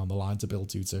matches down the line to build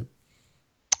to too.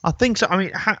 I think so. I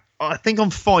mean, I think on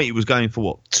Fight it was going for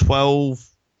what, 12?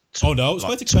 Oh no, it was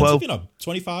quite expensive.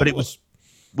 25. But it was.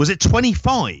 Was it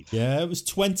 25? Yeah, it was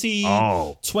 20,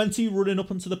 20 running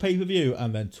up onto the pay-per-view,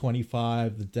 and then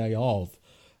 25 the day of.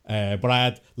 But I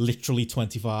had literally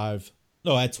 25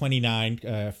 No, I had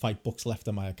 29 fight books left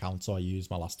on my account, so I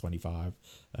used my last 25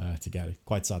 to get it.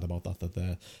 Quite sad about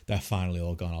that they're finally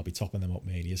all gone. I'll be topping them up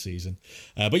Mania season.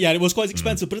 But yeah, it was quite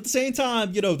expensive. But at the same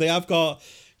time, they have got,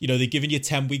 they're giving you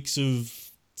 10 weeks of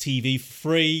TV for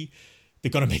free.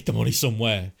 They're going to make the money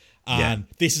somewhere. And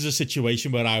this is a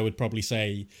situation where I would probably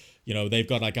say, they've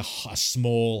got like a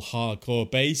small hardcore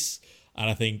base. And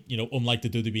I think, unlike the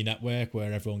WWE Network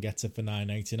where everyone gets it for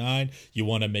 $9.99, you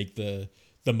want to make the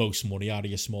most money out of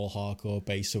your small hardcore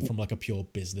base. So from like a pure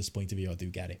business point of view, I do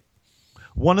get it.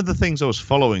 One of the things I was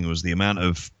following was the amount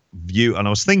of view, and I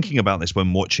was thinking about this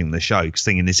when watching the show, because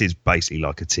thinking this is basically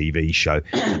like a TV show.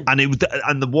 And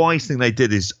the wise thing they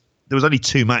did is there was only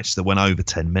 2 matches that went over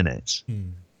 10 minutes.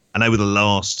 And they were the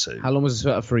last 2. How long was this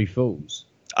about Free Falls?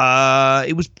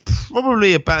 It was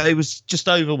probably it was just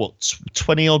over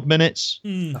 20 odd minutes.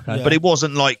 Okay. But it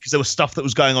wasn't like, because there was stuff that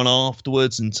was going on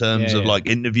afterwards in terms of like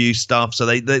interview stuff. So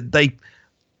they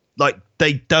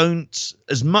don't,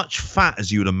 as much fat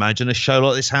as you would imagine a show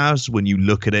like this has when you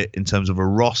look at it in terms of a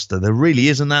roster. There really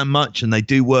isn't that much, and they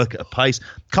do work at a pace.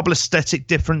 A couple of aesthetic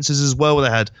differences as well, where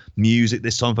they had music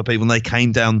this time for people, and they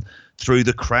came down through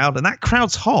the crowd, and that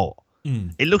crowd's hot.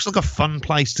 It looks like a fun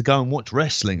place to go and watch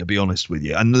wrestling, to be honest with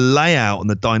you. And the layout and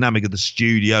the dynamic of the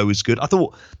studio is good. I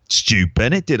thought Stu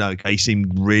Bennett did okay. He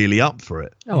seemed really up for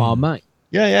it. Oh, mate.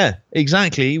 Yeah,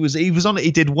 exactly. He was on it.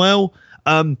 He did well.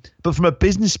 But from a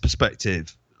business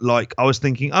perspective, like I was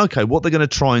thinking, okay, what they're going to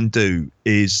try and do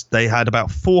is they had about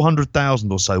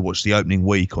 400,000 or so watch the opening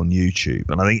week on YouTube.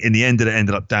 And I think in the end, it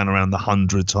ended up down around the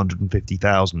 100 to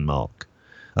 150,000 mark,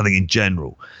 I think in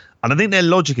general. And I think their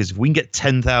logic is if we can get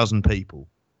 10,000 people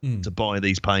to buy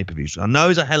these pay-per-views, I know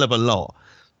it's a hell of a lot,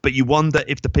 but you wonder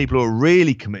if the people who are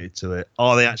really committed to it,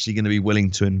 are they actually going to be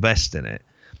willing to invest in it?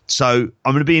 So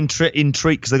I'm going to be intrigued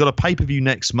because they've got a pay-per-view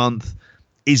next month.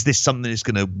 Is this something that's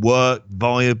going to work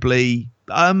viably?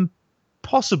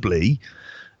 Possibly.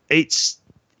 It's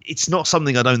not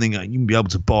something I don't think you can be able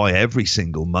to buy every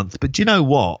single month. But do you know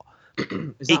what?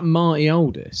 Is that Marty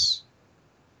Aldis?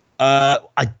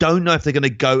 I don't know if they're going to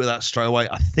go with that straight away.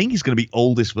 I think it's going to be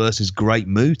Aldis versus Great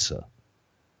Muta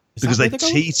because they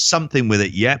teased something with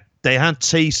it. Yep, they had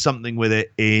teased something with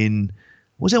it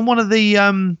was it in one of the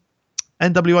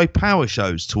NWA Power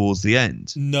shows towards the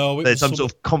end? No, there's some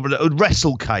sort of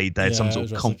WrestleCade. They had some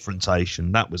sort of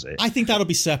confrontation. That was it. I think that'll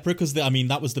be separate because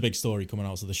that was the big story coming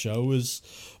out of the show was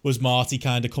Marty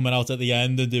kind of coming out at the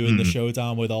end and doing the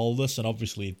showdown with Aldis, and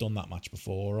obviously he'd done that match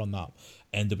before on that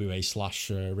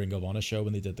NWA / Ring of Honor show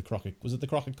when they did the Crockett. Was it the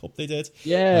Crockett Cup they did?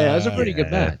 Yeah, it was a pretty good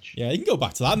match. Yeah, you can go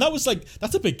back to that, and that was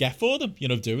that's a big get for them,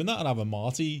 doing that and having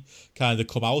Marty kind of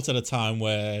come out at a time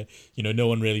where no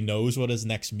one really knows what his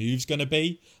next move's going to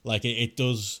be. Like it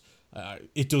does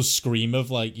scream of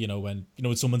when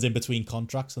someone's in between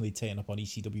contracts and they turn up on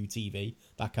ECW TV,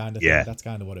 that kind of thing. That's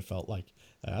kind of what it felt like.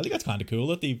 I think that's kind of cool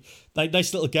that they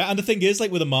nice little get. And the thing is,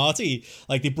 with a Marty,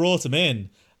 they brought him in.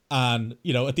 And,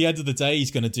 at the end of the day,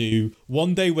 he's going to do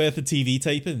 1 day worth of TV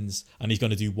tapings and he's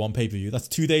going to do one pay-per-view. That's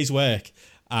 2 days' work.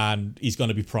 And he's going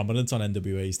to be prominent on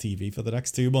NWA's TV for the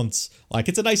next 2 months.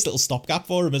 It's a nice little stopgap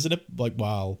for him, isn't it?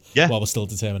 While we're still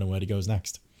determining where he goes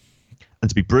next. And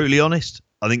to be brutally honest,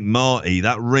 I think Marty,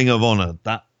 that Ring of Honor,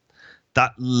 that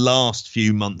last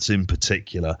few months in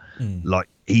particular,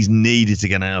 he's needed to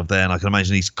get out of there. And I can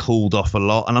imagine he's cooled off a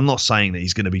lot. And I'm not saying that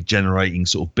he's going to be generating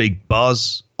sort of big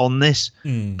buzz on this,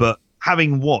 but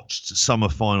having watched Summer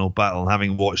Final Battle and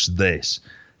having watched this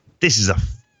is a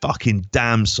fucking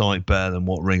damn sight better than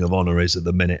what Ring of Honor is at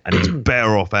the minute. And he's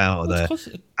better off out of there.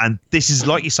 And this is,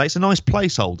 like you say, it's a nice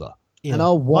placeholder. Yeah. And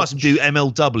I'll watch. Let's do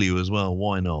MLW as well.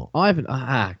 Why not? I haven't.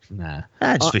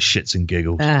 Just for shits and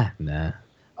giggles. Nah.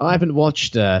 I haven't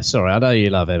watched. Sorry, I know you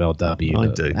love MLW.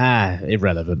 I do.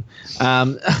 Irrelevant.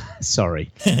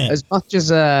 Sorry. As much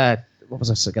as what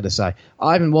was I going to say?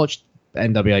 I haven't watched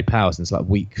NWA Power since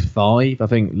week 5. I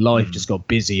think life just got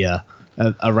busier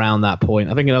around that point.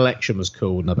 I think an election was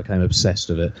called, and I became obsessed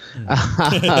with it.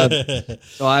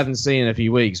 So I haven't seen it in a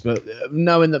few weeks. But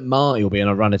knowing that Marty will be in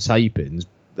a run of tapings,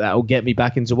 that'll get me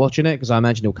back into watching it because I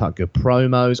imagine he'll cut good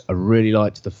promos. I really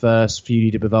liked the first feud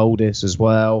he did with Aldis as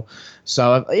well.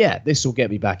 So, this will get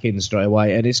me back in straight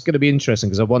away. And it's going to be interesting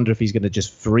because I wonder if he's going to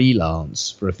just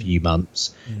freelance for a few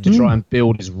months to try and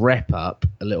build his rep up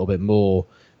a little bit more.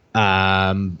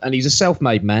 And he's a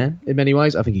self-made man in many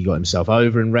ways. I think he got himself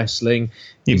over in wrestling.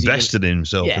 He invested in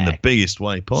himself in the biggest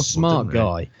way possible. Smart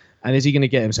guy. And is he going to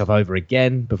get himself over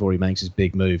again before he makes his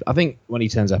big move? I think when he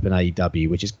turns up in AEW,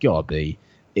 which has got to be,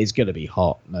 it's going to be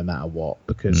hot no matter what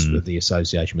because of the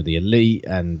association with the elite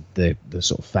and the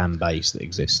sort of fan base that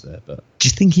exists there. But do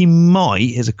you think he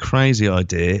might, here's a crazy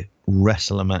idea,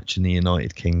 wrestle a match in the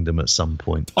United Kingdom at some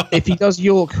point. If he does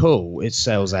York Hall, it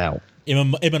sells out.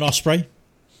 Him and Ospreay.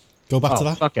 Go back to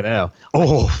that. Fucking hell.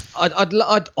 Oh,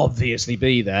 I'd obviously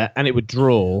be there, and it would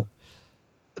draw.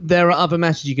 There are other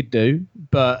matches you could do,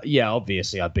 but yeah,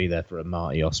 obviously I'd be there for a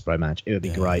Marty Ospreay match. It would be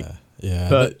great. Yeah.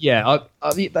 But yeah,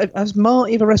 has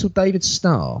Marty ever wrestled David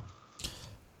Starr?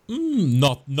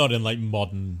 Not in like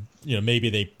modern, maybe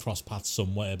they cross paths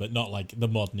somewhere, but not like the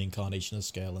modern incarnation of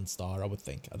Scale and Starr, I would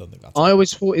think. I don't think that's... I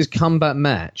always thought his comeback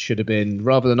match should have been,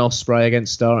 rather than Ospreay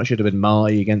against Starr, it should have been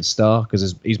Marty against Starr,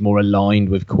 because he's more aligned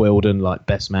with Quildan, like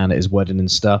best man at his wedding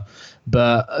and stuff.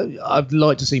 But I'd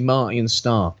like to see Marty and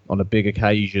Starr on a big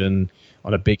occasion,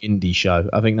 on a big indie show.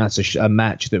 I think that's a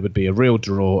match that would be a real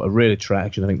draw, a real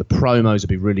attraction. I think the promos would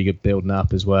be really good building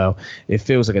up as well. It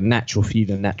feels like a natural feud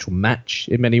and a natural match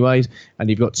in many ways. And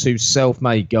you've got two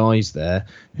self-made guys there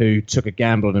who took a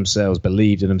gamble on themselves,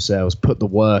 believed in themselves, put the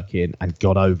work in, and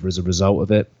got over as a result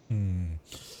of it.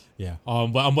 Yeah,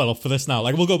 I'm well up for this now.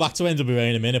 Like, we'll go back to NWA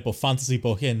in a minute, but fantasy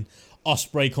booking,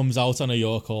 Ospreay comes out on a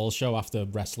York Hall show after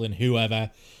wrestling whoever,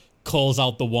 calls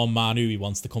out the one man who he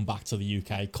wants to come back to the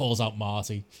UK, calls out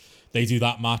Marty. They do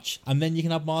that match, and then you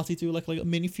can have Marty do like a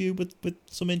mini feud with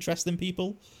some interesting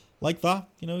people like that.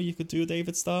 You could do a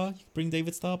David Starr, you could bring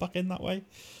David Starr back in that way.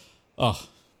 Oh,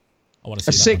 I want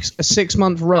to see a 6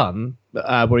 month run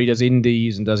where he does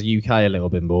indies and does UK a little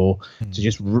bit more to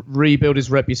just rebuild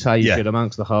his reputation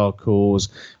amongst the hardcores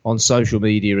on social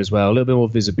media as well. A little bit more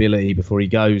visibility before he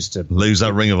goes to lose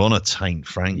that Ring of Honor taint,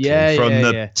 frankly, from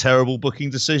the terrible booking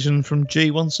decision from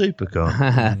G1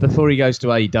 Supercar. Before he goes to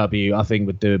AEW, I think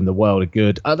would do him the world of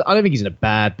good. I don't think he's in a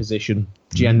bad position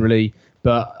generally.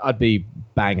 But I'd be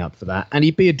bang up for that. And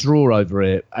he'd be a draw over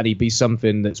it, and he'd be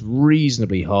something that's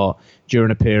reasonably hot during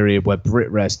a period where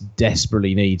BritRest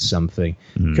desperately needs something.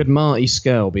 Could Marty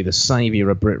Scurll be the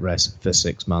saviour of BritRest for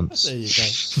 6 months? There you go.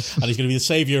 And he's going to be the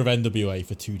saviour of NWA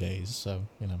for 2 days. So,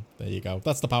 there you go.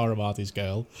 That's the power of Marty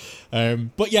Scurll.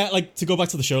 But yeah, like, to go back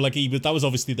to the show, like, that was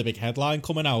obviously the big headline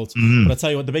coming out. But I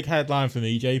tell you what, the big headline for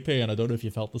me, JP, and I don't know if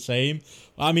you felt the same.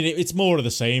 I mean, it's more of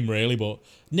the same, really, but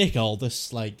Nick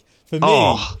Aldis, like... For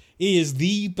me, he is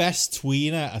the best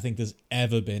tweener I think there's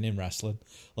ever been in wrestling.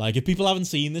 Like, if people haven't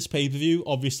seen this pay-per-view,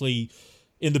 obviously,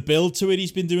 in the build to it,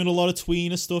 he's been doing a lot of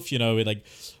tweener stuff. Like,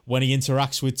 when he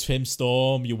interacts with Tim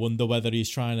Storm, you wonder whether he's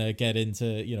trying to get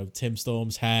into, Tim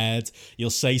Storm's head. He'll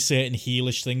say certain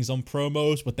heelish things on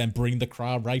promos, but then bring the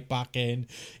crowd right back in.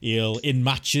 He'll, in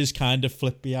matches, kind of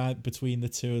flip between the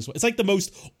two as well. It's like the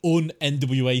most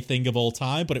un-NWA thing of all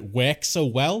time, but it works so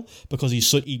well because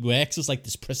he works as like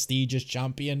this prestigious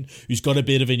champion who's got a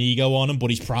bit of an ego on him, but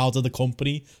he's proud of the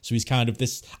company. So he's kind of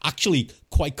this actually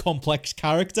quite complex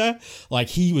character.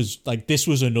 Like, this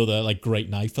was another like great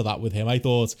night for that with him. I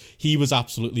thought he was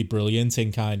absolutely brilliant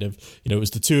in kind of, it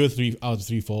was the 2 or 3 out of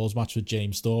 3 falls match with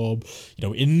James Storm.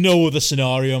 In no other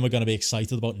scenario am I going to be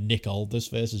excited about Nick Aldis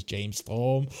versus James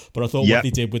Storm. But I thought what they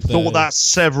did with thought that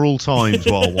several times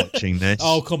while watching this.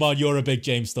 Oh, come on, you're a big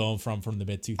James Storm from the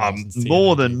mid-2000s.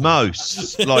 More than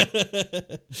most.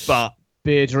 But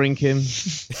beer drinking,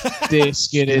 deer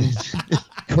skinning,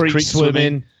 creek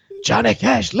swimming. Johnny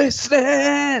Cash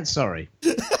listening. Sorry.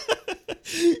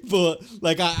 But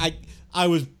like I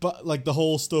was like the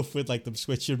whole stuff with like them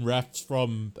switching refs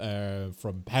from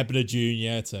Hebner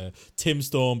Jr. to Tim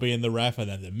Storm being the ref, and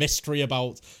then the mystery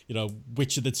about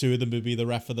which of the two of them would be the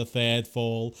ref for the third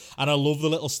fall. And I love the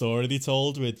little story they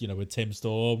told with with Tim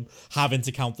Storm having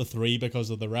to count the 3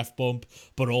 because of the ref bump,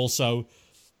 but also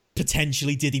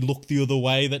potentially did he look the other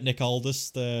way that Nick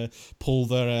Aldis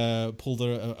pulled a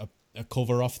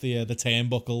cover off the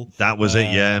turnbuckle. That was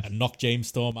it, yeah. And knocked James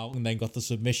Storm out and then got the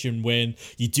submission win.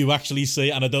 You do actually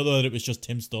see, and I don't know that it was just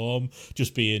Tim Storm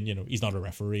just being, he's not a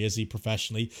referee, is he,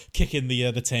 professionally, kicking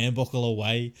the turnbuckle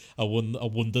away. I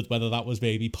wondered whether that was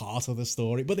maybe part of the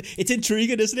story. But it's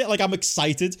intriguing, isn't it? Like, I'm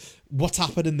excited. What's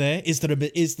happening there? Is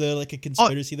there like a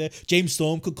conspiracy there? James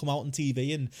Storm could come out on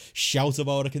TV and shout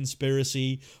about a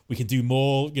conspiracy. We can do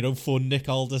more, fun Nick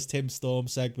Aldis, Tim Storm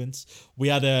segments. We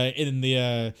had in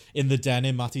the den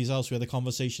in Matty's house, we had a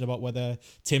conversation about whether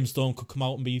Tim Storm could come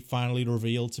out and be finally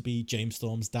revealed to be James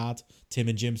Storm's dad. Tim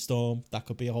and Jim Storm. That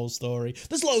could be a whole story.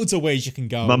 There's loads of ways you can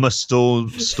go. Mama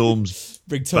Storm's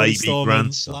bring Tony baby Storm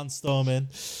grandson. in, Lance Storm in.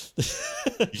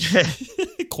 Yeah.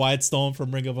 Quiet Storm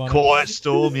from Ring of Honor. Quiet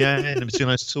Storm, yeah. Never seen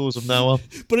those tours of Noah.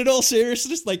 But in all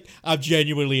seriousness, like, I'm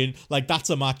genuinely in. Like,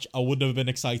 that's a match I wouldn't have been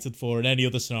excited for in any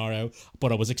other scenario,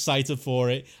 but I was excited for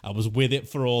it. I was with it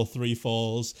for all three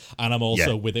falls, and I'm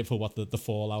also with it for what the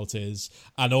fallout is.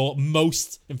 And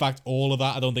in fact, all of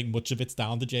that, I don't think much of it's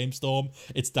down to James Storm.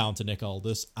 It's down to Nick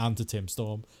Aldis and to Tim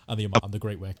Storm and the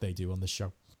great work they do on this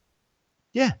show.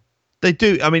 Yeah, they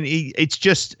do. I mean, it's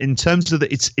just in terms of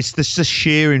it's the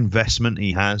sheer investment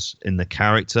he has in the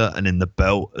character and in the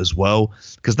belt as well,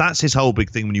 because that's his whole big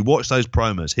thing. When you watch those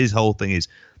promos, his whole thing is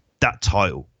that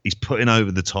title. He's putting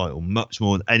over the title much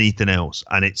more than anything else,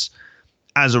 and it's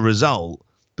as a result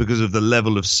because of the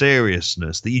level of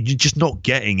seriousness that you're just not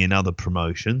getting in other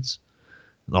promotions,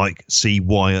 like see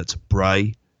Wyatt,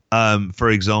 Bray, for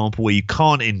example, where you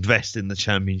can't invest in the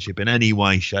championship in any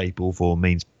way, shape, or form.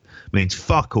 Means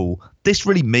fuck all. This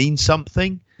really means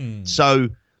something. So,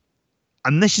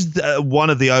 and this is one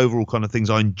of the overall kind of things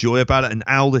I enjoy about it. And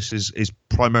Aldis is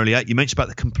primarily at. You mentioned about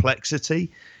the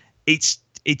complexity. It's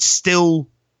still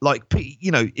like,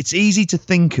 you know, it's easy to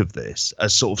think of this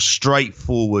as sort of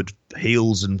straightforward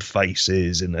heels and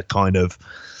faces in a kind of,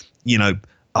 you know,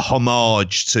 a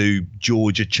homage to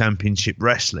Georgia Championship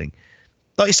Wrestling.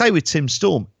 Like you say with Tim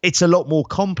Storm, it's a lot more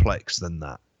complex than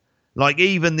that. Like,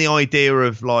 even the idea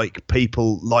of, like,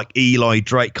 people like Eli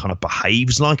Drake kind of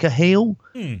behaves like a heel,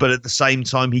 but at the same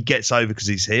time, he gets over because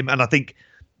he's him. And I think,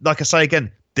 like I say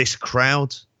again, this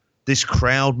crowd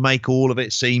make all of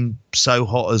it seem so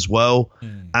hot as well.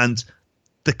 And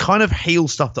the kind of heel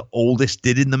stuff that Aldis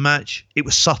did in the match, it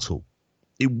was subtle.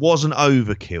 It wasn't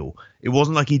overkill. It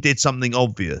wasn't like he did something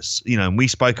obvious. You know, and we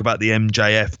spoke about the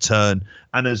MJF turn,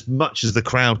 and as much as the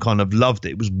crowd kind of loved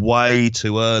it, it was way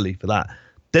too early for that.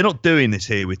 They're not doing this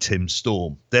here with Tim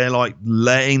Storm. They're like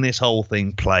letting this whole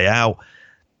thing play out.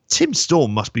 Tim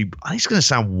Storm must be, I think it's going to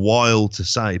sound wild to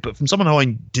say, but from someone who I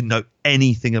didn't know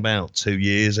anything about 2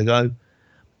 years ago,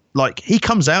 like, he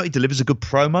comes out, he delivers a good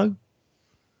promo.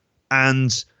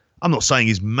 And I'm not saying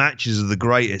his matches are the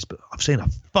greatest, but I've seen a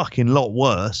fucking lot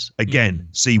worse. Again,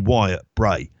 see Wyatt,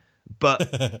 Bray.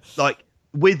 But like,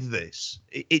 with this,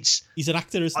 he's an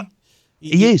actor, isn't he?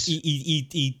 He is.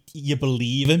 You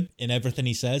believe him in everything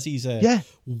he says. He's a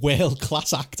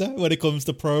world-class actor when it comes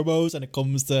to promos and it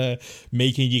comes to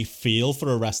making you feel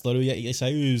for a wrestler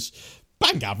who's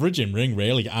bang average in ring,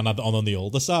 really, and on the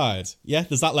older side. Yeah,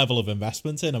 there's that level of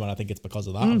investment in him, and I think it's because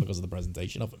of that and because of the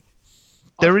presentation of him.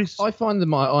 I find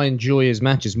that I enjoy his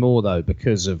matches more, though,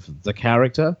 because of the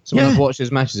character. So when I've watched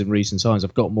his matches in recent times,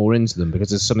 I've got more into them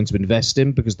because there's something to invest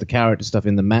in, because the character stuff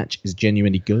in the match is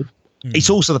genuinely good.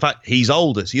 It's also the fact he's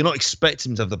older, so you're not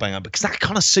expecting him to have the bang up, because that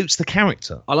kind of suits the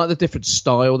character. I like the different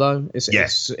style, though. It's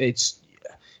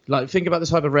like, think about the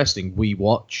type of wrestling we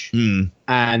watch,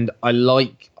 and I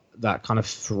like that kind of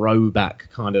throwback,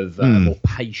 kind of more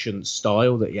patient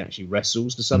style that he actually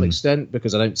wrestles to some extent,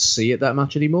 because I don't see it that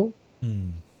much anymore.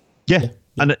 Yeah.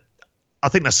 And I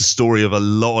think that's the story of a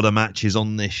lot of the matches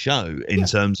on this show, in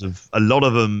terms of a lot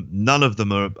of them, none of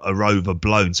them are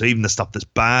overblown. So even the stuff that's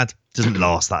bad doesn't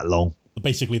last that long.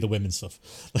 Basically the women's stuff.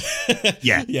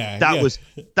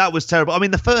 That was terrible. I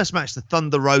mean, the first match, the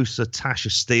Thunder Rosa Tasha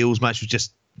Steelz match, was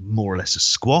just more or less a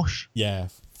squash. Yeah.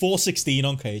 4:16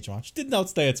 on Cage Match. Didn't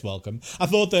outstay its welcome. I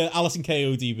thought the Allison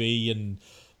KODB and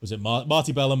was it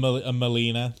Marty Bell and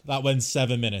Melina, that went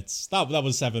 7 minutes. That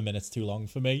was 7 minutes too long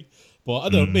for me. But I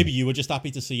don't know, maybe you were just happy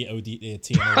to see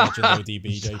TNA legend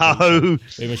ODB. No,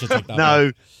 maybe I should take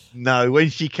that no. When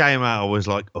she came out, I was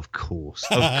like, of course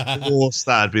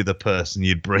that'd be the person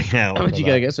you'd bring out. How would you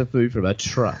go get some food from a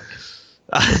truck?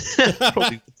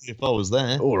 Probably if I was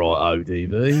there. All right,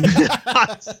 ODB.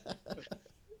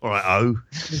 All right,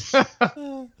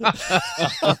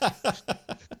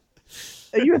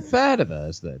 Are you a fan of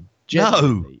hers then?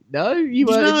 Genuinely? No, you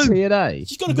weren't in TNA.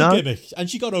 She's got a good gimmick, and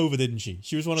she got over, didn't she?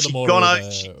 She was one of the more.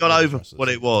 She got over what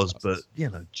it was, but you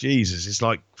know, Jesus, it's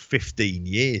like 15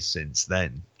 years since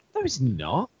then. No, it's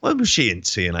not. When was she in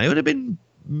TNA? It would have been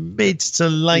mid to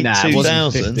late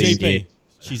 2000s. JP,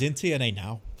 she's in TNA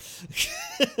now.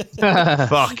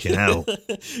 Fucking hell.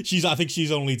 I think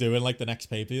she's only doing like the next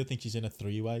paper. I think she's in a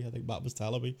 3-way. I think Matt was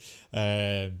telling me.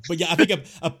 But yeah, I think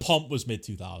a Pomp was mid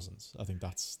 2000s. I think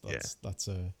that's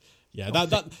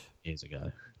that years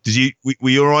ago. Were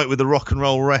you all right with the Rock and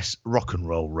Roll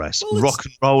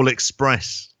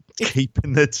Express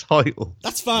keeping the title?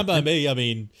 That's fine by me. I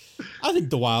mean, I think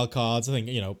the wild cards. I think,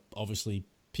 you know, obviously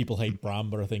people hate Bram,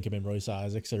 but I think him and Royce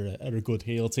Isaacs are a good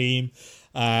heel team.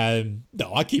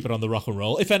 No, I keep it on the Rock and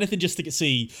Roll. If anything, just to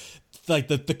see like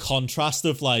the contrast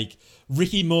of like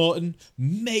Ricky Morton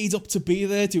made up to be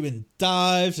there doing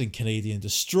dives and Canadian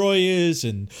destroyers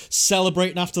and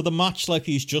celebrating after the match like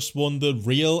he's just won the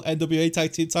real NWA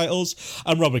tag team titles,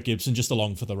 and Robert Gibson just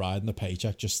along for the ride and the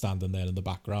paycheck, just standing there in the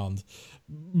background.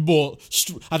 But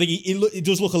I think he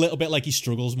does look a little bit like he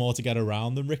struggles more to get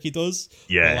around than Ricky does.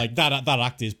 Yeah, but like that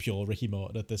act is pure Ricky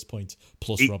Morton at this point.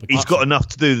 Plus Robert he's Gibson. got enough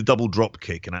to do the double drop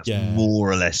kick, and that's more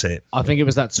or less it. I think it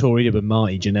was that tour he did with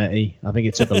Marty Jannetty. I think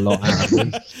it took a lot out of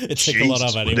him. It took a lot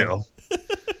out of anyone.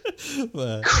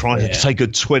 Christ, it'd take a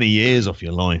good 20 years off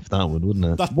your life, that would, wouldn't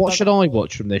it? What should I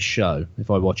watch from this show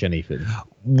if I watch anything?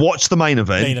 Watch the main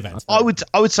event. I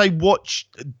would say watch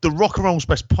the Rock and Roll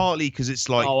Express, partly because it's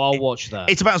like... Oh, I'll watch that.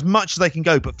 It's about as much as they can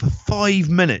go, but for 5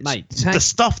 minutes, mate, the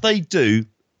stuff they do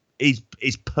is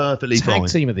perfectly fine.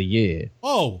 Tag team of the year.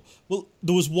 Oh, well,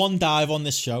 there was one dive on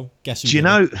this show. Guess who? Do you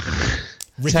know?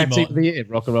 Tag team of the year,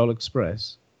 Rock and Roll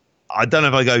Express. I don't know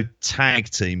if I go tag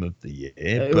team of the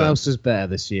year. Who else is better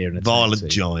this year in a Violent tag team?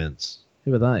 Giants.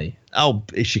 Who are they? Oh,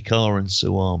 Ishikawa and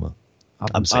Suwama.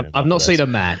 I've not seen a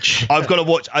match. I've got to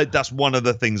watch. That's one of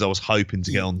the things I was hoping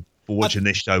to get on for watching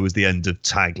this show was the end of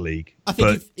Tag League. I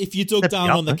think if you dug down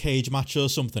on the cage match or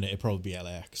something, it'd probably be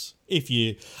LAX. If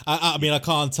you, I mean, I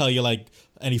can't tell you like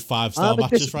any 5-star matches right now. I'm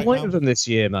disappointed with them this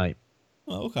year, mate.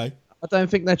 Oh, okay. I don't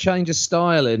think their change of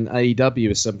style in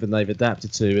AEW is something they've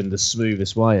adapted to in the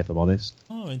smoothest way, if I'm honest.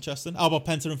 Oh, interesting. How about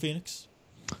Penta and Phoenix?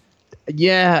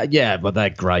 Yeah, but they're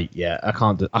great. Yeah, I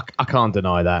can't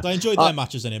deny that. I enjoyed their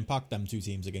matches and Impact, them two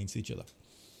teams against each other.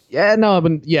 Yeah, no,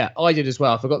 I did as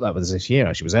well. I forgot that was this year.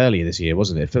 Actually, it was earlier this year,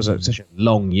 wasn't it? It feels like such a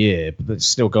long year, but it's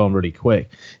still going really quick.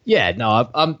 Yeah, no,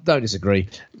 I don't disagree.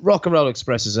 Rock and Roll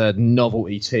Express is a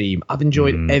novelty team. I've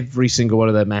enjoyed every single one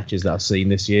of their matches that I've seen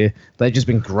this year. They've just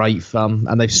been great fun,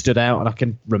 and they've stood out, and I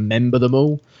can remember them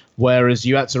all. Whereas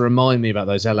you had to remind me about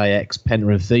those LAX, Penta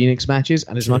and Phoenix matches,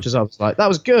 and as much as I was like, that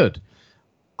was good,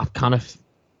 I've kind of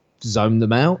zoned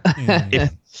them out.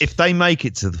 If they make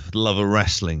it to the Love of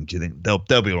Wrestling, do you think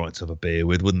they'll be all right to have a beer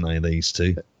with, wouldn't they, these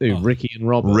two? Ricky and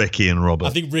Robert. Ricky and Robert. I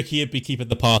think Ricky would be keeping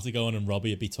the party going and Robbie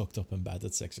would be tucked up in bed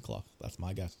at 6 o'clock. That's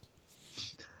my guess.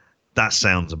 That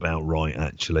sounds about right,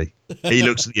 actually. He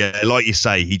looks, like you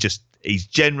say, he's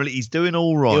doing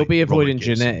all right. He'll be avoiding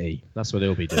Jannetty. That's what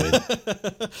he'll be doing.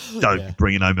 Don't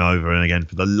bring him over and again,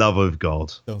 for the love of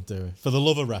God. Don't do it. For the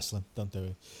love of wrestling, don't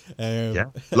do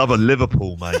it. Love of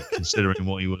Liverpool, mate, considering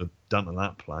what he would have done at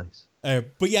that place.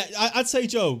 But yeah, I'd say,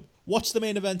 Joe, watch the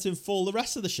main event in full. The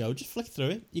rest of the show, just flick through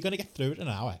it. You're going to get through it in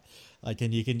an hour.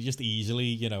 And you can just easily,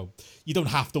 you don't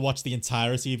have to watch the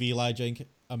entirety of Eli Jink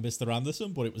and Mr.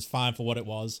 Anderson, but it was fine for what it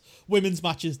was. Women's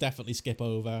matches, definitely skip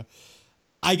over.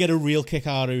 I get a real kick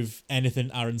out of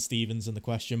anything Aaron Stevens and the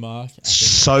question mark.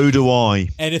 So do I.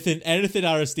 Anything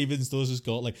Aaron Stevens does is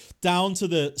got, like, down to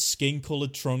the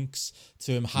skin-coloured trunks,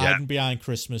 to him hiding behind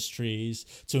Christmas trees,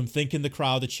 to him thinking the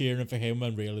crowd are cheering for him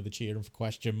when really they're cheering for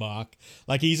question mark.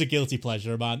 Like, he's a guilty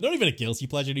pleasure, man. Not even a guilty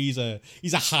pleasure. He's a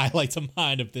highlight of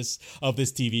mine of this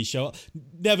TV show.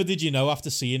 Never did you know,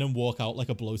 after seeing him walk out like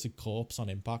a bloated corpse on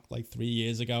Impact like 3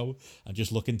 years ago and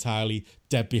just look entirely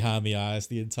dead behind the eyes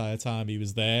the entire time he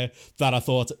was there, that I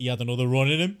thought he had another run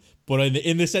in him. But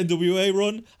in this NWA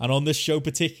run, and on this show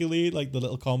particularly, like the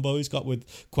little combo he's got with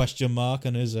question mark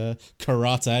and his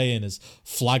karate and his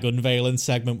flag unveiling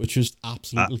segment, which was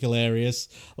absolutely hilarious.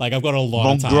 Like, I've got a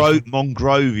lot of time.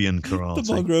 Mongrovian karate.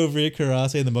 The Mongrovian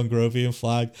karate and the Mongrovian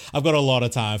flag. I've got a lot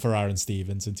of time for Aaron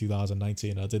Stevens in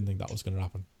 2019. I didn't think that was going to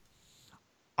happen.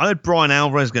 I heard Brian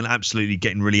Alvarez absolutely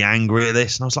getting really angry at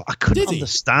this, and I was like, I couldn't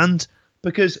understand,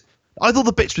 because I thought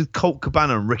the bits with Colt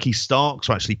Cabana and Ricky Starks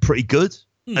were actually pretty good.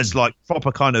 As like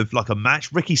proper kind of like a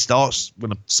match. Ricky Starks,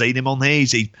 when I've seen him on here,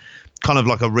 he's kind of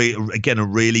like a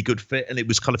really good fit, and it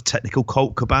was kind of technical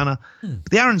Colt Cabana. But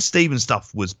the Aaron Stevens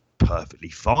stuff was perfectly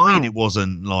fine. It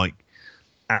wasn't like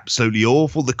absolutely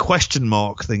awful. The question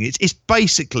mark thing, it's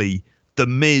basically the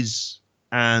Miz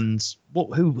and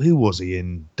who was he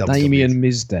in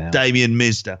WWE? Damien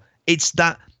Mizdow.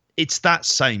 It's that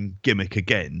same gimmick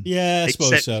again. Yeah, I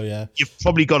suppose so, yeah. You've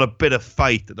probably got a bit of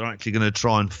faith that they're actually going to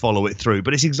try and follow it through,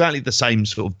 but it's exactly the same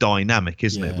sort of dynamic,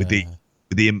 isn't it? With the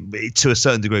to a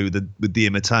certain degree with the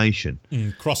imitation.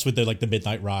 Cross with the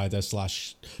Midnight Rider /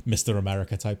 Mr.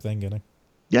 America type thing, you know?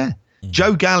 Yeah.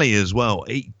 Joe Galli as well.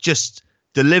 He just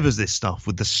delivers this stuff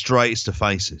with the straightest of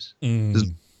faces.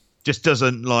 Just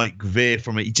doesn't veer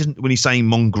from it. He doesn't, when he's saying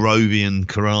Mongrovian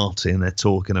karate and they're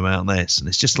talking about this, and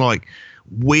it's just like,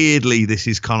 weirdly, this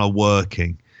is kind of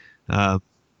working.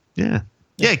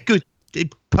 Good.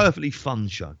 perfectly fun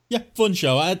show. Yeah, fun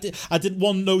show. I did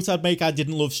one note I'd make. I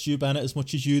didn't love Stu Bennett as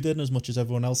much as you did, and as much as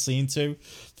everyone else seemed to.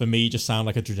 For me, he just sounded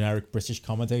like a generic British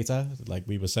commentator. Like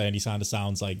we were saying, he kind of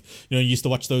sounds like, you used to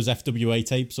watch those FWA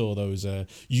tapes or those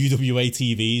UWA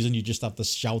TVs, and you just have the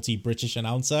shouty British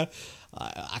announcer.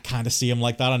 I kind of see him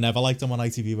like that. I never liked him on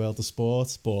ITV World of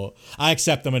Sport, but I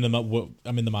accept him. I'm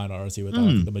in the minority with that. I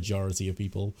think the majority of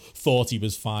people thought he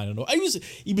was fine. And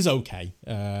he was okay.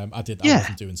 I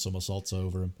wasn't doing somersaults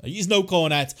over him. He's no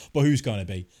Cornette, but who's going to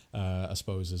be? I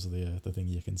suppose is the thing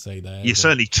you can say there. You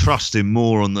certainly trust him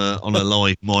more on a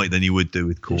live mic than you would do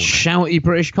with Cornette. Shouty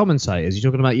British commentators. You're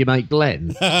talking about your mate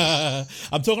Glenn.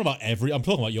 I'm talking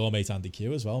about your mate Andy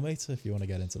Q as well, mate. If you want to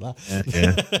get into that.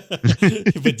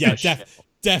 But yeah,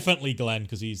 definitely Glenn,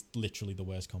 because he's literally the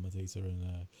worst commentator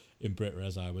in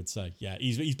BritRes, I would say. Yeah,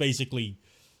 he's basically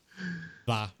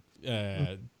that.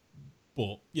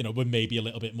 But with maybe a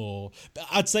little bit more,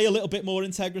 I'd say a little bit more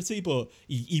integrity. But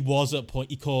he was at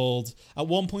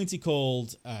one point he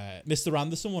called Mr.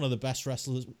 Anderson one of the best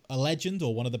wrestlers, a legend,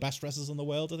 or one of the best wrestlers in the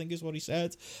world, I think is what he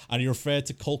said. And he referred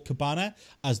to Colt Cabana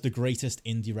as the greatest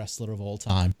indie wrestler of all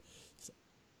time.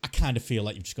 I kind of feel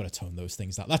like you've just got to tone those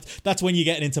things down. That's when you're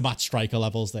getting into Matt Striker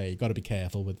levels there. You've got to be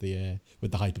careful with the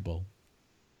hyperbole.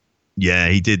 Yeah,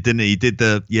 he did, didn't he? He did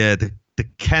the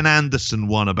Ken Anderson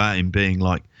one about him being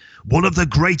like one of the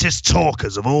greatest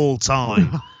talkers of all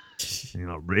time.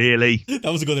 Really?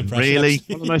 That was a good impression. Really?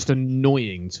 One of the most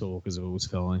annoying talkers of all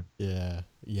time. Yeah,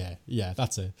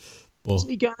 that's it. But is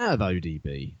he going out of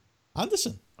ODB?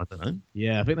 Anderson? I don't know.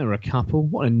 Yeah, I think they were a couple.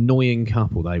 What an annoying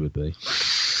couple they would be.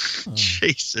 Oh.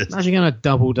 Jesus. Imagine going on a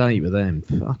double date with them.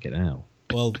 Fucking hell.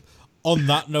 Well, on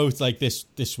that note, like this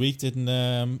week, didn't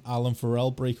Alan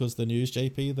Farrell break us the news,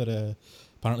 JP, that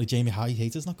apparently Jamie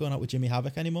Hayter's not going out with Jimmy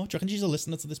Havoc anymore? Do you reckon she's a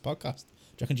listener to this podcast?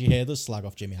 Do you reckon she heard us slag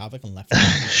off Jimmy Havoc and left?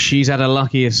 She's had a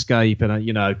lucky escape, and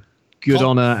good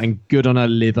on her and good on her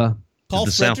liver. Carl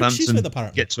Fredericks, she's with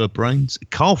apparently. Get to her brains.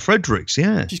 Carl Fredericks,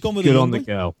 yeah. She's gone with good on the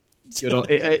girl.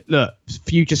 Look,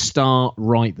 future star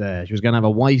right there. She was going to have a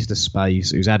waste of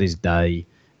space, who's had his day,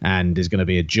 and is going to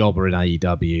be a jobber in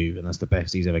AEW, and that's the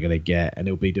best he's ever going to get. And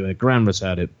he'll be doing a grand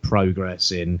return at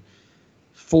Progress in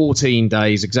 14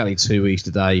 days, exactly 2 weeks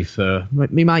today, for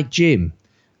me mate Jim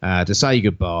to say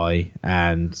goodbye.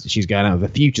 And she's going out with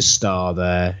a future star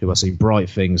there, who I see bright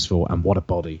things for. And what a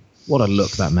body. What a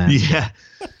look that man. Yeah.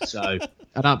 So,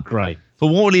 an upgrade. But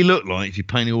what would he look like if you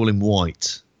paint it all in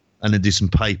white? And then do some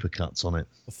paper cuts on it.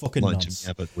 Fucking like nuts. Jimmy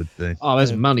Abbott would do. Oh,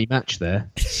 there's a money match there.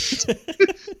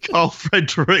 Carl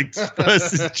Fredericks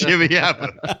versus Jimmy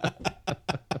Abbott.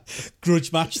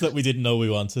 Grudge match that we didn't know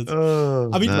we wanted.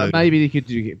 I mean, no. Maybe they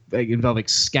could involve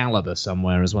Excalibur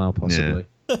somewhere as well, possibly.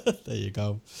 Yeah. There you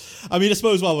go. I mean, I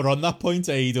suppose while we're on that point,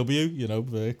 AEW,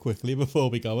 very quickly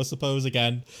before we go, I suppose,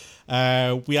 again,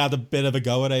 we had a bit of a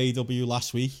go at AEW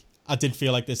last week. I did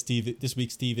feel like this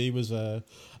week's TV was a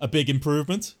big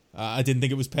improvement. I didn't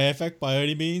think it was perfect by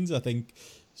any means. I think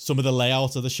some of the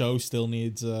layout of the show still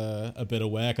needs a bit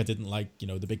of work. I didn't like,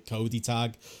 the big Cody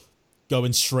tag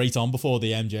going straight on before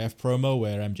the MJF promo,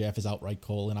 where MJF is outright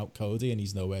calling out Cody and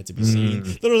he's nowhere to be seen.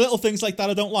 There are little things like that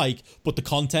I don't like, but the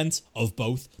content of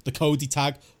both, the Cody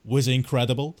tag was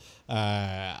incredible.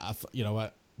 I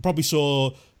probably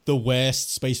saw the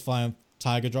worst space flying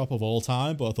Tiger drop of all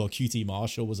time, but I thought QT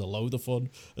Marshall was a load of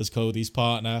fun as Cody's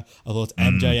partner. I thought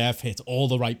MJF hit all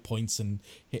the right points and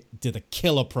did a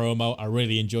killer promo. I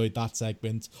really enjoyed that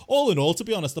segment. All in all, to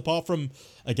be honest, apart from,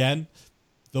 again,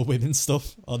 the women's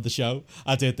stuff on the show,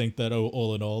 I did think that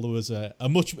all in all, there was a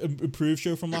much improved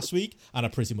show from last week, and I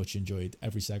pretty much enjoyed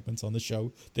every segment on the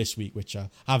show this week, which I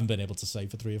haven't been able to say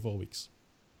for 3 or 4 weeks.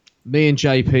 Me and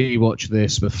JP watched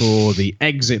this before the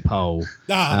exit poll.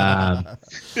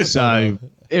 So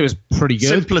it was pretty good.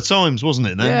 Simpler times, wasn't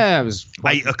it? Then? Yeah, it was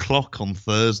 8 o'clock on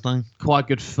Thursday. Quite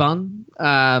good fun.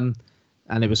 And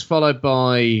it was followed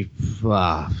by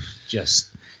the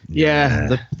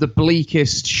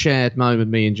bleakest shared moment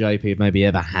me and JP have maybe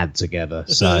ever had together.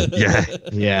 So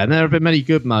yeah, and there have been many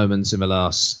good moments in the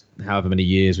last however many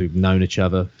years we've known each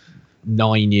other.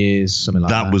 9 years, something like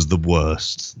that. That was the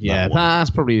worst. Yeah, that's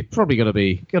probably gonna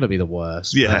be the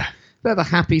worst. Yeah, but the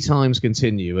happy times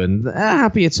continue, and the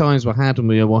happier times were had when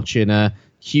we were watching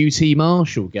QT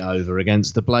Marshall get over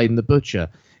against the Blade and the Butcher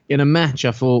in a match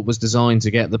I thought was designed to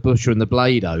get the Butcher and the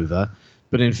Blade over,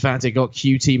 but in fact it got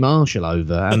QT Marshall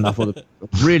over, and I thought a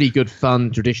really good,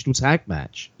 fun, traditional tag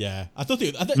match. Yeah, to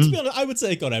be honest, I would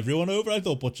say it got everyone over. I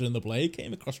thought Butcher and the Blade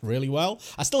came across really well.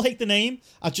 I still hate the name.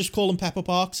 I just call them Pepper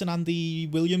Parks and Andy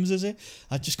Williams, is it?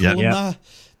 I just call them that.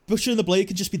 Butcher and the Blade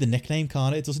can just be the nickname,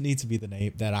 can't it? It doesn't need to be the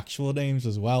name, their actual names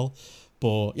as well.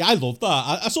 But yeah, I love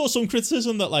that. I saw some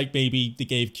criticism that like maybe they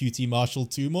gave QT Marshall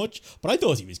too much, but I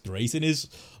thought he was great in his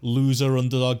loser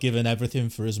underdog, giving everything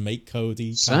for his mate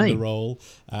Cody kind of role.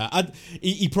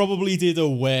 He probably did a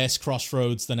worse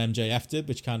Crossroads than MJF did,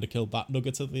 which kind of killed that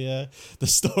nugget of the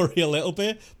story a little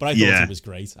bit. But I thought he was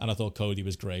great, and I thought Cody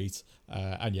was great.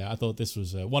 And yeah, I thought this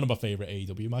was one of my favourite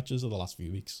AEW matches of the last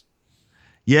few weeks.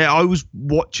 Yeah, I was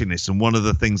watching this, and one of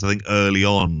the things I think early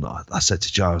on, I said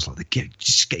to Joe, I was like, they're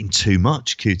just getting too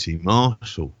much QT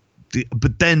Marshall.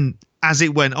 But then as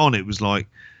it went on, it was like,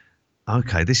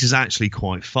 okay, this is actually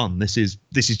quite fun. This is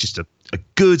just a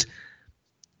good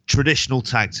traditional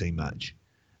tag team match.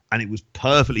 And it was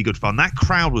perfectly good fun. That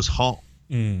crowd was hot.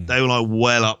 They were like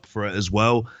well up for it as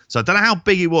well. So I don't know how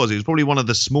big it was. It was probably one of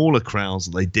the smaller crowds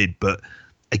that they did, but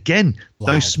again,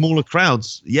 loud. Those smaller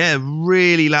crowds,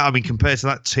 really loud. I mean, compared to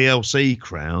that TLC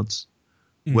crowds,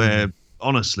 where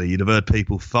honestly you'd have heard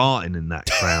people farting in that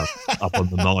crowd up on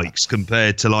the mics,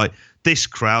 compared to like this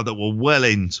crowd that were well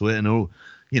into it and all,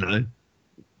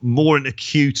 more into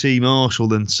QT Marshall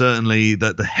than certainly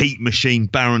that the Heat Machine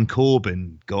Baron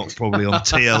Corbin got probably on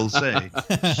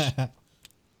TLC.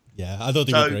 Yeah, I thought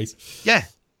they were great. Yeah.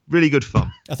 Really good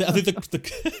fun. I think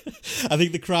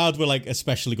the crowd were like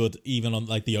especially good even on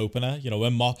like the opener.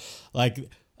 When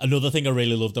another thing I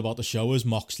really loved about the show was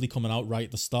Moxley coming out right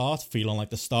at the start, feeling like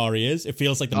the star he is. It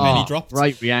feels like the penny dropped.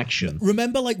 Right reaction.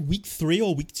 Remember like week 3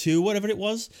 or week 2, whatever it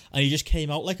was, and he just came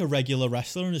out like a regular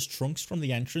wrestler in his trunks from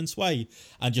the entranceway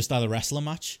and just had a wrestling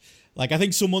match. Like I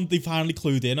think they finally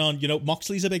clued in on,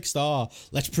 Moxley's a big star.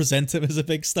 Let's present him as a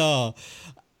big star.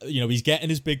 He's getting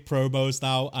his big promos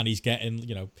now, and he's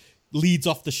getting, leads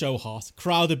off the show hot.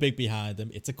 Crowd are big behind him.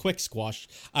 It's a quick squash.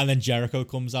 And then Jericho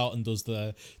comes out and does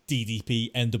the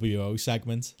DDP NWO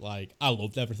segment. Like, I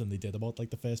loved everything they did about,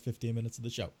 like, the first 15 minutes of the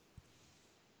show.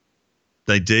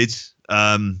 They did.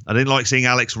 I didn't like seeing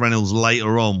Alex Reynolds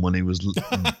later on when he was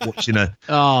watching a...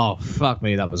 Oh, fuck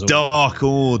me, that was awful. Dark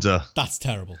Order. That's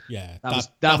terrible, yeah.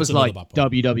 That was like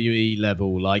WWE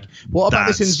level. Like, what about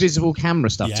this invisible camera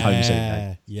stuff Tony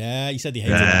said? Yeah, he said he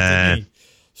hated that, didn't he?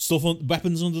 Stuff on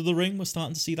weapons under the ring, we're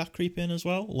starting to see that creep in as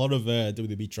well. A lot of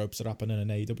WWE tropes are happening in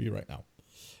AEW right now.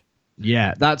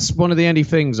 Yeah, that's one of the only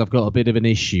things I've got a bit of an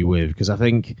issue with, because I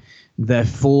think they're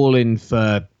falling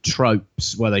for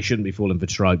tropes where they shouldn't be falling for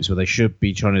tropes, where they should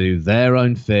be trying to do their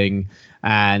own thing.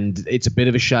 And it's a bit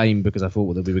of a shame, because I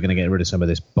thought that we were going to get rid of some of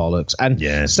this bollocks.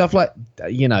 And stuff like,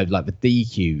 like the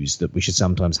DQs that we should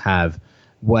sometimes have,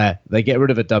 where they get rid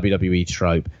of a WWE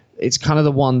trope. It's kind of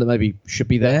the one that maybe should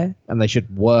be there, and they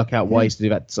should work out ways to do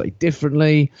that slightly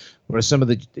differently. Whereas some of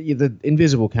the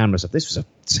invisible camera stuff, this was a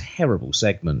terrible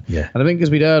segment. Yeah. And I think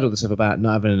because we'd heard all the stuff about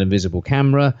not having an invisible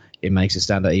camera, it makes it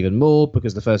stand out even more,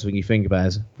 because the first thing you think about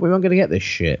is, we weren't going to get this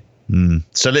shit.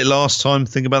 So last time,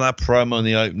 think about that promo in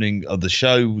the opening of the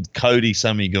show with Cody,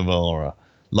 Sammy Guevara.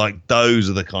 Like, those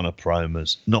are the kind of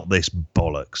promos, not this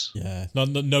bollocks. Yeah,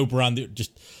 no Brandy,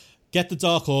 just... Get the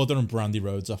Dark Order and Brandy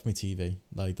Rhodes off my TV.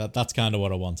 Like that's kind of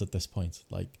what I want at this point.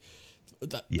 Like,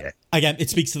 again, it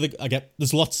speaks to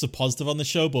there's lots of positive on the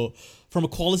show, but from a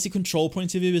quality control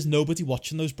point of view, is nobody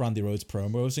watching those Brandy Rhodes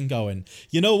promos and going,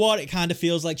 you know what? It kind of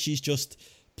feels like she's just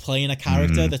playing a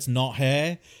character that's not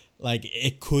her. Like,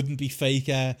 it couldn't be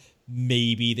faker.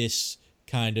 Maybe this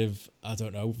kind of, I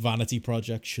don't know, vanity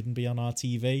project shouldn't be on our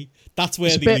TV. That's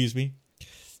where they lose me.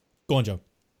 Go on, Joe.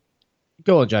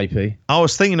 Go on, JP. I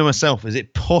was thinking to myself, is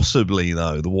it possibly,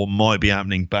 though, that what might be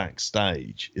happening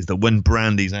backstage is that when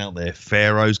Brandy's out there,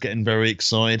 Pharaoh's getting very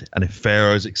excited, and if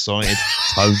Pharaoh's excited,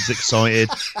 Toad's excited,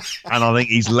 and I think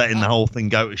he's letting the whole thing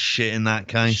go to shit in that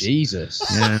case. Jesus.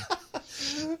 Yeah.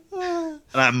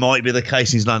 That might be the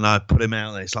case. He's like, no, put him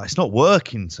out there. It's like, it's not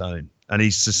working, Tone. And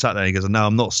he's just sat there and he goes, no,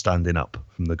 I'm not standing up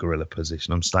from the gorilla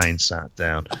position. I'm staying sat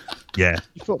down. Yeah.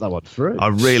 You thought that one through. I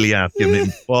really have given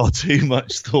him far too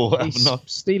much thought, haven't I?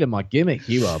 Stealing my gimmick,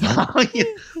 you are, man.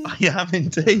 I have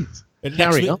indeed.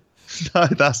 Carry on. No,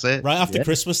 that's it. Right after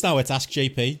Christmas now, it's Ask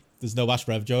JP. There's no Ask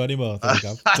Rev Joe anymore. There we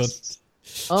go. Done.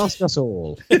 Ask us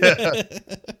all.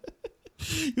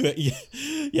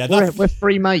 We're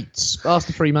free mates. Ask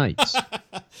the free mates.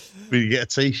 We get a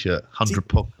T-shirt, 100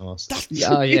 podcasts.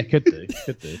 Yeah, could do.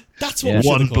 That's what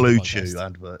one Blue Chew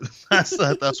advert. That's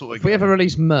what we. If we ever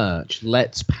release merch,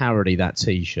 let's parody that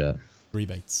T-shirt.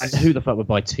 Rebates. And who the fuck would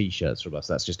buy T-shirts from us?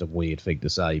 That's just a weird thing to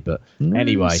say. But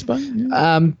anyway,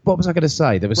 what was I going to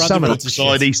say? There was someone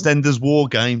outside EastEnders War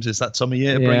Games. It's that time of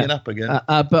year. Bring it up again.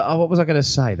 But what was I going to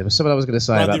say? There was someone I was going to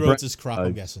say Randy about Rhodes' crap.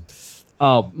 I'm guessing.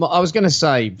 Oh, I was going to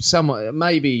say,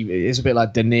 maybe it's a bit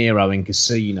like De Niro in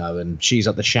Casino, and she's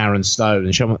like the Sharon Stone,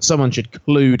 and someone should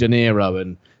clue De Niro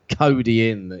and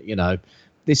Cody in that,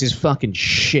 this is fucking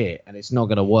shit and it's not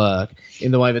going to work,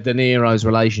 in the way that De Niro's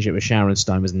relationship with Sharon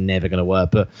Stone was never going to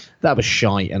work. But that was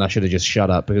shite, and I should have just shut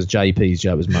up because JP's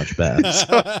joke was much better.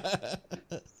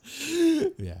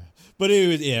 Yeah. But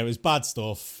it was bad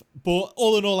stuff. But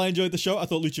all in all, I enjoyed the show. I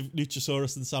thought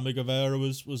Luchasaurus and Sammy Guevara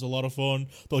was a lot of fun.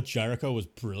 I thought Jericho was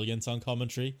brilliant on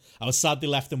commentary. I was sad they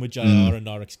left him with JR and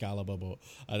Nor Excalibur, but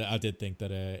I did think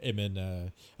that him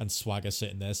and Swagger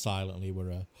sitting there silently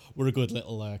were a good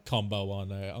little combo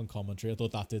on commentary. I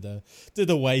thought that did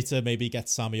a way to maybe get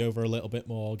Sammy over a little bit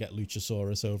more, get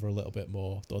Luchasaurus over a little bit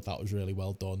more. I thought that was really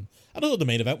well done. And I thought the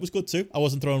main event was good too. I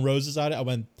wasn't throwing roses at it. I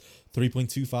went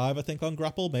 3.25, I think, on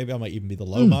Grapple. Maybe I might even be the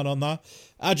low man on that.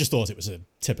 I just thought it was a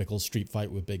typical street fight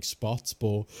with big spots.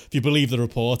 But if you believe the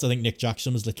report, I think Nick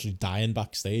Jackson was literally dying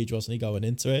backstage, wasn't he, going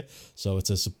into it? So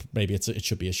it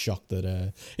should be a shock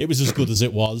that it was as good as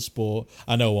it was. But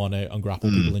I know on Grapple,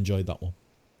 people enjoyed that one.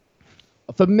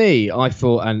 For me, I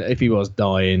thought, and if he was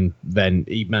dying, then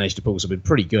he managed to pull something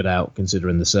pretty good out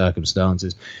considering the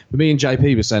circumstances. But me and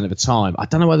JP were saying at the time, I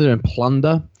don't know whether they're in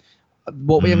Plunder.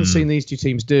 What we haven't seen these two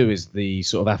teams do is the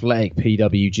sort of athletic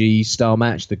PWG style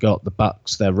match that got the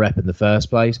Bucks their rep in the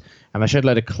first place. And I showed a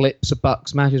load of clips of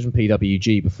Bucks matches from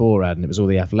PWG beforehand, and it was all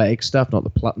the athletic stuff,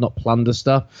 not Plunder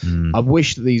stuff. I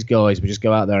wish that these guys would just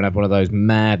go out there and have one of those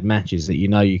mad matches that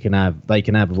they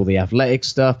can have with all the athletic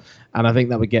stuff. And I think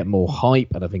that would get more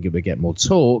hype, and I think it would get more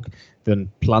talk than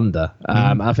Plunder.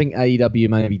 I think AEW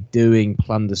may be doing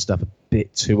Plunder stuff a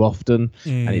bit too often,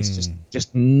 and it's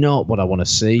just not what I want to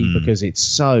see because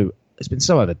it's been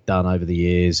so overdone over the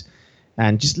years.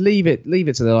 And just leave it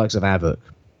to the likes of Havoc.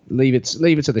 Leave it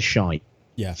to the shite.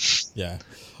 Yeah.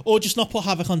 Or just not put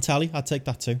Havoc on tally. I'd take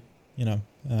that too.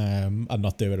 And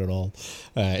not do it at all.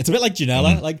 It's a bit like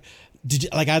Janela.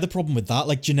 I had a problem with that.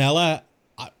 Like Janela,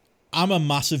 I'm a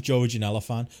massive Joey Janela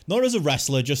fan. Not as a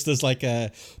wrestler, just as like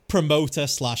a promoter /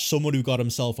 someone who got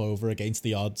himself over against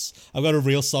the odds. I've got a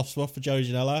real soft spot for Joey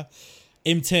Janela.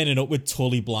 Him turning up with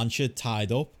Tully Blanchard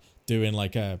tied up, doing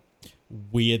like a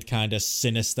weird kind of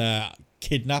sinister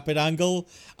kidnapping angle,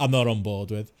 I'm not on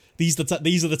board with. These are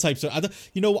the types of...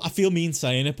 I feel mean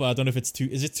saying it, but I don't know if it's too...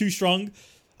 Is it too strong?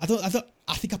 I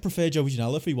think I prefer Joey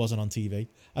Janela if he wasn't on TV.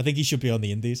 I think he should be on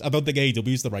the indies. I don't think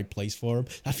AEW is the right place for him.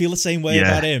 I feel the same way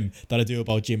about him that I do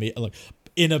about Jimmy. Like,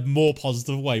 in a more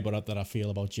positive way, but that I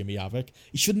feel about Jimmy Havoc.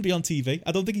 He shouldn't be on TV.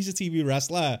 I don't think he's a TV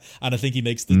wrestler, and I think he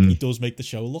he does make the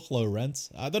show look low rent.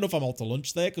 I don't know if I'm out to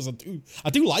lunch there because I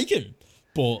do like him,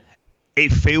 but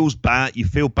it feels bad. You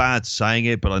feel bad saying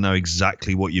it, but I know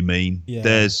exactly what you mean. Yeah.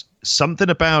 There's something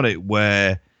about it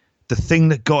where the thing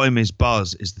that got him his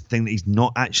buzz is the thing that he's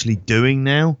not actually doing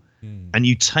now. And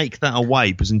you take that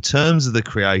away, because in terms of the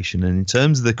creation and in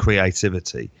terms of the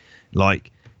creativity,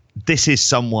 like, this is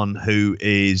someone who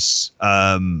is,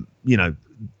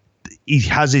 he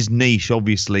has his niche,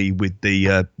 obviously, with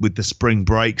the Spring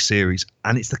Break series,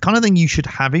 and it's the kind of thing you should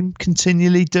have him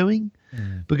continually doing.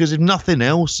 Because if nothing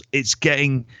else, if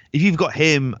you've got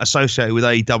him associated with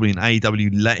AEW and AEW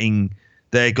letting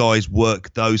their guys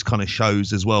work those kind of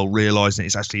shows as well, realizing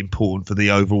it's actually important for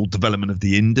the overall development of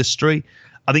the industry,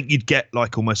 I think you'd get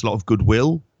like almost a lot of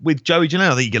goodwill with Joey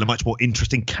Janela. I think you get a much more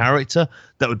interesting character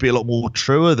that would be a lot more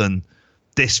truer than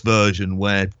this version,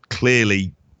 where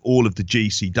clearly all of the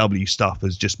GCW stuff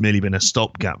has just merely been a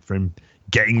stopgap for him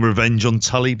getting revenge on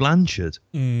Tully Blanchard.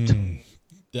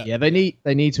 Yeah, they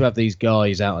need to have these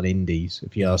guys out on indies,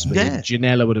 if you ask me. Yeah.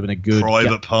 Janela would have been a good...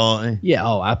 Private party.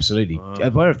 Yeah, absolutely.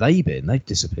 Where have they been? They've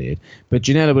disappeared. But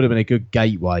Janela would have been a good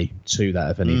gateway to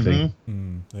that, if anything.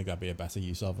 I think that'd be a better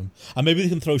use of him. And maybe they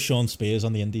can throw Sean Spears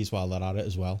on the indies while they're at it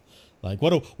as well. Like,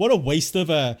 what a waste of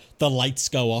the lights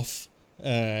go off.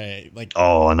 I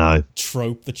know,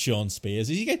 trope that Sean Spears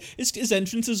is. His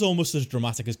entrance is almost as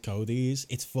dramatic as Cody's.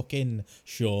 It's fucking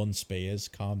Sean Spears.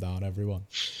 Calm down, everyone.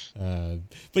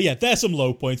 But yeah, there's some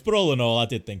low points, but all in all, I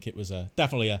did think it was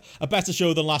definitely a better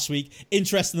show than last week.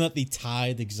 Interesting that they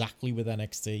tied exactly with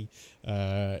NXT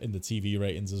in the TV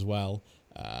ratings as well.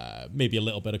 Maybe a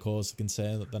little bit of cause of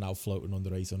concern that they're now floating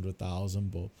under 800,000,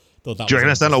 but do you reckon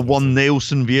that's like one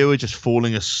Nielsen viewer just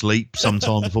falling asleep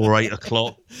sometime before 8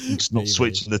 o'clock, just not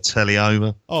switching the telly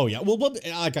over? Oh yeah, well,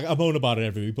 I moan about it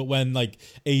every week, but when like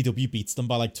AEW beats them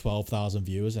by like 12,000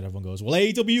 viewers and everyone goes, well,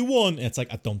 AEW won, it's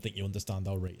like, I don't think you understand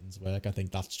how ratings work. I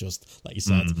think that's just, like you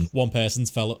said, one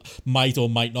person's might or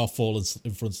might not fall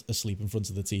asleep in front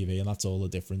of the TV, and that's all the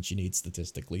difference you need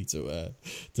statistically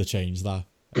to change that.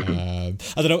 I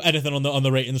don't know anything on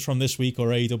the ratings from this week or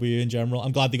AEW in general.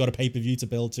 I'm glad they got a pay-per-view to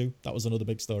build to. That was another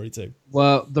big story too.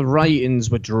 Well, the ratings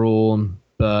were drawn,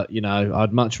 but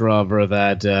I'd much rather have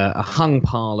had a hung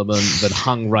parliament than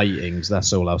hung ratings.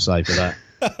 That's all I'll say for that.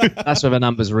 That's where the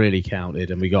numbers really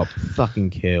counted, and we got fucking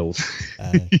killed.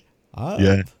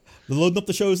 Yeah. They're loading up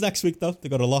the shows next week, though.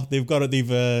 They've got a lot.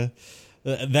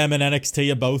 Them and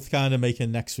NXT are both kind of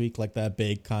making next week like their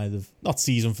big kind of, not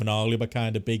season finale, but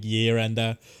kind of big year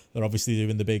ender. They're obviously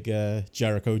doing the big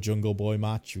Jericho Jungle Boy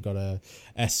match. We've got a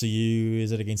SCU,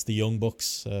 is it against the Young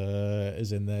Bucks,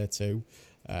 is in there too.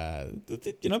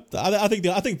 You know, I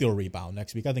think they'll rebound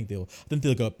next week. I think they'll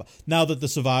go now that the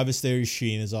Survivor Series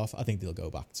sheen is off. I think they'll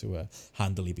go back to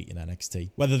handily beating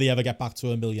NXT. Whether they ever get back to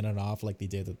 1.5 million like they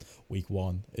did at week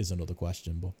 1 is another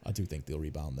question. But I do think they'll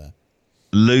rebound there.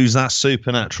 Lose that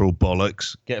supernatural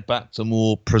bollocks. Get back to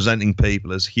more presenting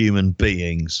people as human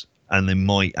beings, and they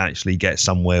might actually get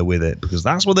somewhere with it, because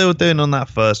that's what they were doing on that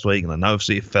first week. And I know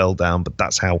obviously it fell down, but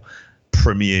that's how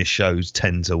premiere shows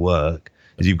tend to work.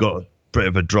 Is you've got a bit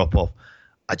of a drop off.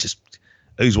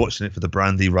 Who's watching it for the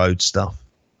Brandy Road stuff?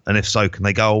 And if so, can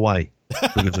they go away?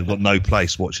 Because they've got no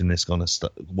place watching this kind of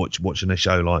stuff, watching a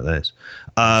show like this.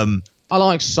 I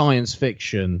like science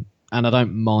fiction, and I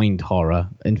don't mind horror.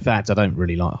 In fact, I don't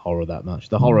really like horror that much.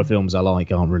 The horror films I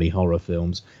like aren't really horror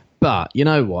films. But you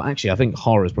know what? Actually, I think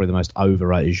horror is probably the most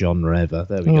overrated genre ever.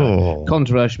 There we go.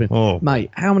 Controversial.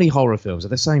 Mate, how many horror films are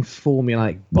the same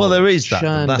formulaic? Well, there is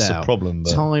that. That's a problem.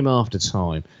 But... time after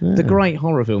time. Yeah. The great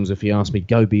horror films, if you ask me,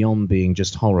 go beyond being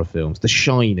just horror films. The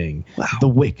Shining, The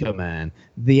Wicker Man,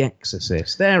 The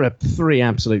Exorcist. There are 3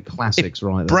 absolute classics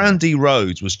right there. Brandy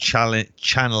Rhodes was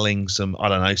channeling some, I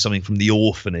don't know, something from The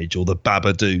Orphanage or The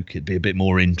Babadook, it'd be a bit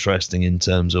more interesting in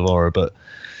terms of horror. But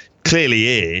clearly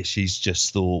here, she's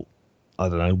just thought, I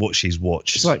don't know what she's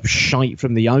watched. It's like shite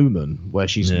from The Omen, where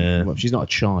she's not a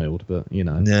child, but you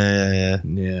know.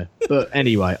 Yeah. But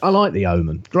anyway, I like The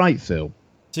Omen. Great film.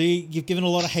 So you've given a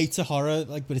lot of hate to horror,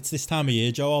 but it's this time of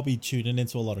year, Joe. I'll be tuning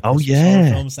into a lot of Christmas horror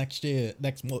films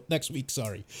next week.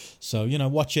 Sorry. So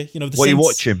watch it. What are you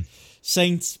watching?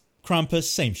 Saints, Krampus,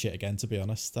 same shit again. To be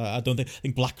honest, I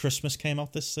think Black Christmas came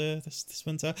out this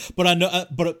winter, but I know,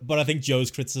 but I think Joe's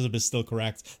criticism is still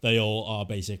correct. They all are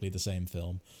basically the same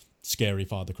film. Scary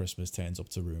Father Christmas turns up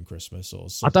to ruin Christmas, or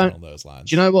something on those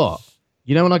lines. Do you know what?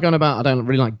 When I go on about, I don't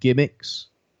really like gimmicks.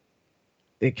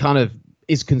 It kind of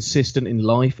is consistent in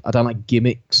life. I don't like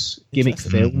gimmick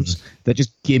films. They're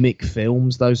just gimmick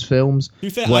films, those films. To be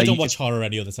fair, I don't watch horror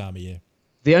any other time of year.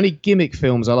 The only gimmick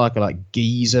films I like are like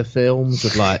geezer films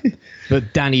with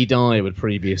but Danny Dyer would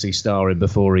previously star in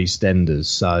before EastEnders,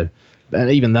 so... And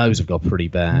even those have got pretty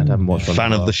bad. I haven't watched one.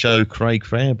 Fan of the show, Craig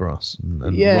Fairbrass,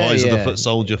 and Rise of the Foot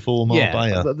Soldier for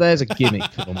Marbella. Yeah, there's a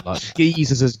gimmick film. Like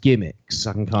geezers as gimmicks,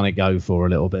 I can kind of go for a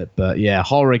little bit. But yeah,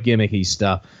 horror gimmicky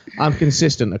stuff. I'm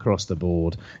consistent across the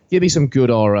board. Give me some good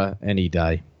horror any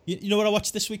day. You know what I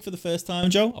watched this week for the first time,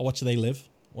 Joe? I watched They Live.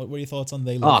 What were your thoughts on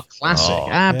They Live? Oh, classic.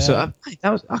 Absolutely.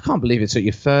 Yeah. I can't believe it took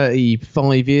you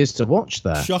 35 years to watch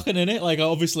that. Shocking, innit? Like,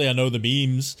 obviously, I know the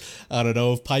memes. I don't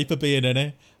know of Piper being in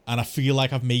it. And I feel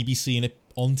like I've maybe seen it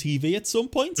on TV at some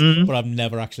point, but I've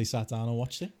never actually sat down and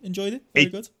watched it. Enjoyed it. Very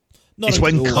good. It's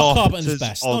when Carpenter's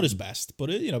best. Not his best,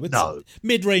 but it's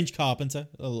mid-range Carpenter,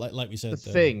 like we said. The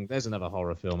Thing. There's another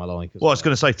horror film I like. Well, I was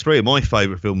going to say 3 of my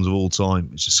favourite films of all time.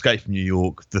 It's Escape from New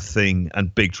York, The Thing,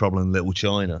 and Big Trouble in Little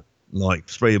China. Like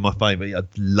 3 of my favourite. I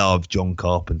love John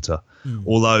Carpenter.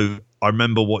 Although I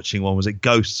remember watching one, was it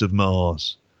Ghosts of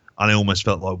Mars? And I almost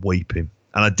felt like weeping.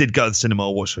 And I did go to the cinema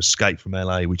and watch Escape from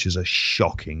LA, which is a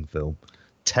shocking film.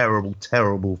 Terrible,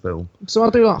 terrible film. So I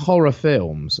do like horror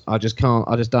films. I just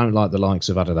don't like the likes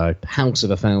of, I don't know, House of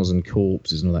 1,000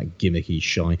 Corpses and all that gimmicky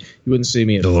shine. You wouldn't see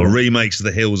me at... remakes of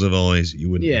The Hills of Eyes.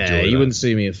 You wouldn't enjoy that. You wouldn't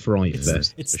see me at Fright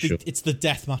Fest. It's the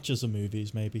death matches of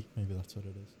movies, maybe. Maybe that's what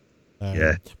it is.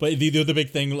 Yeah. But the other big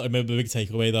thing, the big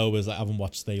takeaway, though, was I haven't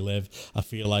watched They Live. I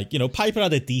feel like, Piper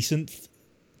had a decent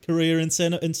career in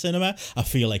cinema. I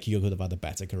feel like he could have had a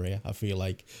better career. I feel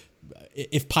like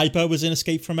if Piper was in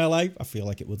Escape from LA, I feel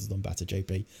like it would have done better,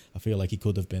 JP. I feel like he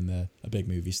could have been a big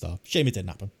movie star. Shame it didn't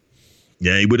happen.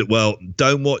 Yeah, he would have. Well,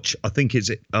 don't watch. I think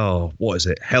what is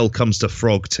it? Hell Comes to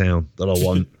Frogtown that I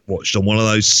watched on one of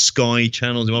those Sky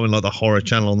channels. You might mean like the horror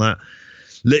channel on that.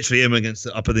 Literally him against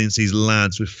these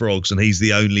lads with frogs, and he's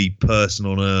the only person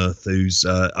on Earth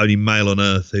only male on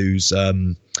Earth who's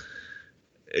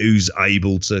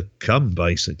able to come,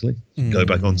 basically. Go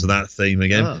back onto that theme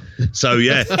again. Oh. So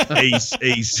yeah, he's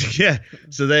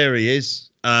so there he is.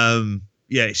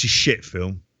 It's a shit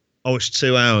film. I watched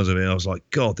 2 hours of it and I was like,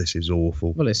 God, this is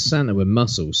awful. Well, it's Santa with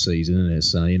muscles season, isn't it?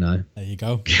 So, There you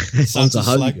go. Santa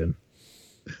Hogan.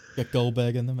 Get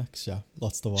Goldberg in the mix, yeah.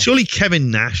 Lots to watch. Surely Kevin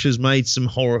Nash has made some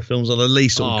horror films, or at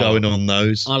least sort of going on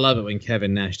those. I love it when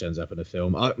Kevin Nash turns up in a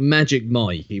film. Magic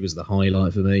Mike, he was the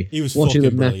highlight for me. He was watching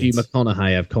fucking Matthew brilliant.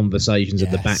 McConaughey have conversations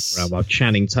in the background while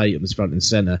Channing Tatum's front and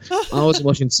centre. I was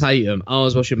watching Tatum, I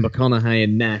was watching McConaughey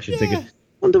and Nash and thinking,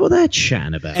 wonder what they're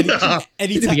chatting about.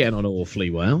 He'd be getting on awfully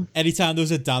well. Anytime there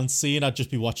was a dance scene, I'd just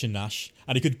be watching Nash,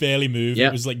 and he could barely move. Yep.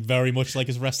 It was like very much like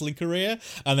his wrestling career.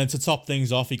 And then to top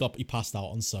things off, he passed out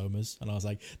on Somers, and I was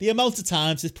like, the amount of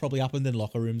times this probably happened in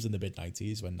locker rooms in the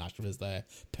mid-90s when Nash was there,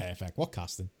 perfect. What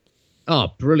casting?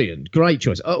 Oh, brilliant. Great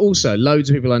choice. Also, loads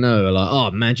of people I know are like, oh,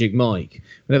 Magic Mike.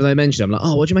 Whenever they mention it, I'm like,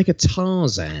 oh, what'd you make of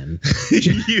Tarzan?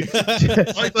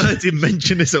 I've heard him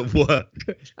mention this at work.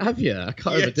 Have you? I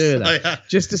can't ever do I that. have.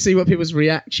 Just to see what people's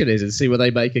reaction is and see what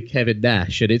they make of Kevin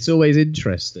Nash. And it's always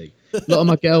interesting. A lot of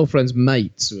my girlfriend's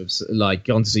mates who have like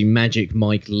gone to see Magic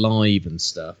Mike live and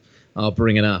stuff, I'll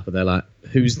bring it up and they're like,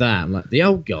 who's that? I'm like, the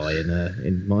old guy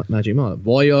in Magic Mike.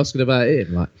 Why are you asking about him?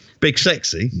 I'm like, Big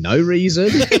Sexy? no reason.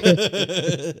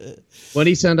 When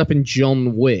he turned up in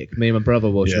John Wick, me and my brother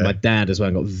watched it, and my dad as well,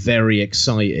 and got very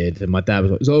excited. And my dad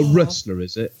was like, is that a wrestler,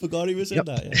 is it? Forgot he was in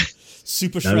that. Yeah.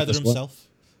 Super No, Shredder that's what- himself.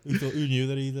 Who knew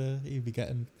that he'd be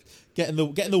getting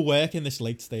the work in this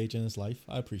late stage in his life?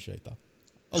 I appreciate that.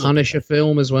 Punisher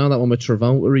film as well, that one with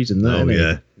Travolta, he's in there. Oh, isn't he?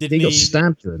 yeah. Didn't He got he-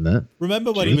 stabbed during that.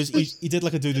 Remember when he did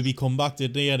like a WWE comeback,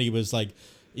 didn't he? And he was like,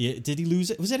 did he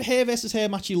lose it? Was it a hair versus hair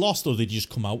match he lost, or did he just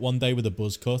come out one day with a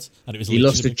buzz cut? And it was He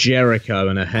lost to literally- Jericho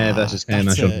in a hair versus hair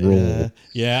That's match on it, Raw.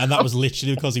 yeah, and that was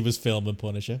literally because he was filming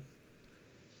Punisher.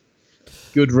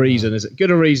 Good reason good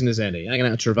a reason as any. Hanging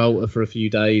out with Travolta for a few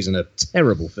days and a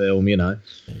terrible film, you know.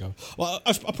 There you go. Well,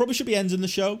 I probably should be ending the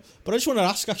show, but I just want to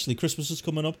ask. Actually, Christmas is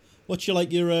coming up. What's your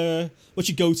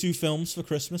go-to films for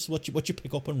Christmas? What you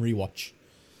pick up and rewatch?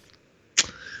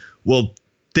 Well,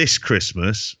 this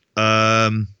Christmas,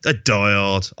 a Die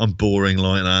Hard. I'm boring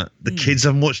like that. The kids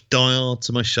haven't watched Die Hard,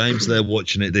 to my shame, so they're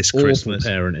watching it this Awful Christmas.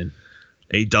 parenting.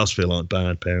 It does feel like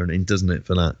bad parenting, doesn't it,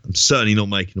 for that? I'm certainly not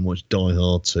making them watch Die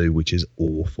Hard 2, which is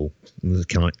awful.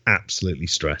 Can I absolutely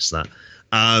stress that?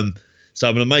 So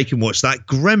I'm going to make them watch that.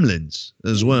 Gremlins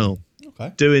as well.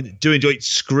 Okay. Do enjoy it.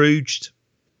 Scrooged.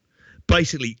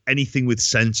 Basically anything with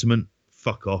sentiment.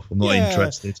 Fuck off. I'm not Yeah,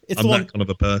 interested. it's I'm the that one- kind of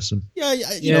a person. Yeah, you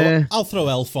Yeah. know, I'll throw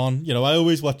Elf on. You know, I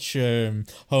always watch Home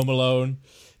Alone.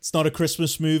 It's not a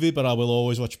Christmas movie, but I will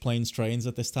always watch Planes, Trains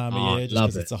at this time of year, just love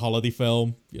because it. it's a holiday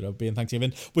film. You know, being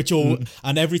Thanksgiving.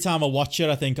 And every time I watch it,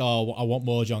 I think, oh, I want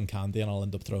more John Candy, and I'll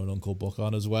end up throwing Uncle Buck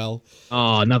on as well.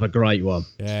 Oh, another great one.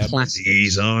 Yeah. Classic.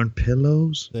 These aren't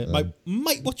pillows.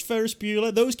 Might watch Ferris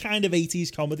Bueller. Those kind of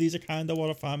 80s comedies are kind of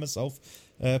what I find myself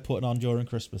putting on during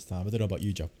Christmas time. I don't know about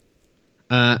you, Joe.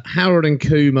 Harold and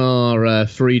Kumar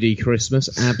 3D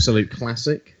Christmas, absolute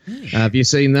classic. Have you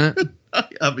seen that?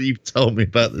 You've told me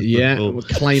about this Yeah, before.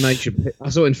 claymation. I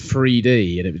saw it in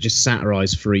 3D, and it was just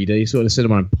satirised 3D. Saw it in a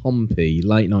cinema in Pompey,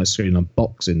 late night screening on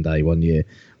Boxing Day one year.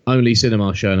 Only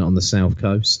cinema showing it on the south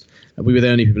coast. We were the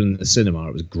only people in the cinema.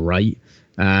 It was great.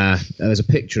 There's a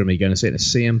picture of me going to see it in a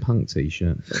CM Punk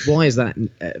t-shirt. Why is that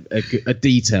a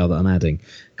detail that I'm adding?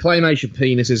 Claymation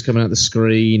penises coming out the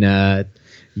screen.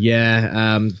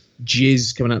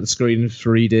 Jizz coming out the screen in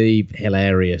 3D.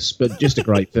 Hilarious, but just a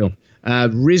great film.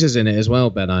 Riz is in it as well,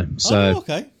 Benno. So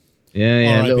okay.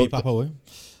 yeah, R.I.P. Papa Wu.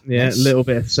 a little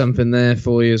bit of something there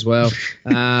for you as well.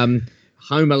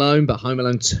 Home Alone, but Home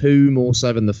Alone 2 more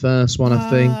so than the first one, I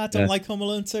think. I don't like Home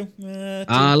Alone 2.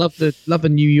 I love the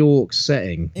New York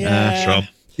setting. Yeah.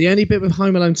 The only bit with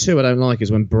Home Alone 2 I don't like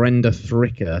is when Brenda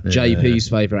Fricker, JP's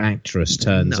favourite actress,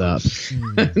 turns up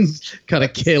and kind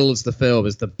of kills the film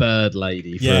as the bird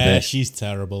lady for a Yeah, bit. she's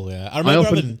terrible, yeah. I remember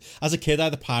often- as a kid, I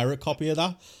had a pirate copy of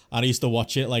that, and I used to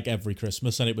watch it like every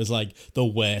Christmas, and it was like the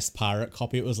worst pirate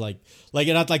copy. It was like it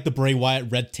had like the Bray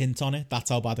Wyatt red tint on it. That's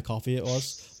how bad the copy it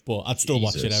was. But I'd still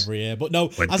watch it Jesus. every year. But no,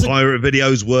 When as a, pirate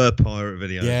videos were pirate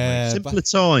videos. Yeah, mate. Simpler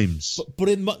times. but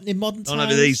in modern Not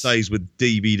times, over these days with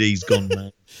DVDs gone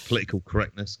mad. Political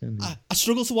correctness. I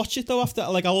struggle to watch it though. After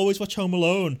I'll always watch Home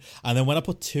Alone, and then when I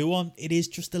put 2 on, it is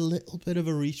just a little bit of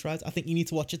a retread. I think you need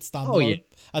to watch it standalone. Oh, yeah.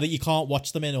 I think you can't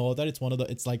watch them in order. It's one of the.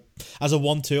 It's like as a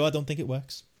 1-2. I don't think it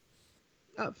works.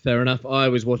 Fair enough. I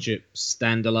always watch it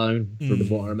standalone from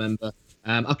what I remember.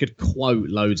 I could quote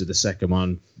loads of the second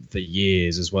one for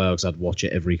years as well because I'd watch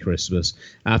it every Christmas.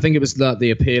 I think it was like the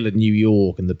appeal of New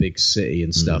York and the big city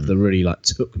and stuff that really like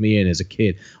took me in as a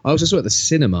kid. I also saw it at the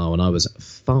cinema when I was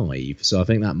 5, so I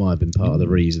think that might have been part of the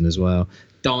reason as well.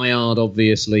 Die Hard,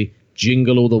 obviously.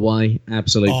 Jingle All the Way,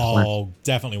 absolute classic. Oh,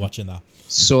 definitely watching that.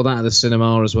 Saw that at the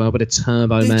cinema as well, but a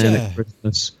Turbo Did Man ya? at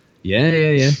Christmas.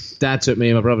 Yeah. Dad took me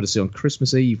and my brother to see on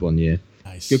Christmas Eve one year.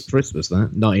 Nice. Good Christmas,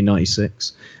 that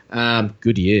 1996.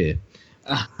 Good year.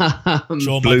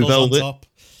 Shawn Blue Michaels on Velvet. top.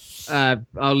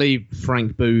 I'll leave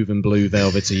Frank Booth and Blue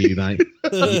Velvet to you, mate.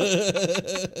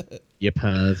 You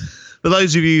perv. For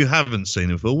those of you who haven't seen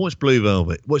it before, watch Blue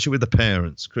Velvet. Watch it with the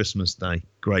parents. Christmas Day.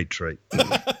 Great treat.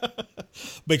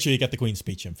 Make sure you get the Queen's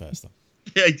speech in first, though.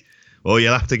 Yeah. Well,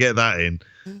 you'll have to get that in.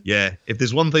 Yeah. If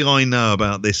there's one thing I know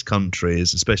about this country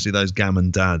is, especially those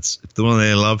gammon dads, if the one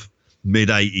they love,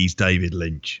 mid-80s David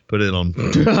Lynch. Put it on.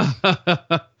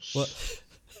 Well,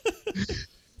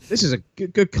 This is a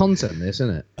good content, this, isn't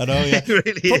it? I know, yeah. It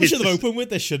really Probably is. should have opened with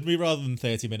this, shouldn't we, rather than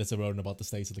 30 minutes of roaring about the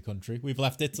state of the country. We've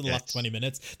left it to the last 20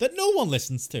 minutes that no one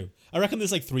listens to. I reckon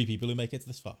there's like 3 people who make it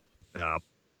this far.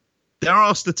 There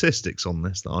are statistics on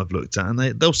this that I've looked at, and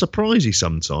they'll surprise you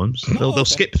sometimes. They'll okay.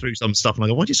 skip through some stuff, and I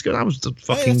go, "Why'd you skip? That was the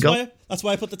fucking Hey, goal." that's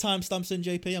why I put the timestamps in,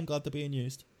 JP. I'm glad they're being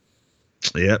used.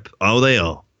 Yep. Oh, they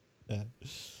are. Yeah.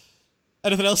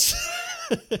 Anything else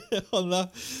on that?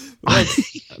 Right.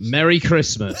 Merry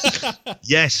Christmas.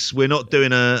 Yes, we're not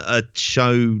doing a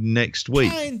show next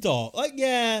week. Kind of. Like,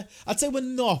 yeah. I'd say we're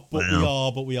not, but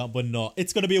we're not.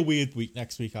 It's going to be a weird week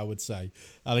next week, I would say.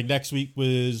 I think next week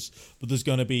there's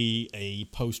going to be a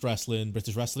post-wrestling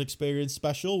British Wrestling Experience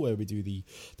special where we do the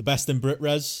best in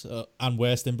BritRes and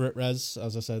worst in BritRes,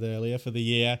 as I said earlier, for the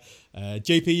year.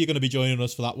 JP, you're going to be joining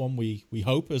us for that one, we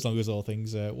hope, as long as all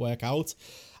things work out.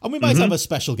 And we might have a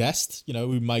special guest. You know,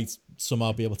 we might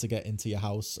somehow be able to get into your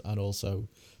house and also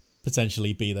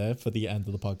potentially be there for the end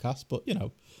of the podcast. But, you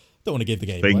know, don't want to give the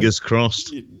game Fingers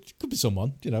crossed. It could be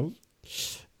someone, you know.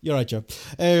 You're right, Joe.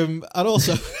 And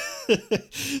also,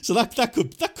 so that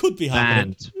could be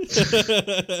happening.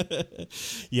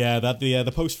 Yeah, that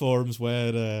the post forums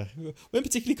weren't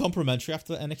particularly complimentary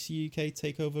after the NXT UK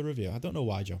takeover review. I don't know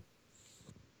why, Joe.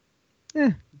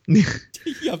 Yeah. You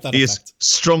have that He has effect.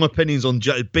 strong opinions on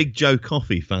Big Joe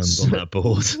Coffee fans on that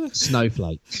board.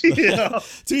 Snowflakes. Yeah.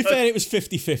 To be fair, it was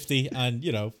 50-50, and,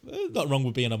 you know, not wrong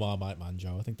with being a Marmite man,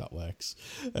 Joe. I think that works.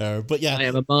 But yeah. I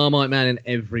am a Marmite man in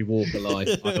every walk of life.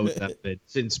 I always have been,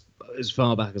 since as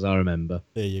far back as I remember.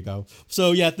 There you go.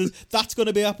 So, yeah, that's going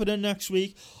to be happening next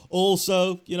week.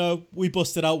 Also, you know, we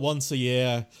bust it out once a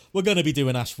year. We're going to be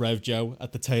doing Ask Rev Joe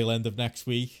at the tail end of next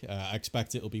week. I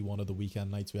expect it'll be one of the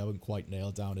weekend nights. We haven't quite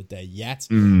nailed down a day yet.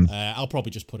 I'll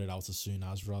probably just put it out as soon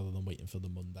as, rather than waiting for the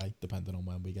Monday, depending on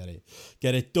when we get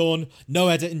it done. No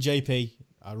editing, JP.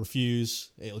 I refuse.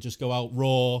 It'll just go out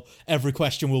raw. Every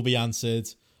question will be answered.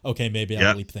 Okay, maybe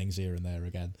I'll leap things here and there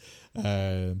again.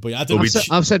 But yeah,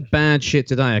 I've said bad shit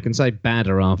today. I can say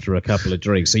badder after a couple of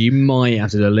drinks, so you might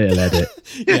have to do a little edit.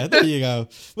 Yeah, there you go.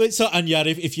 But so, and yeah,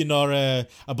 if you're not,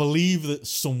 I believe that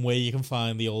somewhere you can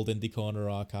find the old Indie Corner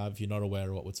archive. If you're not aware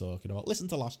of what we're talking about, listen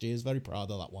to last year's. Very proud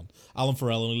of that one. Alan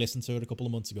Farrell only listened to it a couple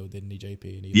of months ago, didn't he,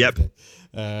 JP? And he Yep. loved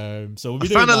it. So we'll be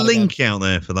I found doing a that link again. out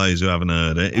there for those who haven't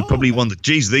heard it. Who probably wondered,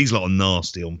 geez, these lot are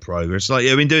nasty on progress. Like,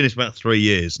 yeah, I've been doing this about 3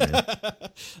 years now.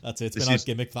 That's it. It's This been our is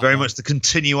gimmick. That very long. much the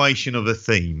continuation of a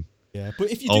theme. Yeah,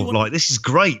 but if you do Of want, like, this is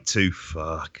great to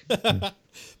fuck. but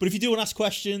if you do want to ask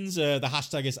questions, the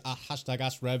hashtag is hashtag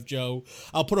AskRevJoe.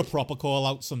 I'll put a proper call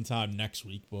out sometime next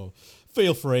week, but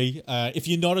feel free. If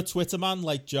you're not a Twitter man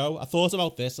like Joe, I thought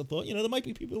about this. I thought, you know, there might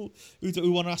be people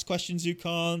who want to ask questions who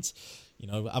can't. You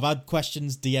know, I've had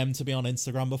questions DM to me on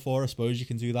Instagram before. I suppose you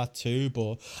can do that too.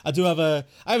 But I have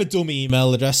a dummy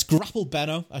email address,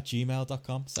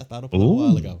 grapplebeno@gmail.com. Set that up a little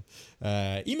while ago.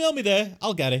 Email me there.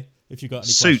 I'll get it. If you got any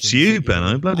Suits questions, you,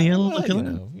 Benno. Bloody hell, look at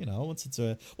that. you know, I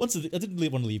didn't really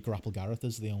want to leave Grapple Gareth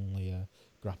as the only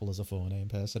Grapple as a forename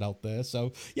person out there.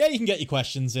 So yeah, you can get your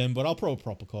questions in, but I'll put a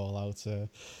proper call out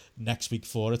next week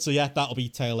for it. So yeah, that'll be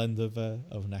tail end of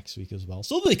next week as well.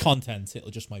 So the content,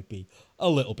 it'll just might be a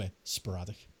little bit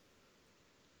sporadic.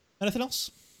 Anything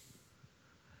else?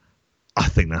 I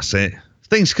think that's it.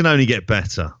 Things can only get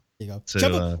better. There you go. So,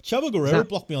 Chavo Guerrero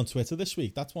blocked me on Twitter this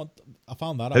week. That's one. I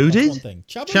found that out. Who That's did? one thing.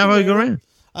 Chavo Guerrero.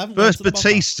 I haven't First wanted about that.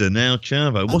 Batista, now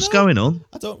Chavo. What's know. going on?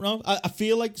 I don't know. I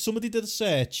feel like somebody did a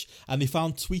search and they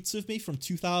found tweets of me from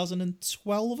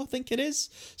 2012, I think it is,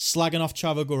 slagging off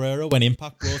Chavo Guerrero when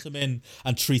Impact brought him in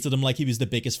and treated him like he was the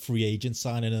biggest free agent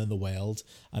signing in the world,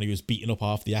 and he was beating up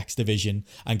half the X division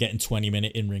and getting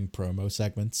 20-minute in-ring promo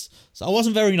segments. So I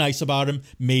wasn't very nice about him.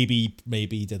 Maybe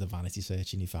he did a vanity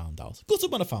search and he found out. Good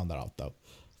when I found that out, though.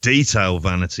 Detailed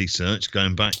vanity search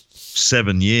going back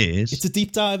 7 years. It's a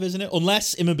deep dive, isn't it?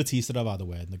 Unless him and Batista have had a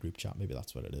word in the group chat. Maybe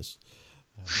that's what it is.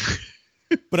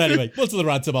 But anyway, what's the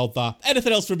rant about that?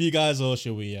 Anything else from you guys, or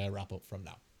shall we wrap up from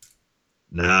now?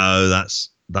 No,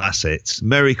 that's it.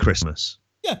 Merry Christmas.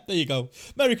 Yeah, there you go.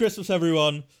 Merry Christmas,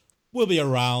 everyone. We'll be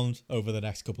around over the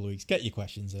next couple of weeks. Get your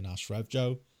questions in, Ask Rev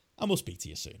Joe, and we'll speak to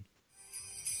you soon.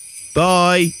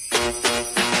 Bye.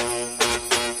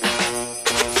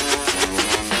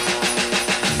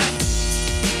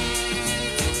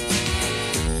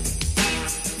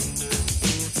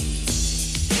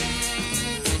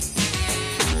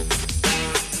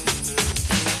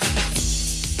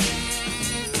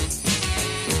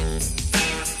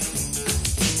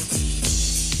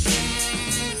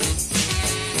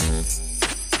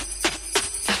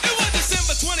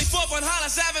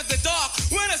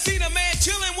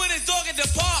 Chilling with his dog at the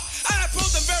park. I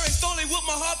approached him very slowly with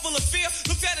my heart full of fear.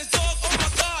 Looked at his dog.